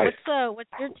 Bob, what's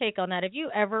your take on that? Have you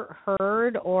ever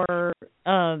heard or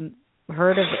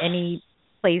heard of any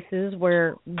places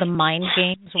where the mind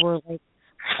games were like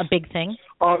a big thing?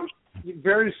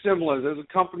 Very similar. There's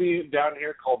a company down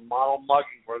here called Model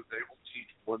Mugging where they will teach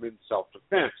women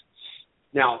self-defense.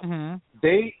 Now,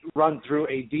 they run through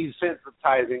a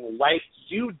desensitizing like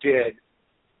you did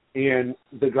in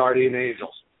The Guardian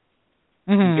Angels.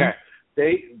 Okay.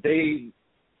 They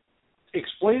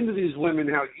explain to these women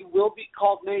how you will be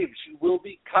called names, you will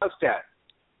be cussed at.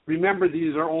 Remember,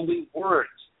 these are only words.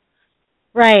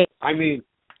 Right. I mean,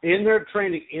 in their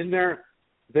training, in their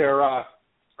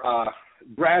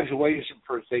graduation,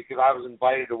 per se, because I was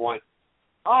invited to one.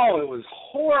 Oh, it was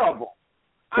horrible.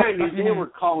 I mean, they were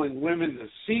calling women the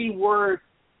C word,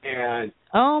 and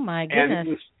oh my goodness. And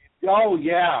it was,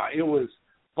 it was.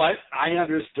 But I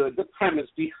understood the premise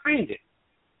behind it.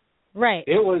 Right.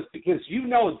 It was because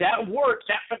that word,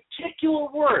 that particular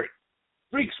word,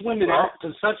 freaks women out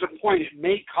to such a point it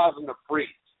may cause them to freeze.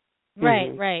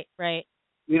 Right.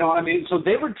 You know what I mean? So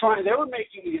they were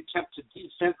making the attempt to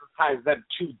desensitize them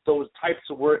to those types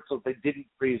of words so they didn't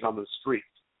freeze on the street.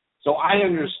 So I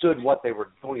understood what they were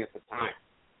doing at the time.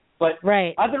 But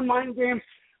other mind games,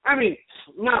 I mean,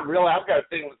 not really. I've got a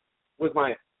thing with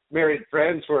my married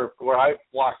friends where I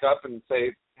walk up and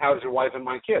say, "How's your wife and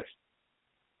my kids?"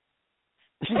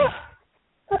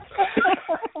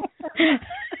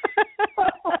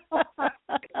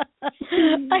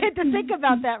 I had to think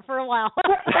about that for a while. I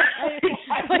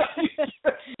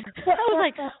was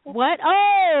like, what?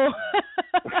 Oh,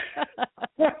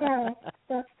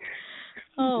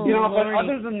 you know, Lordy. but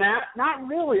other than that, not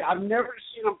really. I've never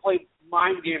seen them play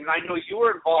mind games. I know you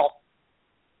were involved,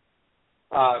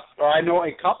 or I know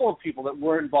a couple of people that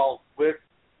were involved with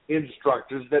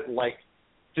instructors that like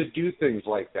to do things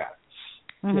like that.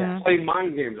 Play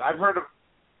mind games. I've heard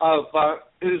of an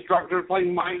instructor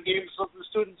playing mind games so the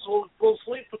students will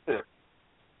sleep with them.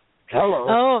 Hello.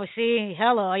 Oh, see,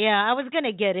 hello. Yeah, I was going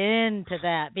to get into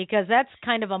that because that's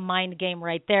kind of a mind game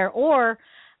right there. Or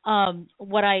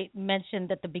what I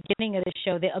mentioned at the beginning of the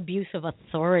show, the abuse of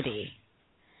authority.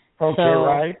 Okay, so,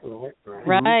 right.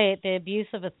 Right, the abuse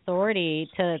of authority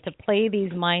to play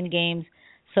these mind games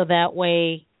so that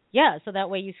way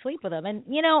you sleep with them. And,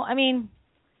 you know, I mean,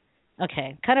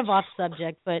 okay, kind of off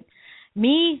subject, but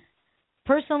me,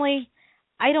 personally,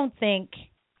 I don't think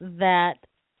that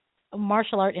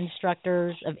martial art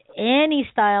instructors of any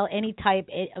style, any type,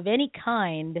 of any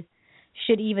kind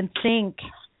should even think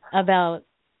about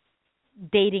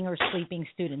dating or sleeping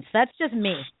students. That's just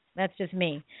me.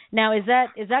 Now, is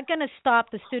that going to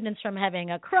stop the students from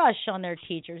having a crush on their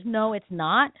teachers? No, it's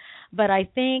not. But I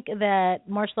think that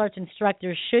martial arts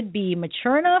instructors should be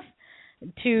mature enough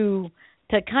to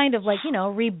kind of like, you know,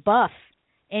 rebuff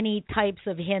any types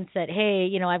of hints that, hey,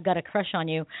 you know, I've got a crush on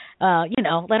you, you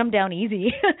know, let them down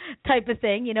easy type of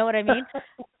thing, you know what I mean?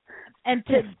 And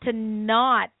to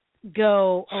not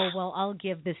go, oh, well, I'll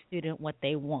give this student what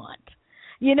they want.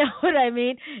 You know what I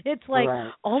mean? It's like,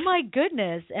 oh, my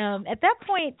goodness. At that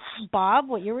point, Bob,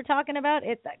 what you were talking about,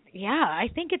 I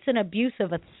think it's an abuse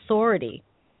of authority.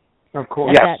 Of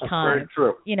course. At that time. Very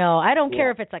true. You know, I don't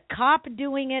care if it's a cop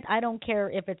doing it. I don't care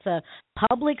if it's a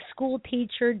public school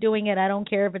teacher doing it. I don't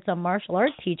care if it's a martial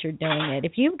arts teacher doing it.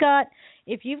 If you've got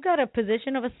a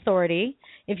position of authority,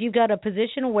 if you've got a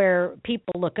position where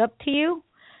people look up to you,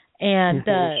 and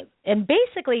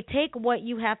basically take what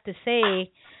you have to say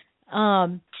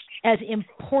as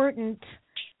important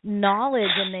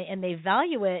knowledge, and they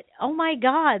value it. Oh my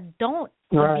God! Don't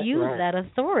abuse that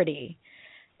authority.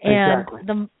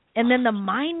 And then the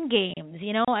mind games,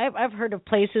 you know, I've heard of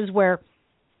places where,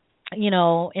 you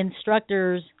know,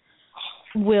 instructors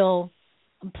will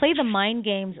play the mind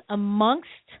games amongst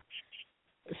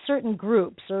certain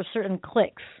groups or certain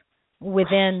cliques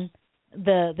within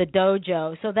the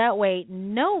dojo. So that way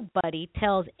nobody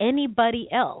tells anybody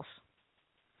else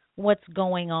what's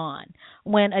going on.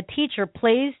 When a teacher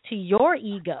plays to your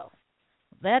ego,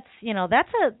 that's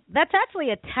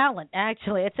actually a talent.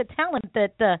 Actually, it's a talent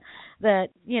that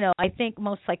you know, I think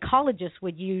most psychologists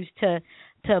would use to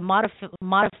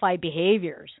modify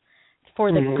behaviors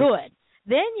for the good.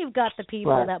 Then you've got the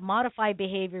people that modify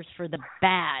behaviors for the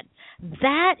bad.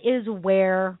 That is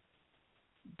where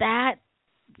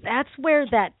that's where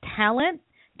that talent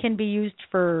can be used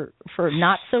for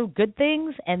not so good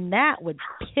things, and that would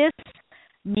piss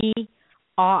me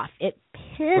off. It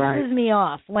pisses me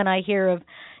off when I hear of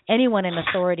anyone in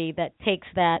authority that takes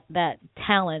that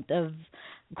talent of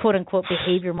quote unquote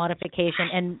behavior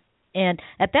modification and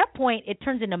at that point it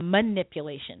turns into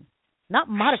manipulation, not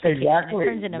modification. Exactly. It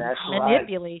turns into That's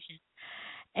manipulation,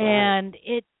 and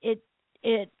it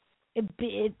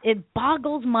it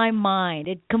boggles my mind.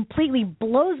 It completely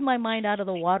blows my mind out of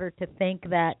the water to think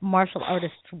that martial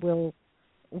artists will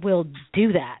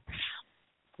do that.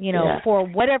 You know, for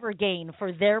whatever gain,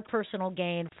 for their personal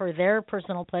gain, for their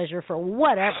personal pleasure, for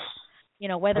whatever. You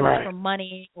know, whether it's for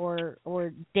money or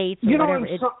dates or whatever.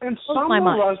 In some way,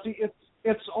 Rusty,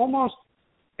 it's almost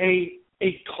a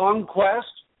conquest.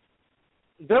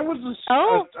 There was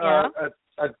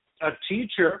a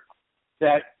teacher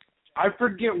that I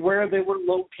forget where they were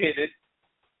located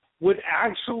would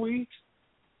actually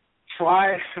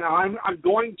try. Now I'm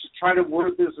going to try to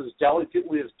word this as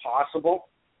delicately as possible.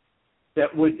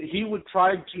 He would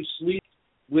try to sleep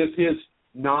with his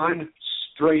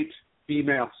non-straight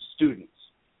female students.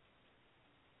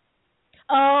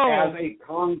 As a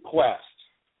conquest.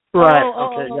 Right.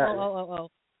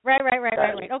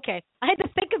 Right. Okay. I had to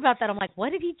think about that. I'm like,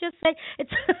 what did he just say?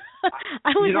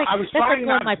 I was trying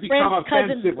not to become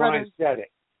offensive when I said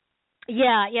it.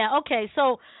 Yeah. Okay.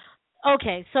 So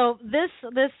this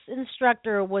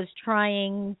instructor was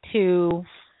trying to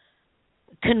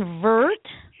convert.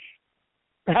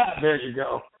 There you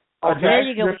go. Okay. There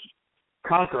you go.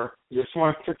 Conquer. You just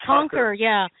want to conquer.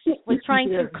 Yeah. Was trying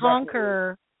to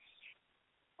conquer.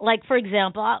 Like, for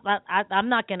example, I'm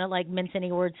not going to, mince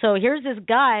any words. So here's this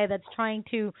guy that's trying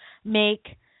to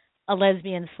make a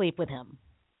lesbian sleep with him.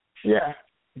 Yeah,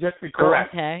 just because.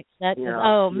 Correct. Okay.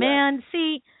 Man,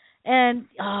 see, and,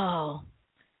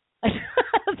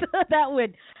 that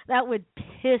would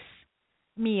piss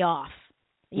me off.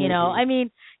 You know, I mean,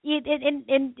 and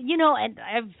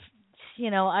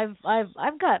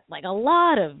I've got, a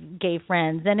lot of gay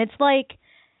friends, and it's like,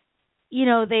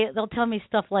 they'll tell me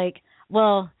stuff like,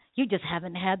 well, you just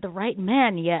haven't had the right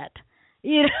man yet.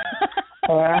 Yeah.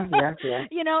 And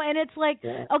it's like,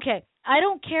 okay, I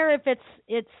don't care if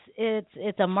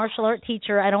it's a martial art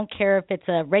teacher. I don't care if it's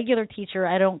a regular teacher.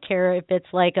 I don't care if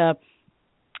it's like a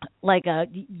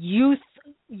youth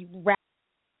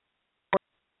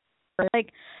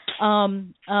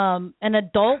an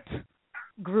adult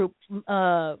group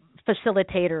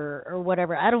facilitator or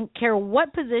whatever. I don't care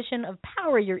what position of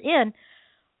power you're in.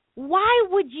 Why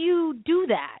would you do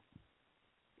that?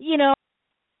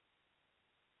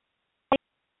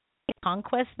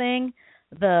 Conquest thing,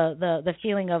 the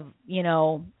feeling of,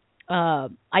 I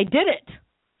did it.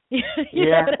 you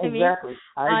know what I mean? Exactly.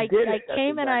 I did it. I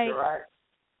came and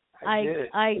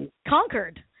I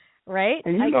conquered, right?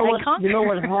 And you know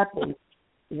what happens?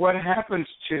 What happens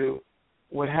to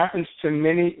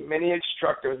many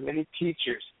instructors, many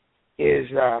teachers is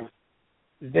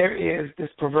there is this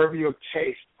proverbial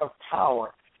taste of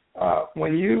power.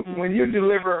 When you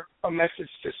deliver a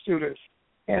message to students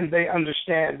and they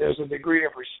understand there's a degree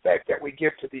of respect that we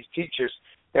give to these teachers,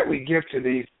 that we give to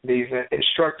these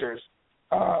instructors,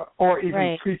 or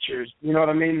even preachers, you know what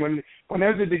I mean? When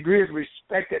there's a degree of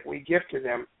respect that we give to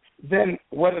them, then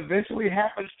what eventually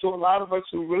happens to a lot of us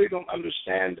who really don't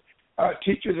understand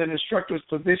teachers and instructors'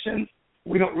 positions,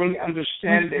 we don't really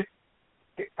understand it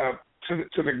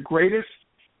to the greatest,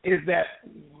 is that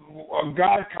a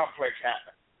God complex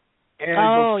happens. And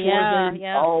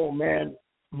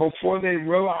before they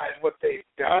realize what they've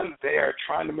done, they are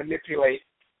trying to manipulate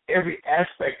every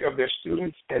aspect of their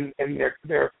students and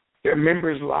their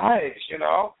members' lives,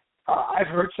 I've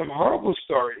heard some horrible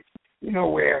stories,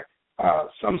 where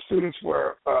some students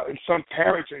were, and some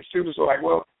parents and students were like,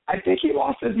 well, I think he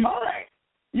lost his mind,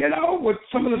 with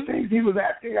some of the things he was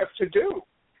asking us to do,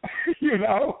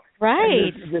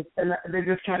 Right. And they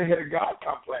just kind of hit a God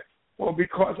complex. Well,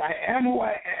 because I am who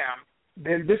I am,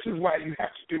 then this is why you have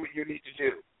to do what you need to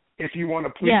do. If you want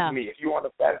to please me, if you want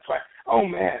to satisfy. Oh,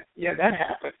 man. Yeah, that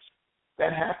happens.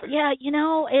 Yeah,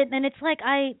 and it's like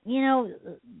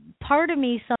part of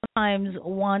me sometimes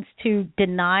wants to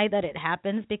deny that it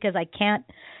happens because I can't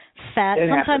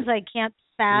sometimes I can't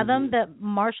fathom that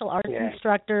martial arts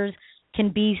instructors can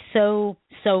be so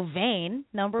vain,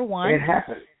 number one. It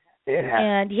happens.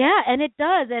 And and it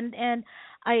does. And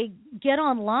I get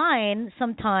online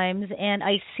sometimes and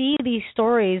I see these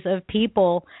stories of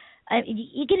people.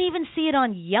 You can even see it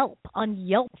on Yelp,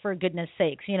 for goodness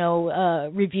sakes,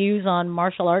 reviews on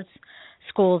martial arts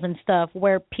schools and stuff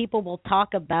where people will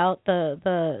talk about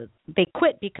they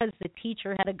quit because the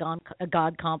teacher had a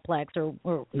God complex or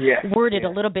worded a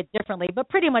little bit differently, but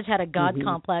pretty much had a God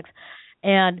complex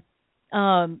and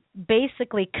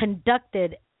basically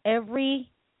conducted every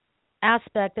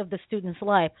aspect of the student's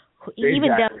life,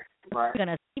 even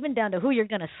down to who you're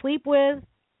going to sleep with.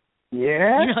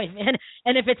 Yeah.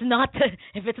 And if it's not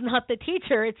the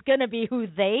teacher, it's going to be who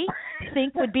they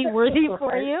think would be worthy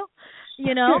for you.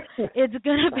 It's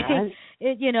going to be,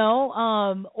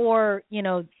 or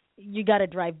you got to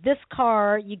drive this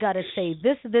car, you got to say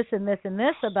this, and this, and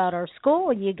this about our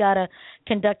school, you got to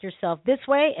conduct yourself this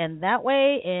way and that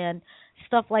way and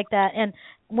stuff like that. And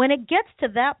when it gets to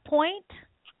that point,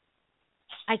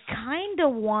 I kind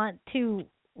of want to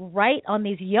write on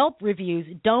these Yelp reviews,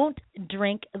 don't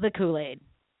drink the Kool-Aid.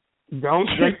 Don't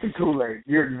drink the Kool-Aid.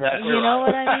 You're exactly right. You know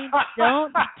what I mean?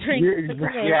 Don't drink the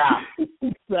Kool-Aid. Yeah,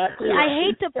 exactly right. I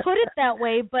hate to put it that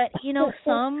way, but,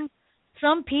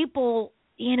 some people,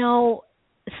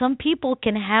 some people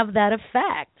can have that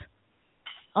effect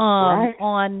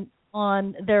on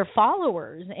their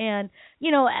followers. And,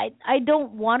 I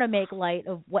don't want to make light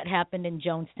of what happened in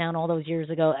Jonestown all those years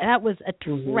ago. That was a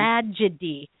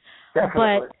tragedy.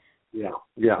 Definitely.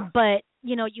 But,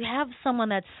 you have someone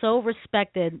that's so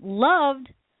respected, loved,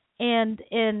 and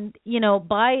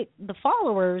by the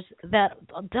followers that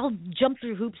they'll jump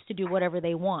through hoops to do whatever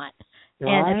they want.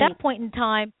 Right. And at that point in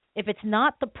time, if it's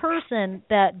not the person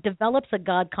that develops a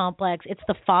God complex, it's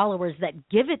the followers that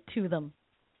give it to them.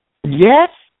 Yes.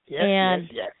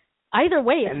 Either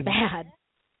way, it's bad.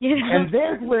 And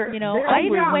there's where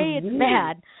either way, it's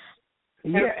bad.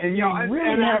 Yeah, and you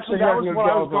really have to that was what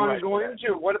I was going to go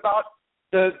into. What about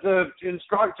the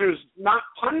instructors not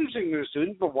punishing their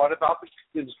students, but what about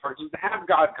the instructors that have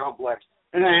God complex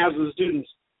and then has the students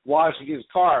washing his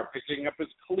car, picking up his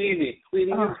cleaning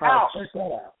his house?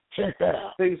 Check that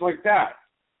out. Things like that.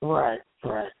 Right.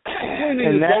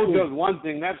 Cleaning the dojo is one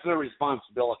thing. That's their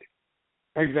responsibility.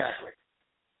 Exactly.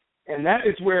 And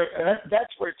that's where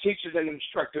teachers and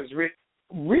instructors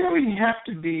really have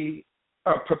to be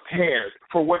prepared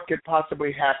for what could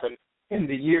possibly happen in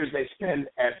the years they spend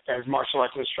as martial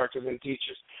arts instructors and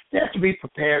teachers. They have to be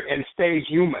prepared and stay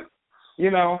human.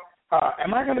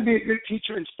 Am I going to be a good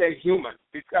teacher and stay human?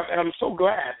 And I'm so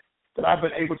glad that I've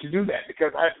been able to do that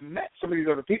because I've met some of these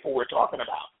other people we're talking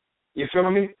about. You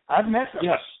feel me? I've met them.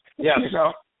 Yes.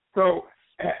 So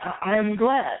I am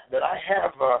glad that I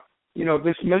have,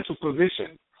 this mental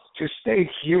position to stay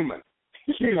human.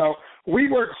 We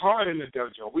work hard in the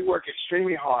dojo. We work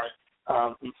extremely hard.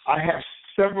 I have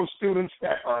several students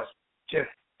that are just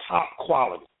top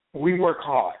quality. We work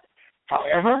hard.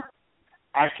 However,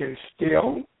 I can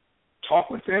still talk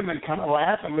with them and kind of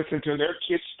laugh and listen to their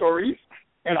kids' stories,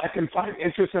 and I can find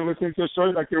interest in listening to their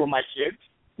stories like they were my kids.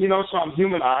 So I'm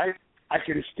humanized. I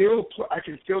can still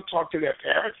talk to their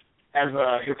parents as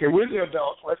okay, we're the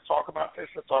adults. Let's talk about this.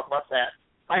 Let's talk about that.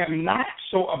 I am not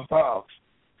so above,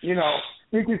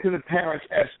 speaking to the parents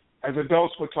as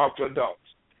adults would talk to adults.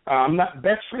 I'm not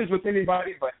best friends with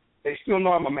anybody, but they still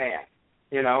know I'm a man,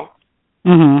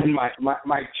 And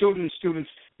my children's students,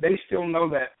 they still know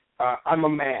that I'm a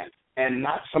man and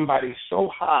not somebody so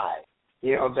high,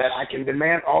 that I can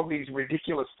demand all these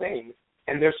ridiculous things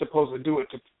and they're supposed to do it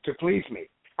to please me.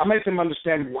 I make them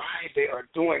understand why they are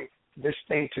doing this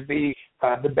thing to be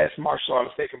the best martial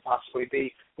artist they can possibly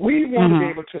be. We want to be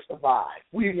able to survive.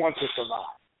 We want to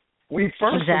survive. We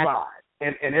first survive.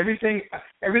 And everything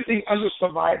under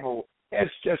survival is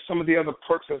just some of the other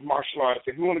perks of martial arts.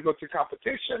 If you want to go to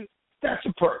competition, that's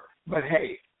a perk. But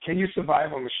hey, can you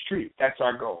survive on the street? That's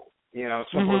our goal.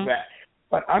 Simple as that.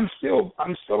 But I'm still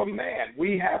a man.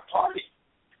 We have parties.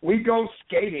 We go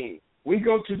skating. We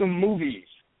go to the movies.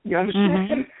 You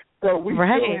understand? So we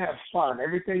still have fun.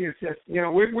 Everything is just,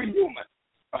 we're human.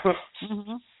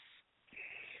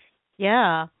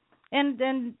 Yeah. And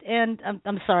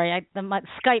I'm sorry, my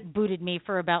Skype booted me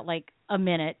for about like a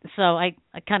minute, so I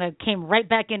kind of came right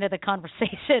back into the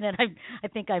conversation, and I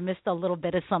think I missed a little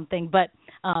bit of something. But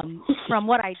from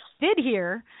what I did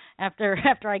hear after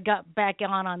I got back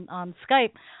on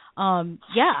Skype, I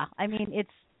mean it's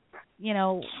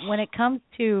when it comes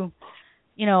to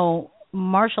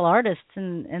martial artists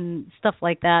and stuff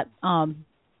like that.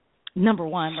 Number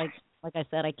one, like I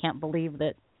said, I can't believe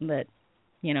that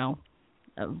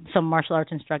some martial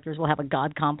arts instructors will have a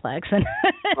God complex and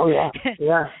I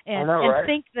know, right?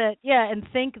 think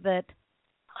that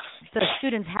the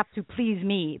students have to please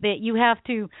me. That you have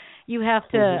to you have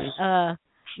to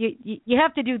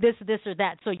do this or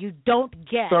that, so you don't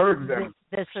get serve them.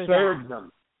 This or serve that.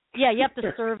 them. Yeah, you have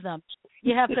to serve them.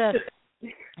 You have to.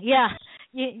 Yeah,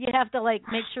 you have to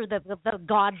make sure that the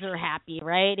gods are happy,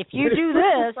 right? If you do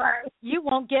this, you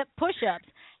won't get push-ups.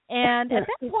 And at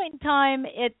that point in time,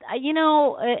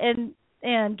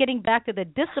 and getting back to the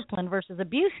discipline versus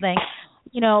abuse thing,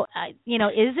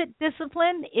 is it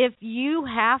discipline if you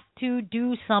have to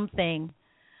do something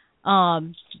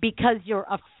because you're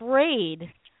afraid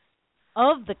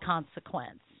of the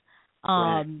consequence?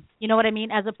 You know what I mean?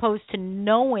 As opposed to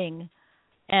knowing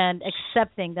and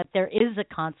accepting that there is a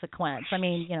consequence. I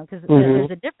mean, because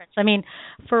there's a difference. I mean,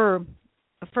 for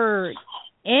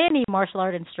any martial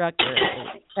art instructor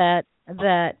that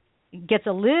gets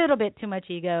a little bit too much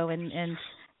ego and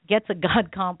gets a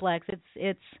God complex.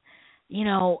 It's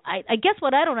I guess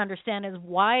what I don't understand is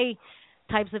why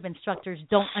types of instructors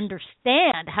don't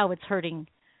understand how it's hurting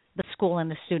the school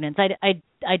and the students. I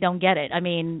don't get it. I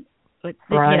mean, if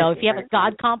you have a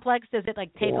God complex, does it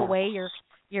like take away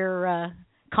your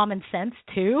common sense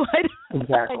too?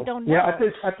 Exactly. I don't know. Yeah, I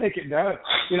think it does.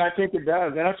 I think it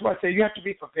does, and that's why I say you have to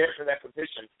be prepared for that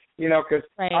position. Because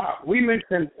we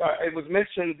mentioned it was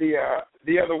mentioned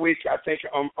the other week, I think,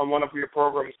 on one of your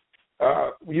programs.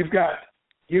 You've got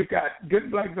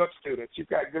good black belt students, you've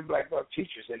got good black belt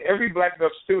teachers, and every black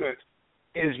belt student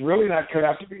is really not cut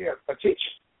out to be a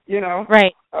teacher.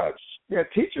 Right.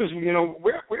 Teachers.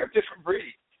 We're a different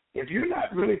breed. If you're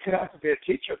not really cut out to be a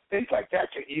teacher, things like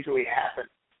that can easily happen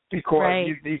because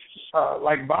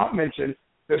like Bob mentioned,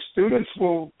 the students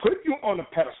will put you on a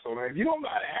pedestal, and if you don't know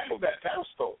how to handle that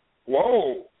pedestal,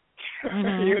 whoa,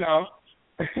 Exactly.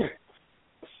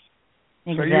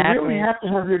 So you really have to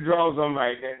have your draws on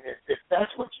right, and if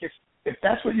that's what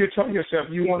you're telling yourself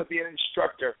you want to be an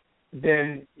instructor,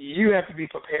 then you have to be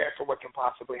prepared for what can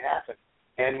possibly happen.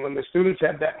 And when the students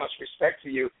have that much respect for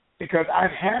you, because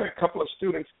I've had a couple of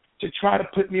students to try to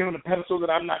put me on a pedestal that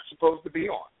I'm not supposed to be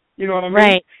on. You know what I mean?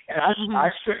 Right. And I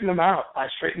straighten them out.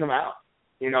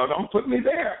 Don't put me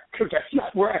there because that's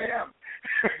not where I am.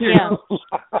 Yeah.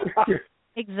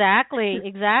 Exactly.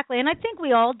 And I think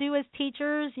we all do as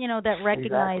teachers, that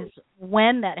recognize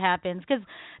when that happens because,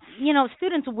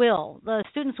 students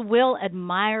will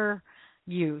admire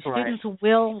you. Students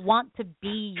will want to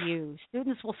be you.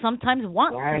 Students will sometimes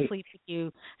want to sleep with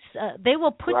you. They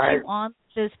will put you on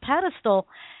this pedestal,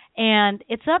 and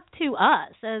it's up to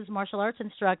us as martial arts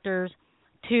instructors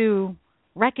to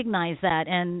recognize that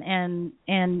and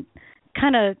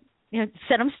kind of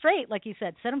set them straight, like you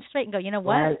said, set them straight and go, you know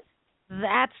what,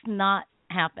 that's not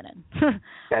happening.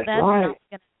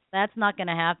 That's not going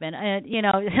to happen. And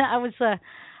I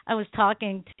was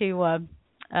talking to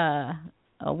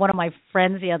one of my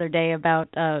friends the other day about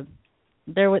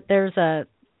there's a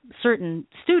certain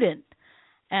student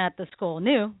at the school,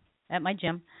 new at my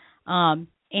gym, and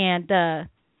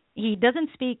he doesn't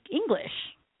speak English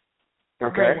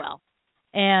very well.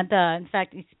 And in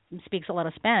fact, he speaks a lot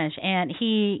of Spanish. And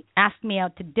he asked me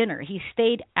out to dinner. He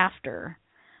stayed after.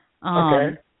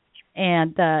 And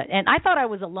I thought I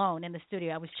was alone in the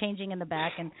studio. I was changing in the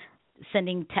back and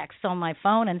sending texts on my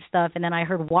phone and stuff. And then I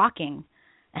heard walking.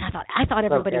 And I thought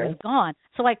everybody was gone.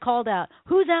 So I called out,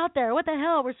 "Who's out there? What the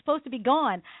hell? We're supposed to be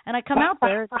gone." And I come out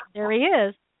there. There he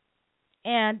is.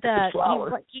 And I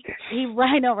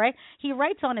know, right? He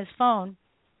writes on his phone,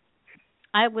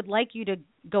 "I would like you to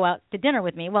go out to dinner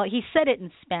with me." Well, he said it in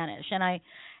Spanish, and I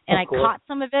caught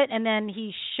some of it, and then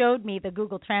he showed me the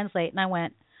Google Translate, and I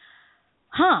went,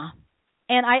 "Huh."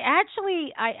 And I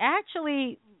actually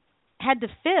had to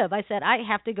fib. I said, "I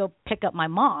have to go pick up my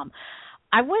mom."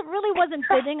 I really wasn't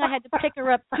fibbing. I had to pick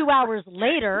her up 2 hours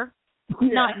later,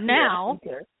 not now,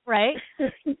 right?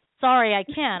 Sorry, I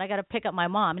can't. I got to pick up my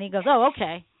mom. And he goes, "Oh,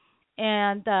 okay."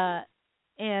 And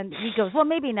he goes, "Well,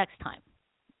 maybe next time."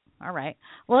 All right.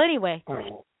 Well, anyway,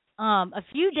 a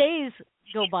few days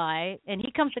go by, and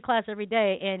he comes to class every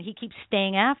day, and he keeps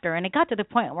staying after. And it got to the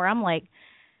point where I'm like,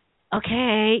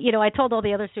 okay, I told all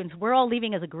the other students, we're all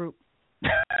leaving as a group.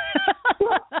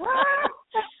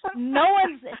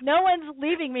 No one's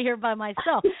leaving me here by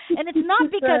myself. And it's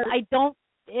not because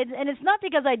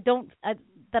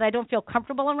I don't feel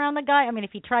comfortable around the guy. I mean,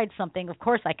 if he tried something, of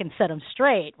course I can set him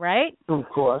straight, right? Of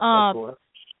course.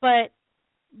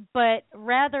 But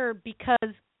rather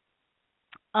because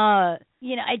I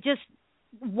just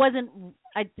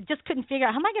couldn't figure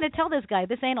out, how am I going to tell this guy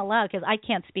this ain't allowed because I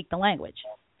can't speak the language.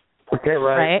 Okay,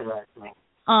 right.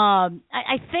 I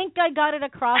think I got it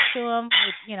across to him.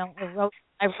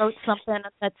 I wrote something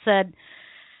that said,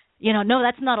 no,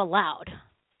 that's not allowed.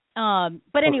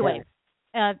 But anyway,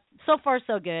 so far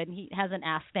so good. He hasn't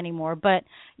asked anymore. But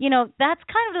that's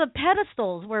kind of the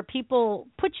pedestals where people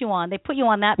put you on. They put you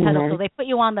on that pedestal. They put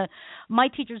you on the "my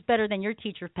teacher's better than your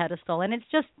teacher" pedestal, and it's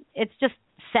just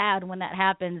sad when that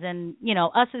happens. And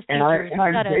us as teachers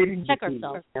got to check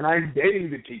ourselves. And I'm dating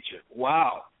the teacher.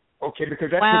 Wow. Okay, because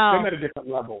that puts them at a different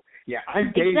level. Yeah,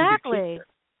 I'm dating the teacher.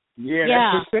 Yeah,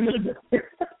 that puts them at a different.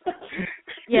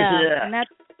 And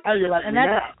that's how you like me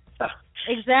now.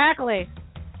 Exactly.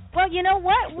 Well, you know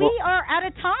what? We are out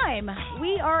of time.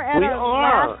 We are at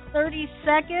our last 30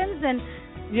 seconds, and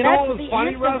that's the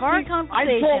end of our conversation.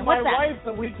 I told my wife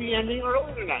that we'd be ending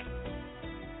early tonight.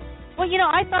 Well,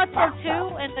 I thought so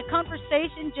too, and the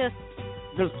conversation just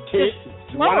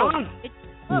flowed.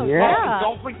 Oh, yeah. And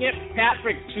don't forget,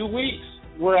 Patrick, 2 weeks.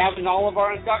 We're having all of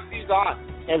our inductees on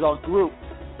as a group.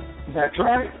 That's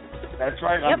right.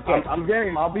 Yep. I'm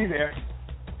game. I'll be there.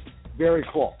 Very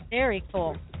cool. Very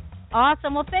cool.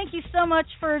 Awesome. Well, thank you so much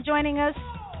for joining us,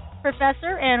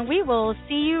 Professor, and we will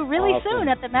see you really soon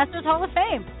at the Masters Hall of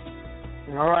Fame.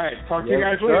 All right. Talk to you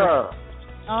guys later.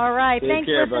 All right. Thanks,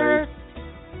 listeners.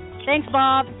 Thanks,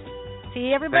 Bob.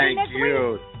 See everybody next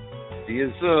week. See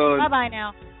you soon. Bye-bye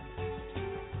now.